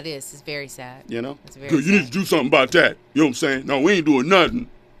 that is. It's very sad. You know? It's very sad. You need to do something about that. You know what I'm saying? No, we ain't doing nothing.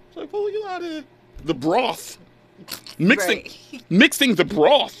 It's like, pull you out of here. The broth. Mixing the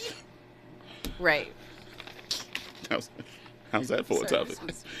broth. Right. How's that for a topic?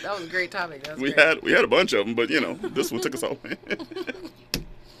 That was a great topic. We had a bunch of them, but this one took us off.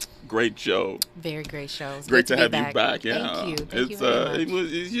 Great show. Very great show. Great to have you back. Yeah. Thank you. Thank you very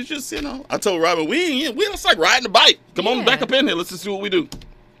much. You just, I told Robin, we just like riding the bike. Come on back up in here. Let's just do what we do.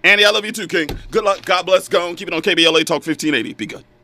 Andy, I love you too, King. Good luck. God bless. Go on. Keep it on KBLA Talk 1580. Be good.